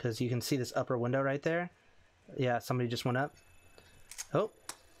 Because you can see this upper window right there. Yeah, somebody just went up. Oh.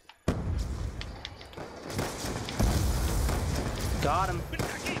 Got him.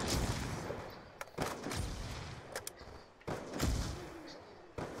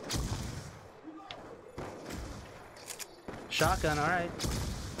 Shotgun, alright.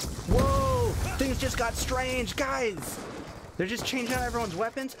 Whoa! Things just got strange, guys! They're just changing out everyone's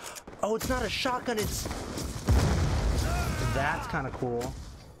weapons? Oh, it's not a shotgun, it's... That's kind of cool.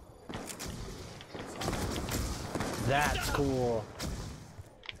 That's cool.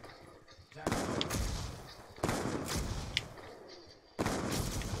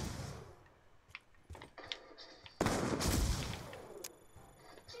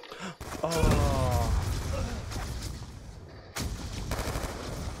 Oh.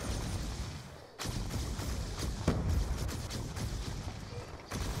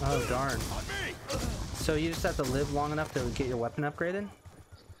 Oh, darn. So you just have to live long enough to get your weapon upgraded?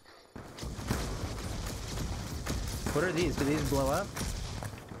 What are these? Do these blow up?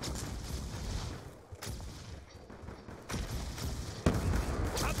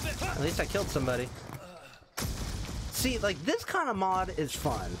 At least I killed somebody. See, like, this kind of mod is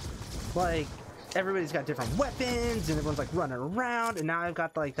fun. Like, everybody's got different weapons and everyone's like running around, and now I've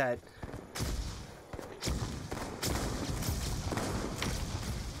got like that.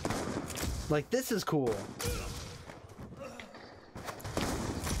 Like, this is cool.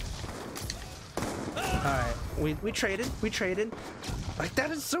 Alright, we traded. Like,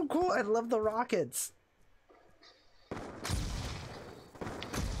 that is so cool. I love the rockets.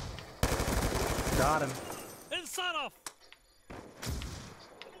 Got him.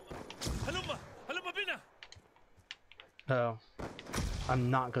 Oh. I'm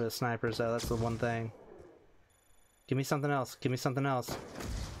not good at snipers though, that's the one thing. Give me something else. Give me something else.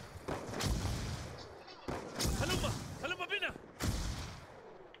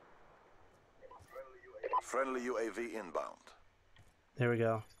 Friendly UAV inbound. There we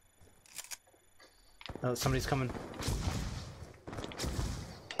go. Oh, somebody's coming.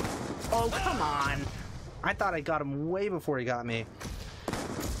 Oh, come on! I thought I got him way before he got me.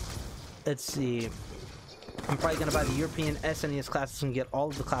 Let's see. I'm probably gonna buy the European SNES Classics and get all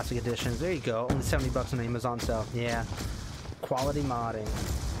of the classic editions. There you go. Only 70 bucks on Amazon, so yeah. Quality modding.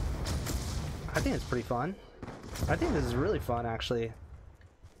 I think it's pretty fun. I think this is really fun, actually.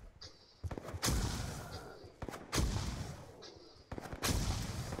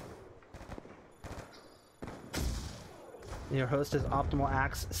 Your host is Optimal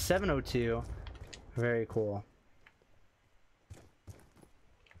Axe 702. Very cool.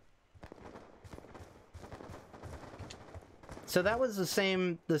 So that was the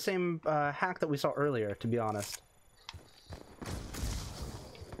same hack that we saw earlier, to be honest.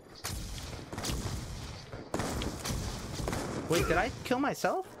 Wait, did I kill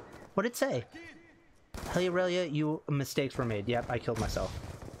myself? What did it say? HelyeaRelyea, mistakes were made. Yep, I killed myself.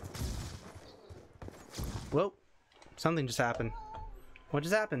 Whoa. Something just happened. What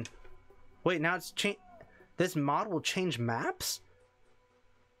just happened? Wait, now it's changed. This mod will change maps?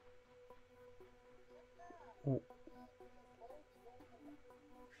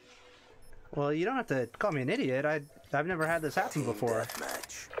 Well, you don't have to call me an idiot. I've never had this happen before.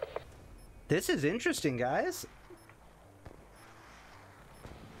 This is interesting, guys.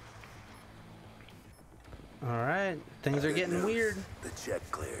 Alright, things are getting weird. The check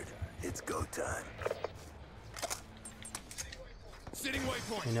cleared. It's go time. Sitting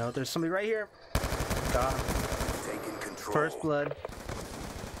waypoint. You know, there's somebody right here. Got him. Taking control. First blood.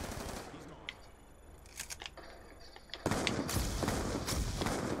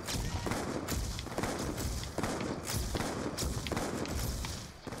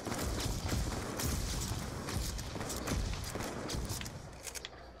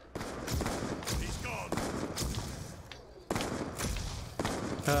 He's gone.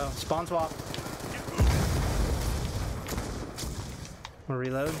 Oh, spawn swap. We'll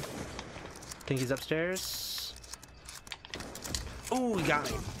reload. Think he's upstairs. Oh, he got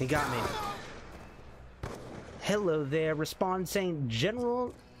me. He got me. Hello there. Respond saying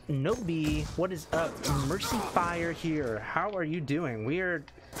General Nobi. What is up? Mercy Fire here. How are you doing? We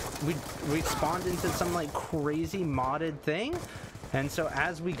spawned into some like crazy modded thing. And so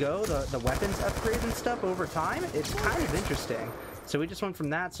as we go, the weapons upgrade and stuff over time, it's kind of interesting. So we just went from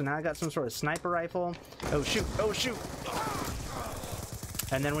that. So now I got some sort of sniper rifle. Oh shoot. Oh shoot.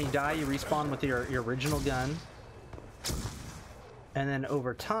 And then when you die, you respawn with your original gun. And then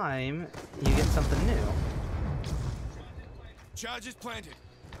over time, you get something new. Charges planted.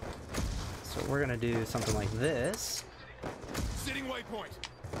 So we're gonna do something like this. Sitting waypoint.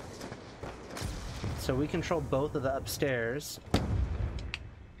 So we control both of the upstairs.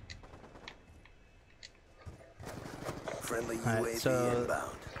 Friendly Alright, UAV so-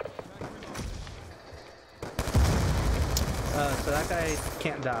 inbound. So that guy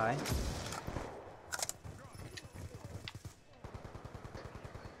can't die.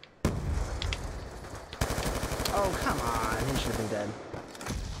 Oh, come on. He should have been dead.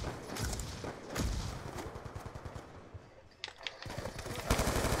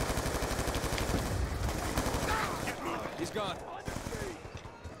 He's gone.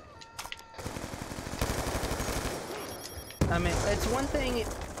 I mean, it's one thing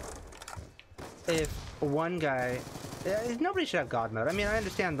if one guy... Nobody should have God mode. I mean, I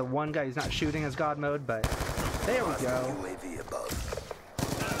understand the one guy who's not shooting as God mode, but there we go. UAV above.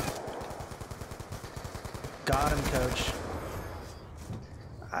 Got him, coach.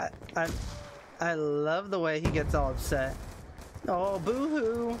 I love the way he gets all upset. Oh,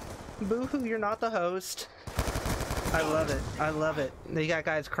 boo-hoo. Boo-hoo, you're not the host. I love it. I love it. They got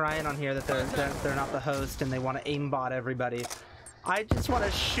guys crying on here that they're not the host and they want to aimbot everybody. I just want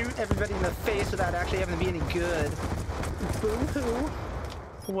to shoot everybody in the face without actually having to be any good. Boo-hoo.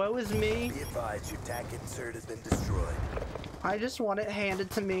 Woe is me. Be advised, your TAC insert has been destroyed. I just want it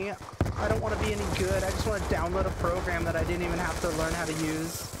handed to me. I don't want to be any good. I just want to download a program that I didn't even have to learn how to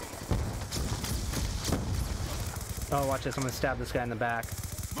use. Oh, watch this. I'm going to stab this guy in the back.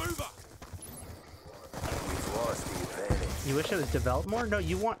 Move up. We've lost the advantage. You wish it was developed more? No,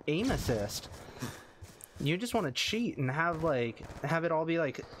 you want aim assist. You just want to cheat and have it all be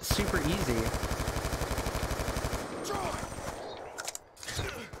like super easy.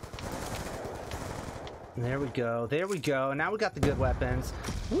 There we go. There we go. Now we got the good weapons.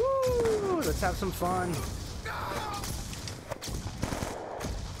 Woo! Let's have some fun.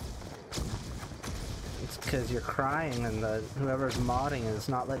 It's because you're crying and whoever's modding is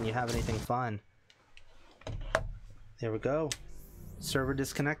not letting you have anything fun. There we go. Server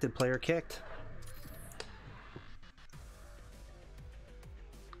disconnected. Player kicked.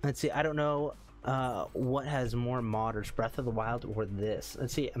 Let's see. I don't know what has more modders, Breath of the Wild or this.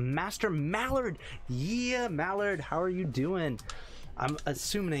 Let's see. Master Mallard. Yeah, Mallard. How are you doing? I'm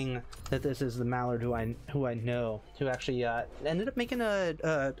assuming that this is the Mallard who I know, who actually ended up making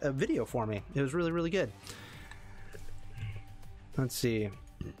a video for me. It was really, really good. Let's see.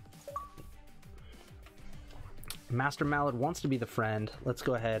 Master Mallard wants to be the friend. Let's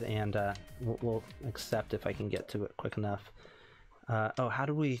go ahead and we'll accept if I can get to it quick enough. Oh, how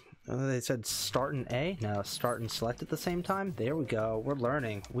do we... Oh, they said start and A? No, start and select at the same time? There we go. We're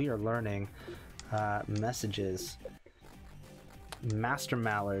learning. We are learning. Messages. Master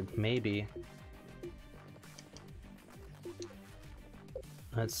Mallard, maybe.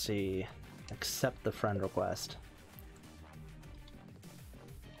 Let's see. Accept the friend request.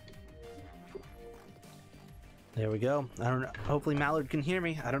 There we go. I don't know. Hopefully Mallard can hear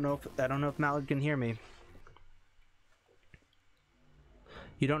me. I don't know if Mallard can hear me.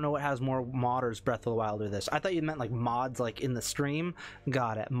 You don't know what has more modders, Breath of the Wild or this. I thought you meant like mods like in the stream.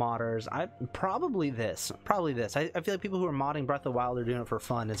 Got it. Modders. Probably this. Probably this. I feel like people who are modding Breath of the Wild are doing it for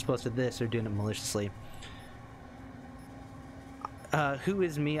fun as opposed to this, they're doing it maliciously. Who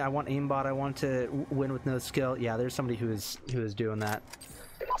is me? I want aimbot. I want to win with no skill. Yeah, there's somebody who is doing that.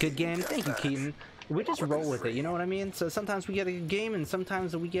 Good game. Thank you, Keaton. We just roll with it, you know what I mean? So sometimes we get a good game and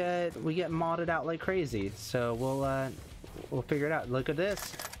sometimes we get modded out like crazy. So we'll figure it out. Look at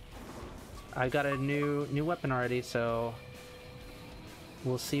this. I got a new weapon already, so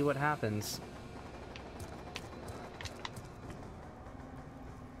we'll see what happens.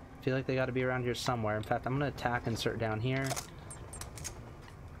 I feel like they got to be around here somewhere. In fact, I'm gonna attack insert down here.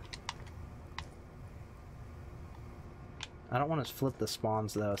 I don't want to flip the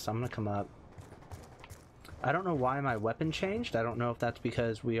spawns though, so I'm gonna come up. I don't know why my weapon changed. I don't know if that's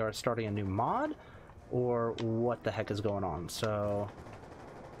because we are starting a new mod or what the heck is going on. So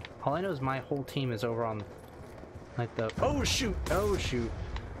all I know is my whole team is over on like the... Oh shoot! Oh shoot!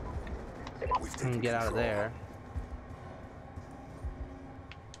 And get out of there.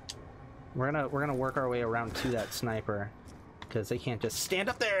 We're gonna work our way around to that sniper because they can't just stand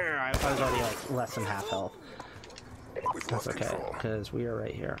up there. I was already like less than half health. That's okay because we are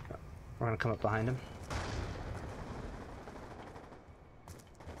right here. We're gonna come up behind him.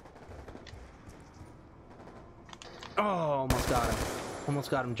 Oh, almost got him. Almost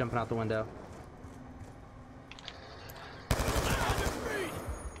got him jumping out the window.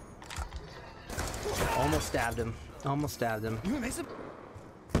 Almost stabbed him. Almost stabbed him.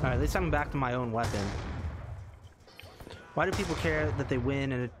 Alright, at least I'm back to my own weapon. Why do people care that they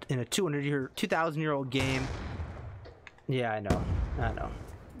win in a 2,000-year-old game? Yeah, I know. I know.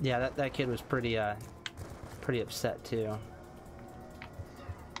 Yeah, that kid was pretty upset too.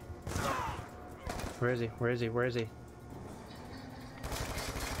 Where is he? Where is he? Where is he?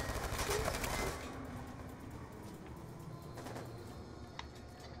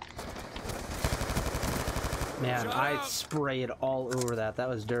 Man, I sprayed all over that. That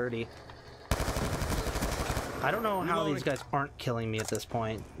was dirty. I don't know how these guys aren't killing me at this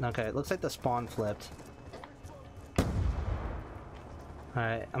point. Okay, it looks like the spawn flipped.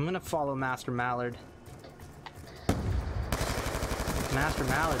 Alright, I'm gonna follow Master Mallard. Master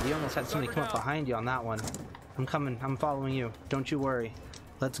Mallard, you almost had somebody come up behind you on that one. I'm coming. I'm following you. Don't you worry.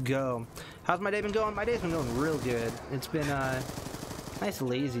 Let's go. How's my day been going? My day's been going real good. It's been a nice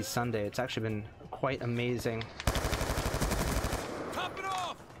lazy Sunday. It's actually been quite amazing. Top it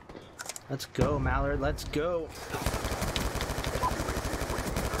off! Let's go, Mallard. Let's go.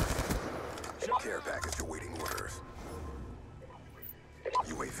 Care package awaiting orders.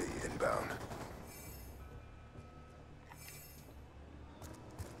 UAV inbound.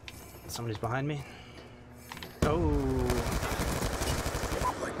 Somebody's behind me. Oh,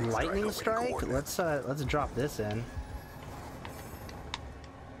 lightning strike. Let's drop this in.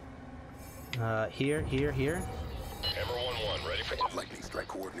 Here. Hammer 1-1. Strike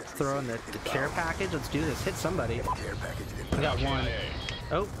coordinates. Throw in the care package. Let's do this. Hit somebody. Care package I inbound. got one.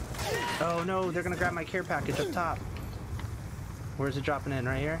 Oh. Oh no, they're gonna grab my care package up top. Where's it dropping in?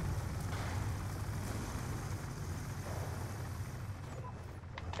 Right here?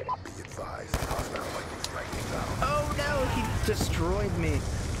 Be advised. Hostile lightning strike inbound. Oh no, he destroyed me.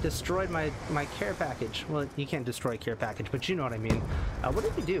 Destroyed my care package. Well, you can't destroy care package, but you know what I mean. What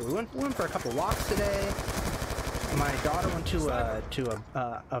did we do? We went for a couple walks today. My daughter went to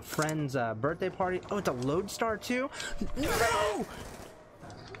a friend's birthday party. Oh, it's a lodestar too? No!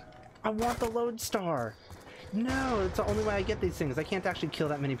 I want the lodestar. No, it's the only way I get these things. I can't actually kill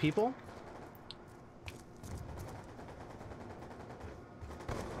that many people.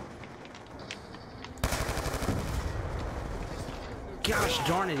 Gosh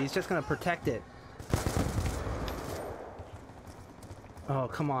darn it, he's just gonna protect it. Oh,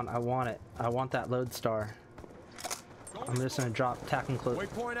 come on, I want it. I want that lodestar. I'm just gonna drop tack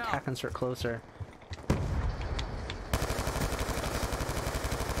insert closer.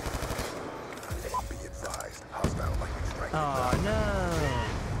 Be advised. Hostile lightning strike Oh inbound.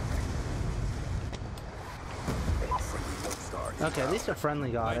 Friendly lodestar no! Okay, at least a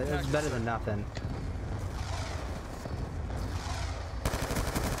friendly got it. It's better than nothing.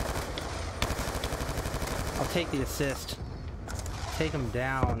 I'll take the assist. Take him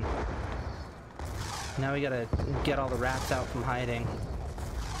down. Now we gotta get all the rats out from hiding.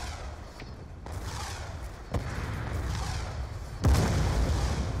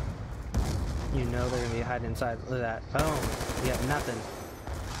 You know they're gonna be hiding inside. Look at that. Boom. You got nothing.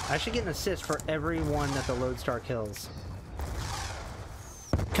 I should get an assist for every one that the lodestar kills.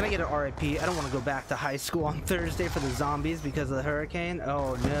 Can I get an RIP? I don't want to go back to high school on Thursday for the zombies because of the hurricane.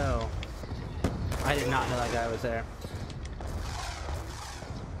 Oh no. I did not know that guy was there.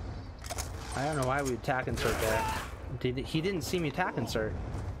 I don't know why we would tack insert there. He didn't see me tack insert.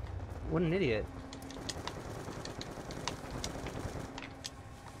 What an idiot.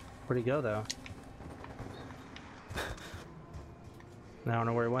 Where'd he go though? I don't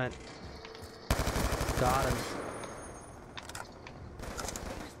know where he went. Got him.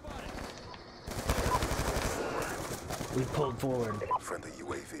 We pulled forward. Friendly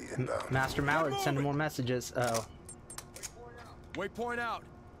UAV inbound. Master Mallard sending more messages. Oh. Waypoint out.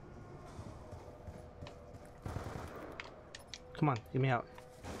 Come on, get me out.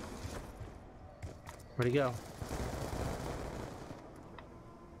 Where'd he go?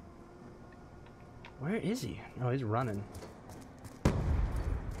 Where is he? Oh, he's running.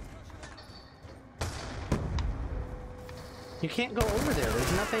 You can't go over there.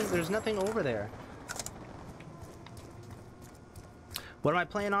 There's nothing over there. What am I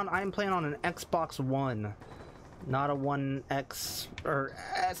playing on? I am playing on an Xbox One. Not a One X or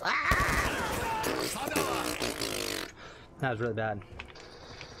S. Ah! That was really bad.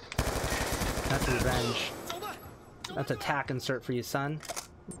 That's revenge. That's a tack insert for you, son.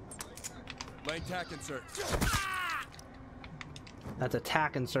 Lane tack insert. That's a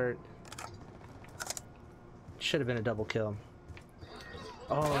tack insert. Should have been a double kill.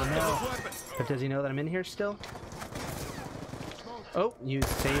 Oh no. But does he know that I'm in here still? Oh, you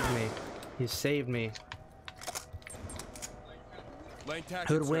saved me. You saved me.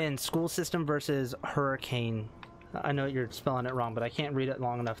 Who'd win? School system versus hurricane. I know you're spelling it wrong, but I can't read it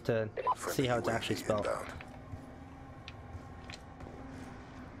long enough to see how it's actually spelled.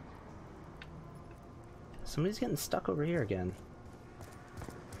 Somebody's getting stuck over here again.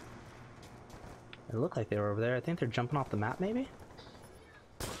 It looked like they were over there. I think they're jumping off the map, maybe?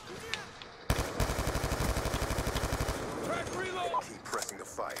 Keep pressing the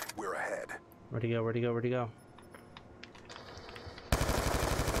fight. We're ahead. Where'd he go? Where'd he go? Where'd he go?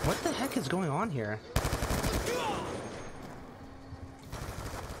 What the heck is going on here?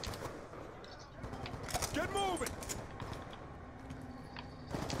 Get moving.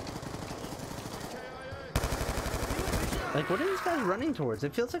 Like, what are these guys running towards?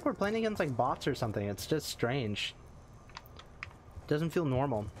 It feels like we're playing against like bots or something. It's just strange. Doesn't feel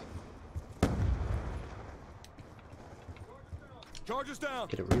normal. Charges down.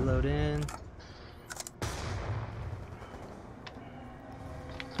 Get a reload in.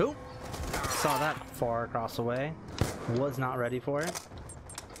 Oh! Saw that far across the way. Was not ready for it.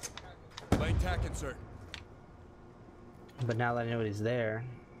 Lane tack insert. But now that I know he's there.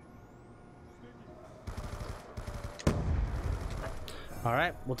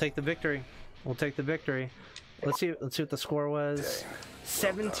 Alright, we'll take the victory. We'll take the victory. Let's see what the score was.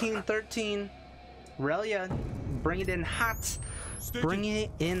 17-13. Relyea, bring it in hot. Bring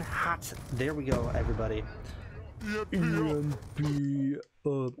it in hot. There we go, everybody.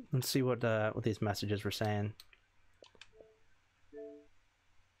 Let's see what these messages were saying.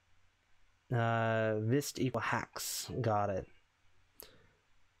 Vist equal hacks. Got it.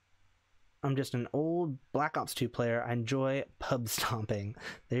 I'm just an old Black Ops 2 player. I enjoy pub stomping.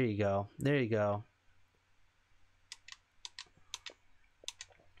 There you go. There you go.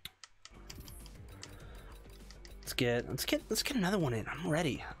 Let's get another one in. I'm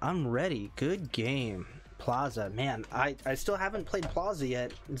ready. I'm ready. Good game. Plaza. Man, I still haven't played Plaza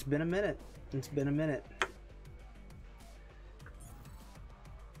yet. It's been a minute. It's been a minute.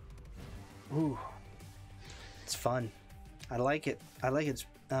 Ooh. It's fun. I like it. I like it.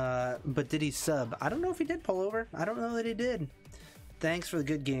 But did he sub? I don't know if he did pull over. I don't know that he did. Thanks for the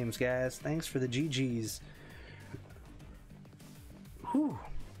good games, guys. Thanks for the GGs. Whew.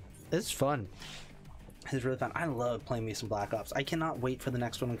 This is fun. It's really fun. I love playing me some Black Ops. I cannot wait for the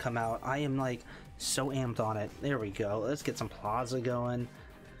next one to come out. I am like so amped on it. There we go. Let's get some Plaza going.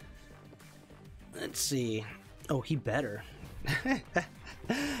 Let's see. Oh, he better.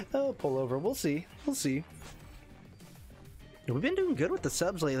 Oh, pull over. We'll see. We'll see. We've been doing good with the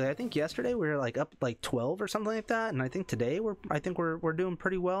subs lately. I think yesterday we were like up like 12 or something like that, and I think today we're doing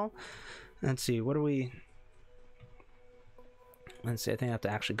pretty well. Let's see. What are we? Let's see. I think I have to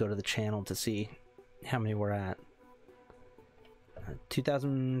actually go to the channel to see how many we're at.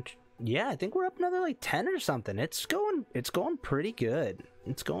 2000. Yeah, I think we're up another like 10 or something. It's going pretty good.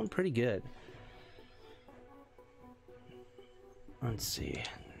 It's going pretty good. Let's see.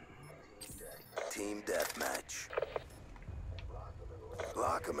 Team deathmatch.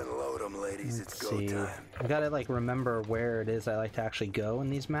 Lock 'em and load 'em, ladies. Let's It's go see. time. I gotta like remember where it is I like to actually go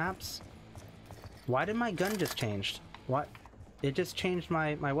in these maps. Why did my gun just changed? What? It just changed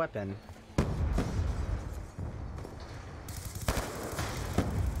my weapon. I'm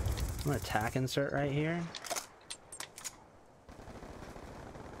gonna attack insert right here.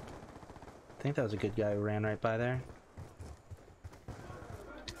 I think that was a good guy who ran right by there.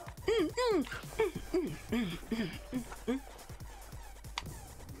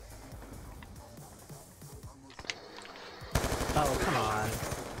 Oh, come on.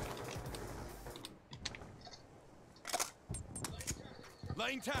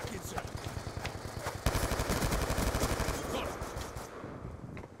 Lane tacking, sir.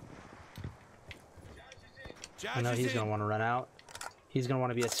 Got it. I know he's gonna want to run out. He's gonna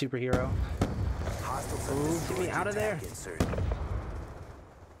want to be a superhero. Ooh, get me out of there.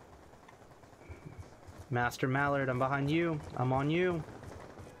 Master Mallard, I'm behind you. I'm on you.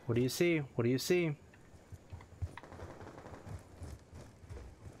 What do you see? What do you see?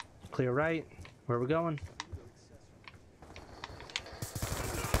 Clear right. Where are we going?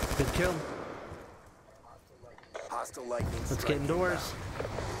 Good kill. Hostile lightning. Let's get indoors.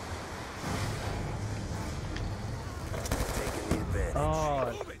 Taking the advantage.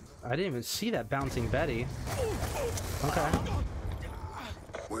 Oh, I didn't even see that bouncing Betty. Okay.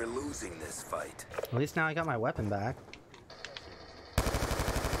 We're losing this fight. At least now I got my weapon back.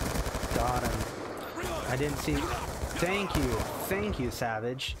 Got him. I didn't see. Thank you. Thank you,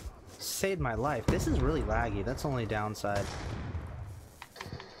 Savage. Saved my life. This is really laggy. That's the only downside.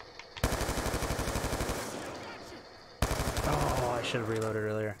 Oh, I should have reloaded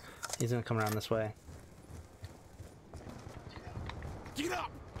earlier. He's gonna come around this way. Get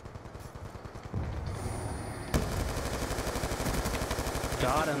up.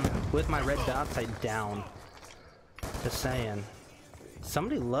 Got him with my red dot sight down. Just saying.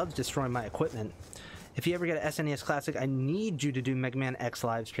 Somebody loves destroying my equipment. If you ever get an SNES Classic, I need you to do Mega Man X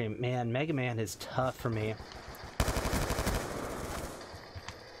live stream. Man, Mega Man is tough for me.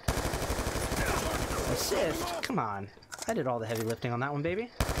 Assist? Come on. I did all the heavy lifting on that one, baby.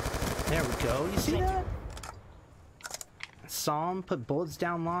 There we go. You see that? Saw him put bullets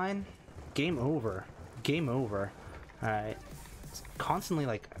down line. Game over. Game over. Alright. Constantly,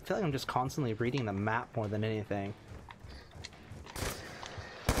 like, I feel like I'm just constantly reading the map more than anything.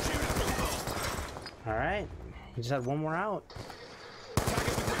 Alright. You just had one more out.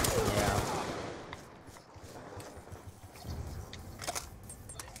 Yeah.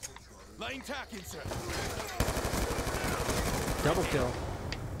 Lane tacking, sir. Double kill.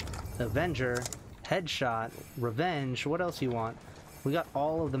 Avenger. Headshot. Revenge. What else you want? We got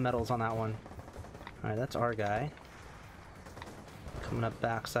all of the medals on that one. Alright, that's our guy. Coming up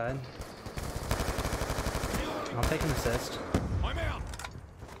backside. I'll take an assist. I'm out.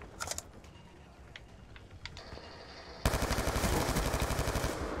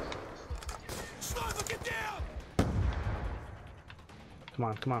 Sniper, get down. Come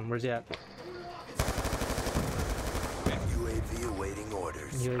on, come on. Where's he at? UAV awaiting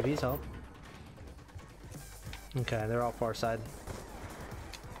orders. UAV's help. Okay, they're all far side.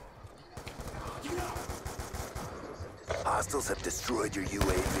 Hostiles have destroyed your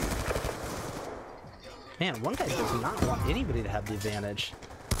UAV. Man, one guy does not want anybody to have the advantage.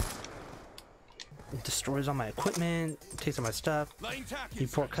 It destroys all my equipment, takes all my stuff. Laying tack You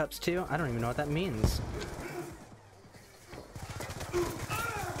pour cups too? I don't even know what that means.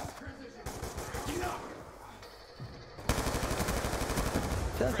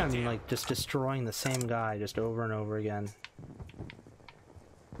 I feel like I'm like just destroying the same guy just over and over again.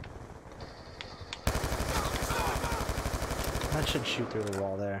 That should shoot through the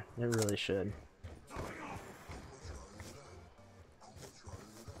wall there. It really should.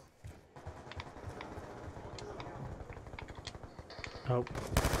 Oh.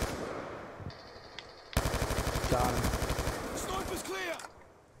 Got him. Sniper's clear.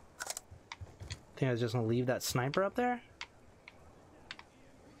 Think I was just gonna leave that sniper up there?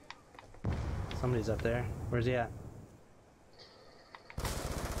 Somebody's up there. Where's he at?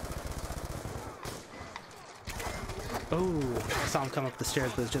 Oh, I saw him come up the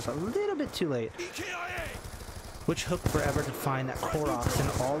stairs, but it's just a little bit too late. Which took forever to find that Koroks in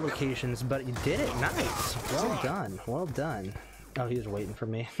all locations, but you did it. Nice. Well done. Well done. Oh, he was waiting for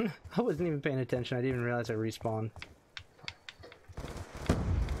me. I wasn't even paying attention. I didn't even realize I respawned.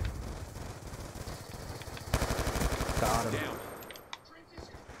 Got him. Down.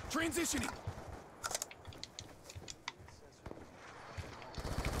 Transitioning.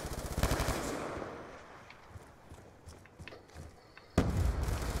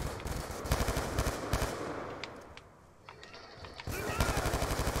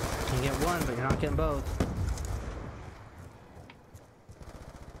 You get one, but you're not getting both.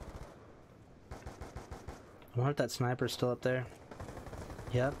 I wonder if that sniper's still up there.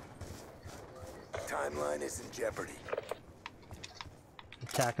 Yep. Timeline is in jeopardy.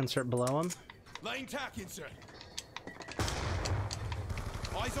 Attack insert below him. Laying tack insert.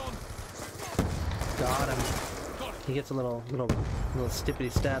 Eyes on. Got him. He gets a little stippity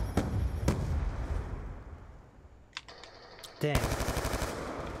step. Dang.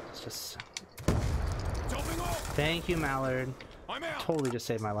 It's just. Jumping off. Thank you, Mallard. I'm out. Totally just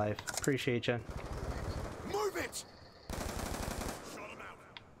saved my life. Appreciate you. Move it. Shut him out.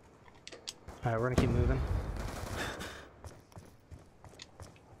 All right, we're gonna keep moving.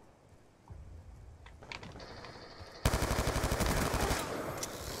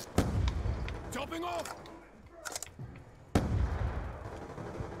 Jumping off.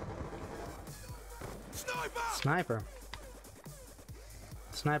 Sniper. Sniper.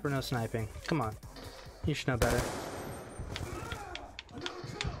 Sniper, no sniping. Come on. You should know better.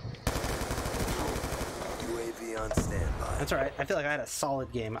 UAV on standby. That's alright. I feel like I had a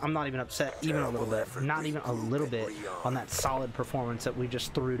solid game. I'm not even upset even a little bit. Not even a little bit on that solid performance that we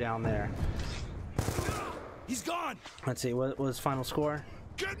just threw down there. He's gone. Let's see, what was final score?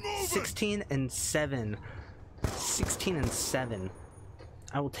 Get moving. 16 and 7. 16 and 7.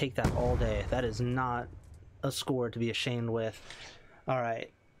 I will take that all day. That is not a score to be ashamed with.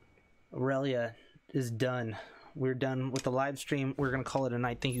 Alright. Relyea is done. We're done with the live stream. We're going to call it a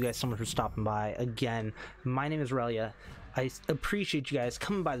night. Thank you guys so much for stopping by. Again, my name is Relyea. I appreciate you guys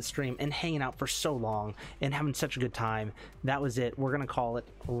coming by the stream and hanging out for so long and having such a good time. That was it. We're going to call it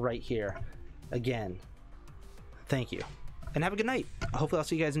right here. Again, thank you. And have a good night. Hopefully I'll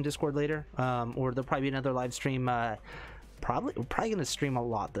see you guys in Discord later. Or there'll probably be another live stream. We're probably going to stream a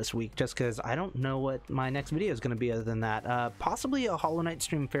lot this week just because I don't know what my next video is going to be other than that. Possibly a Hollow Knight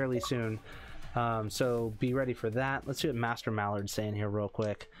stream fairly soon. So be ready for that. Let's see what Master Mallard's saying here real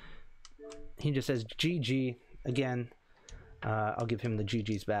quick. He just says GG. Again, I'll give him the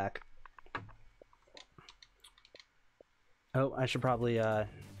GGs back. Oh, I should probably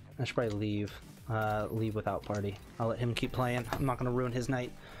leave. Leave without party. I'll let him keep playing. I'm not going to ruin his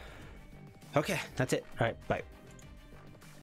night. Okay, that's it. All right, bye.